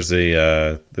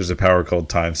a power called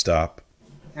Time Stop.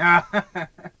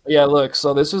 Yeah, look,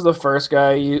 so this is the first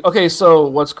guy okay, so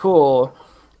what's cool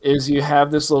is you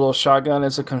have this little shotgun.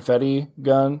 It's a confetti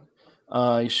gun.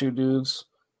 You shoot dudes.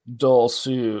 Dull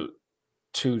suit,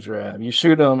 2 drab. You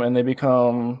shoot them and they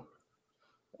become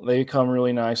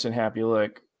really nice and happy,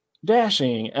 like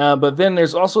dashing. But then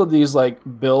there's also these like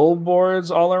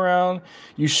billboards all around.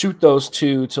 You shoot those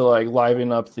too to like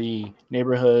liven up the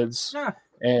neighborhoods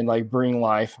and like bring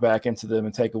life back into them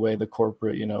and take away the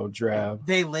corporate, drab.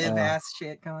 They live ass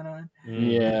shit going on.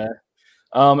 Yeah.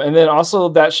 And then also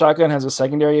that shotgun has a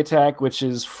secondary attack, which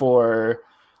is for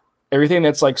everything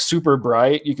that's like super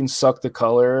bright. You can suck the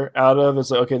color out of. It's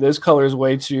like, okay, this color is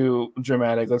way too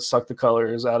dramatic. Let's suck the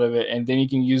colors out of it. And then you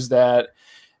can use that.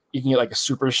 You can get like a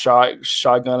super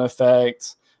shotgun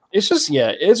effect. It's just,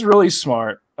 yeah, it's really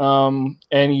smart. And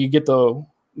you get the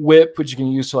whip, which you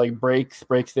can use to like break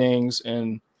things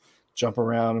and jump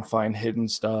around and find hidden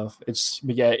stuff.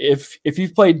 But yeah, if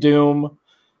you've played Doom,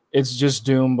 it's just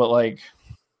Doom, but like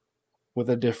with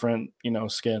a different,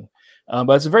 skin. But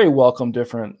it's a very welcome,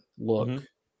 different look.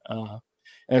 And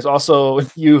it's also,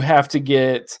 you have to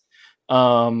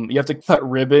cut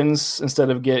ribbons instead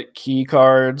of get key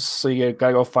cards. So you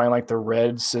gotta go find like the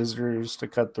red scissors to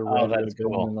cut the red ribbon.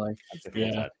 Cool. And like,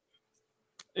 yeah,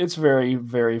 it's very,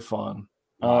 very fun.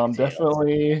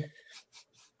 Definitely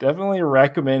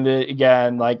recommend it.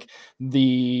 Again, like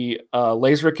the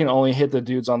laser can only hit the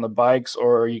dudes on the bikes,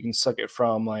 or you can suck it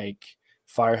from like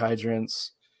fire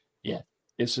hydrants. Yeah,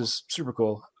 it's just super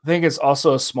cool. I think it's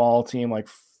also a small team, like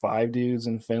 5 dudes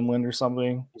in Finland or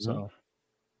something. So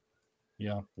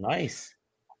yeah, nice.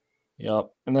 Yep.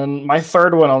 And then my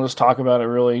third one, I'll just talk about it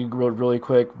really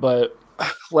quick. But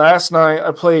last night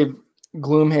I played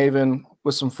Gloomhaven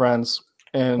with some friends,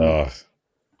 and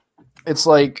it's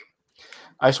like,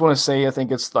 I just want to say, I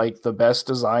think it's like the best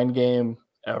design game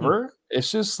ever.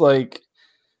 It's just like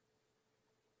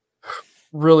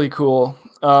really cool.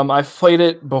 I've played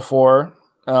it before,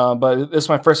 but this is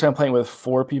my first time playing with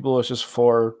 4 people. It's just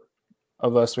 4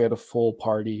 of us. We had a full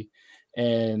party,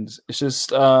 and it's just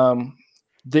the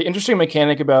interesting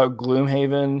mechanic about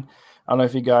Gloomhaven. I don't know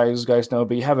if you guys know,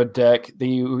 but you have a deck that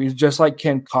you just like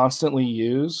can constantly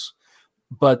use.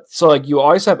 But so like you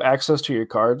always have access to your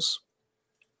cards,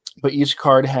 but each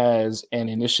card has an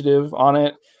initiative on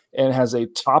it, and it has a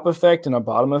top effect and a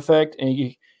bottom effect,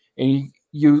 and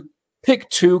you pick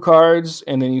 2 cards,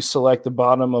 and then you select the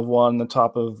bottom of one, the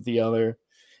top of the other,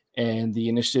 and the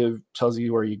initiative tells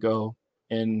you where you go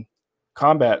in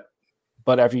combat.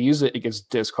 But after you use it, it gets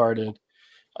discarded.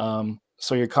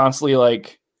 So you're constantly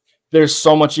like, there's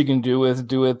so much you can do with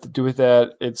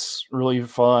that. It's really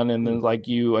fun. And then like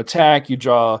you attack, you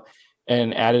draw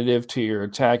an additive to your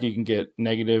attack. You can get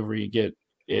negative, or you get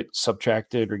it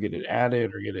subtracted, or get it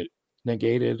added, or get it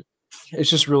negated. It's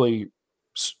just really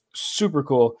super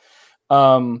cool.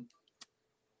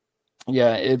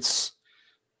 Yeah, it's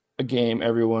a game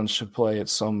everyone should play at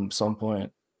some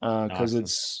point, because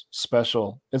it's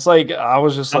special. It's like, I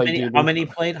was just how many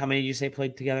played? How many did you say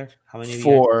played together? How many?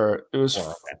 4. It was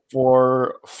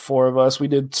 4 of us. We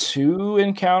did 2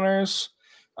 encounters.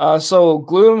 So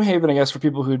Gloomhaven, I guess for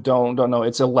people who don't know,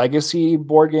 it's a legacy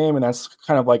board game, and that's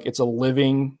kind of like, it's a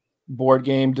living board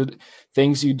game.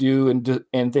 Things you do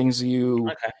and things you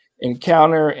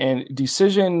encounter and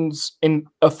decisions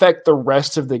affect the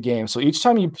rest of the game. So each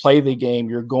time you play the game,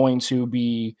 you're going to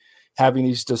be having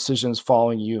these decisions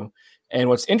following you. And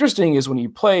what's interesting is when you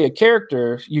play a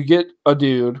character, you get a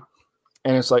dude,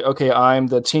 and it's like, okay, I'm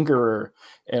the Tinkerer,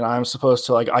 and I'm supposed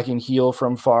to, like, I can heal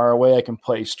from far away, I can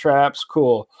place traps,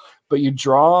 cool. But you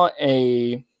draw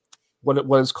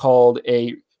what is called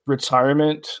a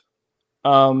retirement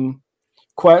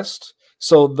quest.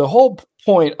 So the whole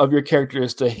point of your character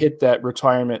is to hit that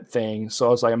retirement thing.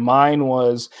 So it's like, mine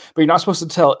was, but you're not supposed to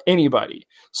tell anybody.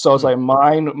 So it's like,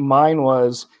 mine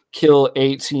was kill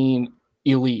 18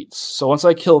 elites. So once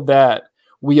I killed that,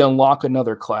 we unlock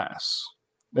another class.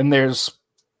 And there's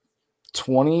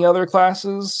 20 other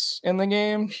classes in the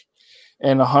game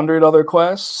and 100 other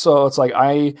quests. So it's like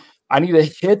I need to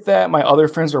hit that. My other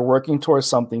friends are working towards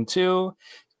something too.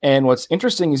 And what's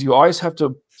interesting is you always have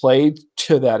to play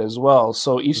to that as well.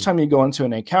 So each time you go into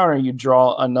an encounter, you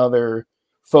draw another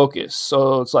focus.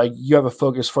 So it's like you have a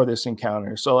focus for this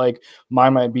encounter. So like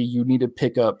mine might be you need to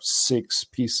pick up 6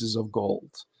 pieces of gold.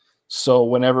 So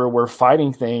whenever we're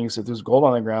fighting things, if there's gold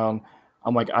on the ground,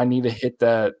 I'm like, I need to hit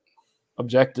that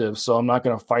objective. So I'm not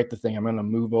going to fight the thing. I'm going to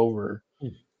move over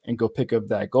and go pick up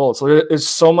that gold. So there's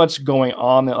so much going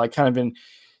on that like kind of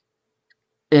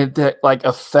that like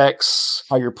affects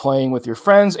how you're playing with your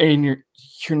friends, and you're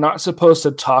not supposed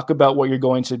to talk about what you're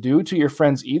going to do to your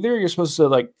friends either. You're supposed to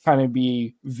like kind of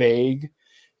be vague.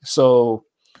 So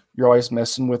you're always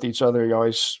messing with each other. You're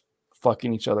always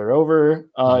fucking each other over.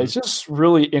 It's just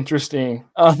really interesting.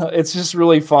 It's just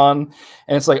really fun.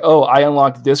 And it's like, oh, I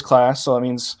unlocked this class. So that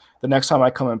means the next time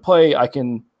I come and play, I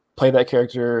can play that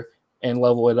character and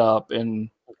level it up and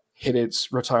hit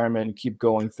its retirement and keep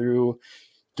going through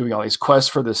doing all these quests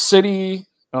for the city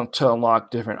to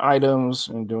unlock different items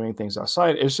and doing things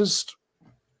outside. It's just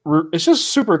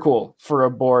super cool for a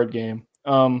board game.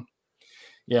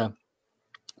 Yeah.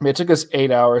 I mean, it took us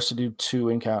 8 hours to do 2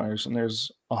 encounters, and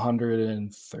there's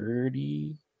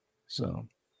 130. So,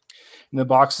 and the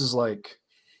box is like,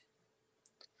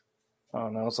 I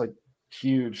don't know, it's like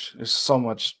huge. There's so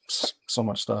much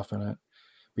stuff in it.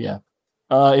 But yeah,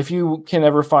 if you can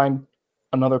ever find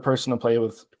another person to play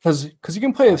with, because you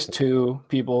can play with 2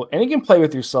 people, and you can play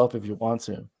with yourself if you want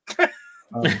to.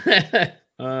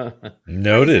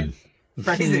 Noted.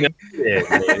 Crazy.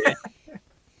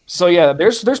 So yeah,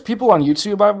 there's people on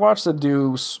YouTube I've watched that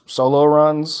do solo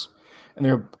runs, and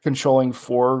they're controlling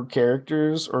 4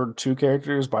 characters or 2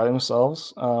 characters by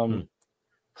themselves. So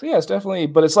yeah, it's definitely,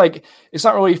 but it's like it's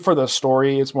not really for the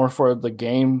story. It's more for the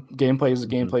gameplay. The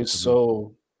gameplay is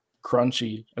so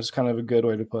crunchy. That's kind of a good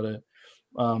way to put it.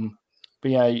 But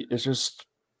yeah, it's just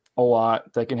a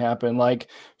lot that can happen. Like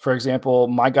for example,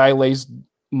 my guy last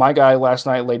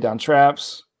night laid down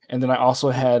traps, and then I also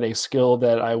had a skill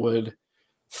that I would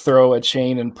throw a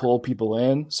chain and pull people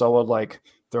in. So I would like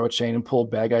throw a chain and pull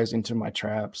bad guys into my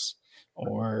traps,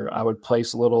 or I would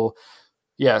place a little.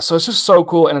 Yeah, so it's just so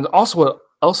cool. And also what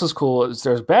else is cool is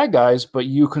there's bad guys, but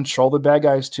you control the bad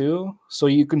guys too. So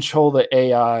you control the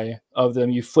AI of them.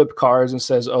 You flip cards and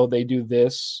says, oh, they do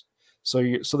this. So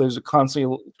there's a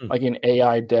constantly like an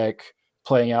AI deck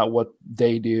playing out what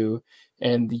they do,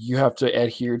 and you have to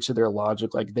adhere to their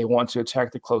logic. Like they want to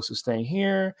attack the closest thing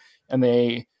here, and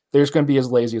they're just going to be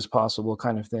as lazy as possible,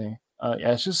 kind of thing.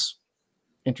 Yeah, it's just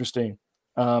interesting.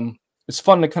 It's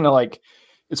fun to kind of like,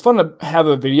 it's fun to have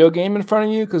a video game in front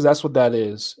of you, because that's what that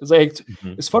is. It's like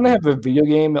it's fun to have a video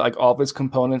game, like all of its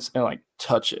components, and like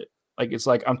touch it. Like it's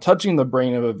like I'm touching the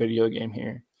brain of a video game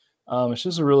here. It's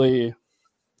just a really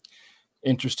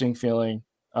interesting feeling.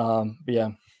 But yeah,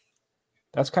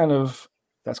 that's kind of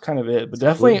it. But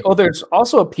definitely, cool. There's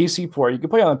also a PC port. You can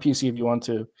play on a PC if you want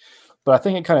to, but I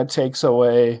think it kind of takes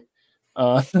away.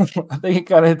 I think it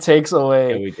kind of takes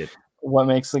away what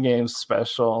makes the game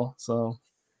special. So,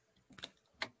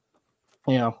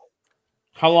 yeah.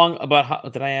 How long?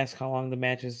 Did I ask how long the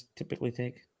matches typically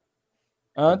take?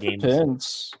 It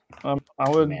depends. I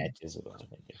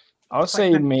would say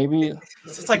maybe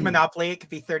it's like Monopoly. It could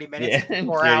be 30 minutes,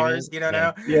 4 hours. You don't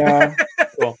know. Yeah.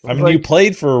 Cool. I mean, you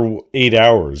played for 8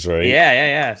 hours, right?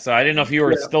 Yeah. So I didn't know if you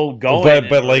were still going.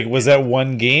 But like, was that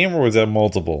one game or was that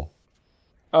multiple?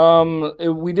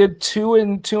 We did two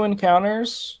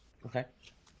encounters. Okay.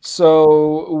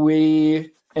 So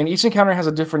and each encounter has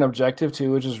a different objective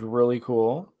too, which is really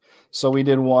cool. So we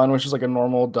did one, which is like a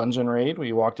normal dungeon raid.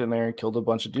 We walked in there and killed a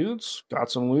bunch of dudes, got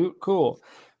some loot. Cool.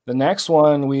 The next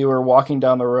one, we were walking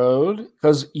down the road,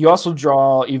 because you also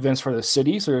draw events for the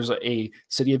city. So there's a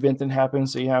city event that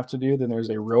happens that you have to do. Then there's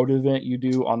a road event you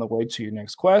do on the way to your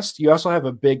next quest. You also have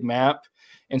a big map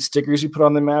and stickers you put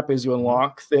on the map as you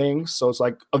unlock things. So it's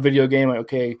like a video game. Like,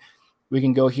 okay, we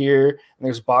can go here, and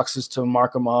there's boxes to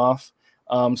mark them off.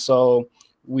 I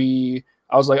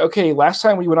was like, okay, last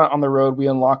time we went out on the road, we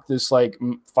unlocked this like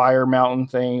fire mountain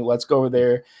thing. Let's go over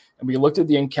there. And we looked at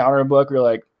the encounter book. We were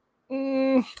like,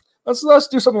 let's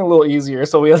do something a little easier.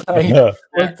 So we went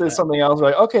to something else. We're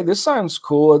like, okay, this sounds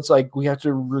cool. It's like we have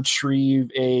to retrieve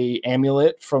a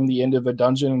amulet from the end of a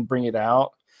dungeon and bring it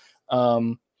out.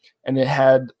 And it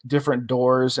had different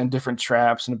doors and different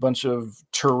traps and a bunch of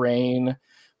terrain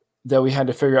that we had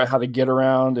to figure out how to get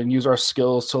around and use our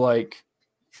skills to like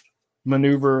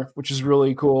maneuver, which is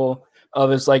really cool.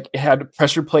 It's like it had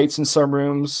pressure plates in some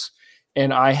rooms,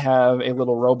 and I have a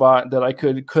little robot that I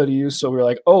could use. So we were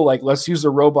like, oh, like let's use the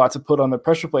robot to put on the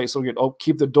pressure plate so we could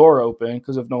keep the door open,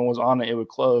 because if no one was on it, it would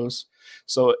close.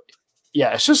 So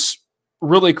yeah, it's just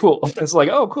really cool. It's like,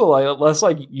 oh, cool. Let's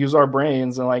like use our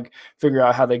brains and like figure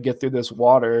out how to get through this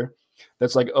water.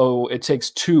 That's like, oh, it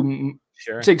takes two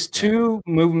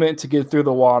movement to get through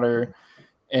the water.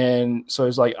 And so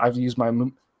it's like I've used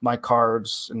my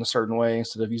cards in a certain way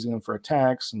instead of using them for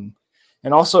attacks. And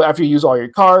also, after you use all your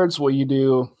cards, what you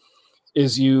do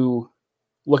is you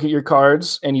look at your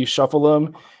cards and you shuffle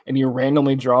them and you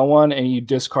randomly draw one and you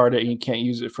discard it and you can't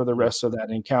use it for the rest of that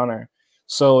encounter.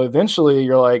 So eventually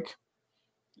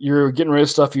you're getting rid of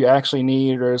stuff you actually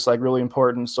need or it's like really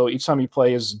important. So each time you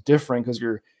play is different because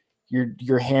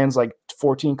your hand's like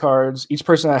 14 cards. Each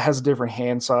person that has a different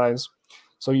hand size.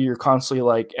 So you're constantly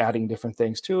like adding different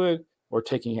things to it or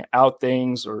taking out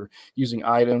things or using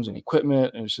items and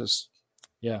equipment. And it's just,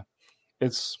 yeah,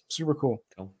 it's super cool.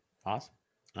 Cool. Awesome.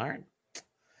 All right.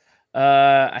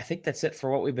 I think that's it for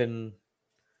what we've been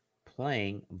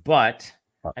playing, but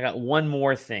I got one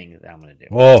more thing that I'm going to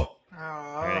do. Oh,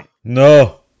 right.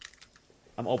 No.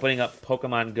 I'm opening up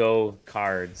Pokemon Go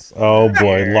cards. Oh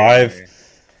boy, live.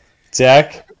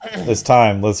 Zach, it's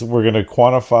time. We're going to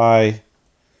quantify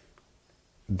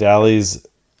Dally's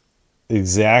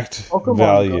exact Pokemon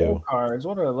value. Go cards.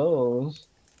 What are those?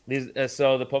 These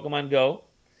so the Pokemon Go,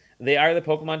 they are the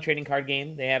Pokemon trading card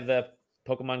game. They have the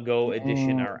Pokemon Go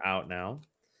edition are out now.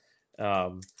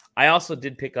 I also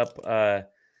did pick up.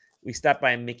 We stopped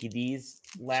by Mickey D's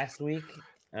last week,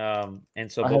 and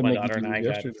so both my daughter and I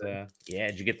got.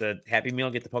 Did you get the Happy Meal?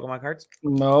 Get the Pokemon cards?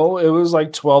 No, it was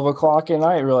like 12 o'clock at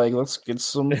night. We're like, let's get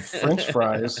some French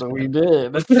fries. So we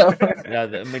did. Yeah,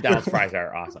 the McDonald's fries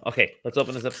are awesome. Okay, let's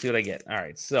open this up, see what I get. All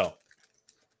right, so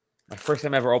my first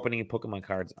time ever opening Pokemon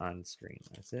cards on screen.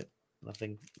 That's it.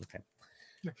 Nothing. Okay.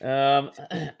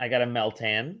 I got a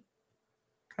Meltan.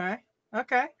 Okay.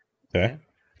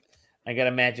 I got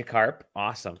a Magikarp.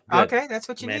 Awesome. Good. Okay, that's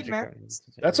what you need, man.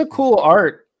 That's a cool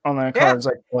art on that cards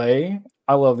I play.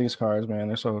 I love these cards, man.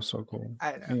 They're so cool.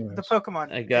 I know. Anyways. The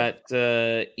Pokemon. I got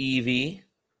Eevee.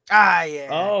 Yeah.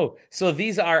 Oh, so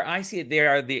these are, I see it. They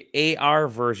are the AR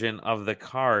version of the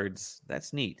cards.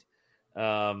 That's neat.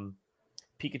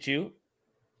 Pikachu.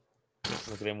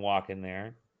 Look at him walking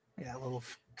there. Yeah, a little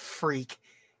freak.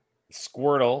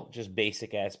 Squirtle, just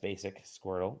basic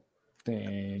Squirtle.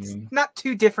 Dang. Not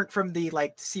too different from the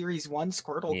like Series 1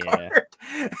 Squirtle card.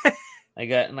 I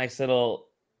got a nice little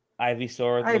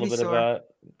Ivysaur with a little bit of a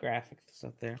graphic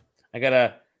stuff there. I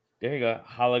got there you go,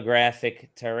 holographic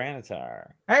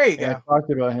Tyranitar. There you go. I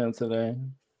talked about him today.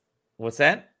 What's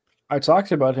that? I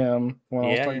talked about him when I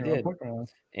was talking about Pokemon.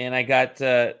 And I got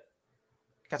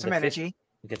some energy.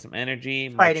 Get some energy.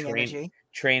 Fighting energy.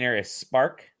 Trainer is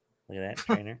Spark. Look at that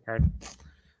trainer card.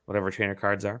 Whatever trainer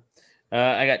cards are.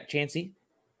 I got Chansey.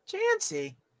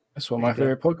 That's one of my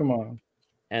favorite Pokemon.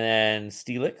 And then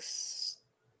Steelix.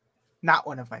 Not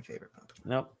one of my favorite Pokemon.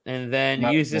 Nope. And then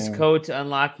use this code to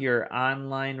unlock your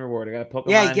online reward. I got a Pokemon.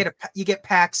 Yeah, you get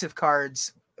packs of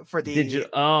cards for the digital.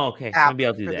 Oh, okay. So maybe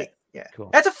I'll do that. Yeah, cool.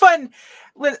 That's a fun.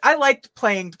 I liked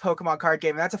playing the Pokemon card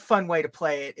game. That's a fun way to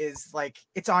play it. Is like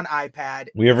it's on iPad.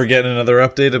 We ever get another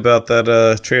update about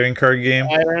that trading card game?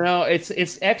 I don't know.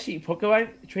 It's actually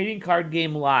Pokemon trading card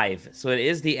game live, so it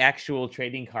is the actual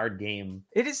trading card game.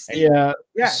 It is. Yeah.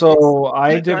 So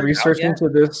I did research into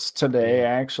this today.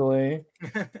 Actually,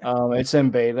 it's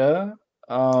in beta,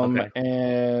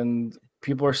 and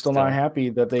people are still not happy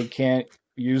that they can't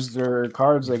use their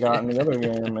cards they got in the other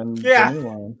game and the new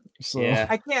one. So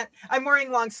I can't. I'm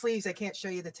wearing long sleeves. I can't show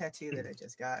you the tattoo that I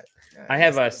just got. I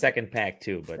have a second pack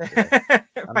too, but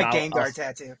my Gengar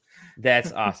tattoo.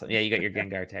 That's awesome. Yeah, you got your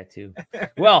Gengar tattoo.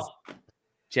 Well,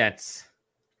 gents,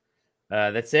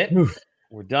 that's it.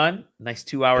 We're done. Nice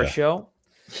 2-hour show.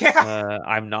 Yeah.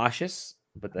 I'm nauseous,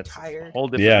 but that's tired. A whole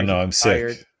different. Yeah, no, I'm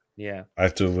tired. sick. Yeah, I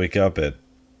have to wake up at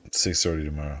 6:30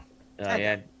 tomorrow.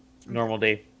 Normal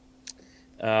day.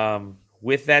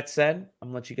 With that said, I'm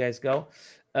gonna let you guys go.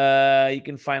 You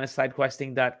can find us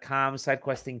sidequesting.com,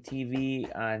 sidequesting TV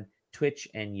on Twitch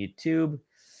and YouTube.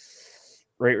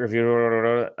 Rate,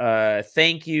 review.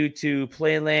 Thank you to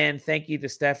Playland. Thank you to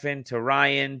Stefan, to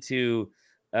Ryan, to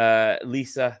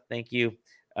Lisa. Thank you.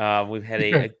 We've had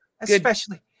a good...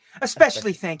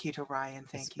 especially thank you to Ryan.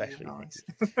 Thank you.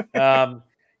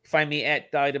 Find me at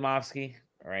Dolly Domovsky.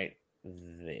 Right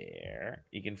there.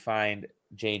 You can find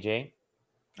JJ.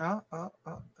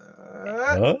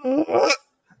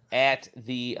 At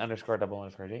the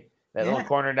 _double_J. That little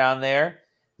corner down there.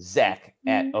 Zach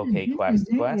at OKQuest.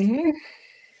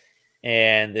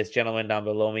 And this gentleman down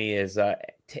below me is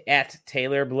at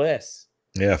Taylor Bliss.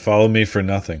 Yeah, follow me for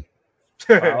nothing.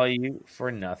 Follow you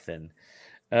for nothing.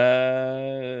 I've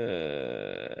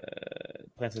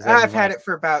had it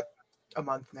for about a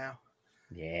month now.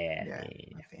 Yeah,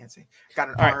 fancy. Got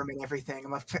an All arm and everything.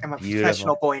 I'm a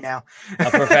professional boy now. A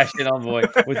professional boy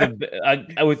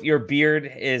with your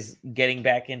beard is getting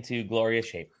back into glorious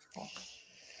shape.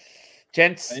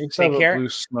 Gents, take care. Blue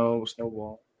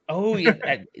snowball. Oh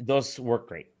yeah, those work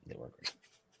great. They work great.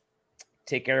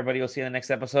 Take care, everybody. We'll see you in the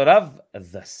next episode of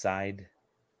the Side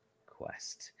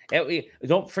Quest. And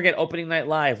don't forget opening night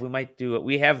live. We might do it.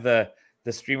 We have the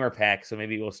streamer pack, so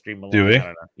maybe we'll stream along. Do we? I don't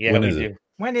know. Yeah, when we is do. It?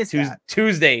 When is that?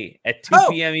 Tuesday at 2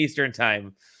 p.m. Eastern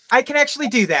time. I can actually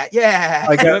do that. Yeah.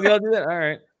 I got to be able to do that. All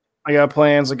right. I got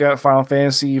plans. I got Final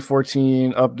Fantasy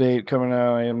 14 update coming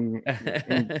out.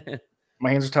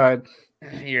 My hands are tied.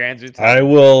 Your hands are tied. I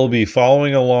will be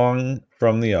following along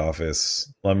from the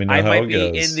office. Let me know how it goes. I might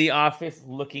be in the office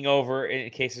looking over in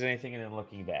case there's anything and then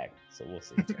looking back. So we'll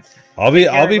see.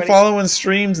 I'll be following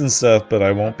streams and stuff, but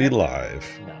I won't be live.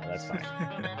 No, that's fine.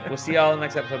 We'll see y'all in the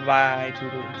next episode. Bye.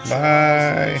 Toodles.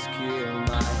 Bye.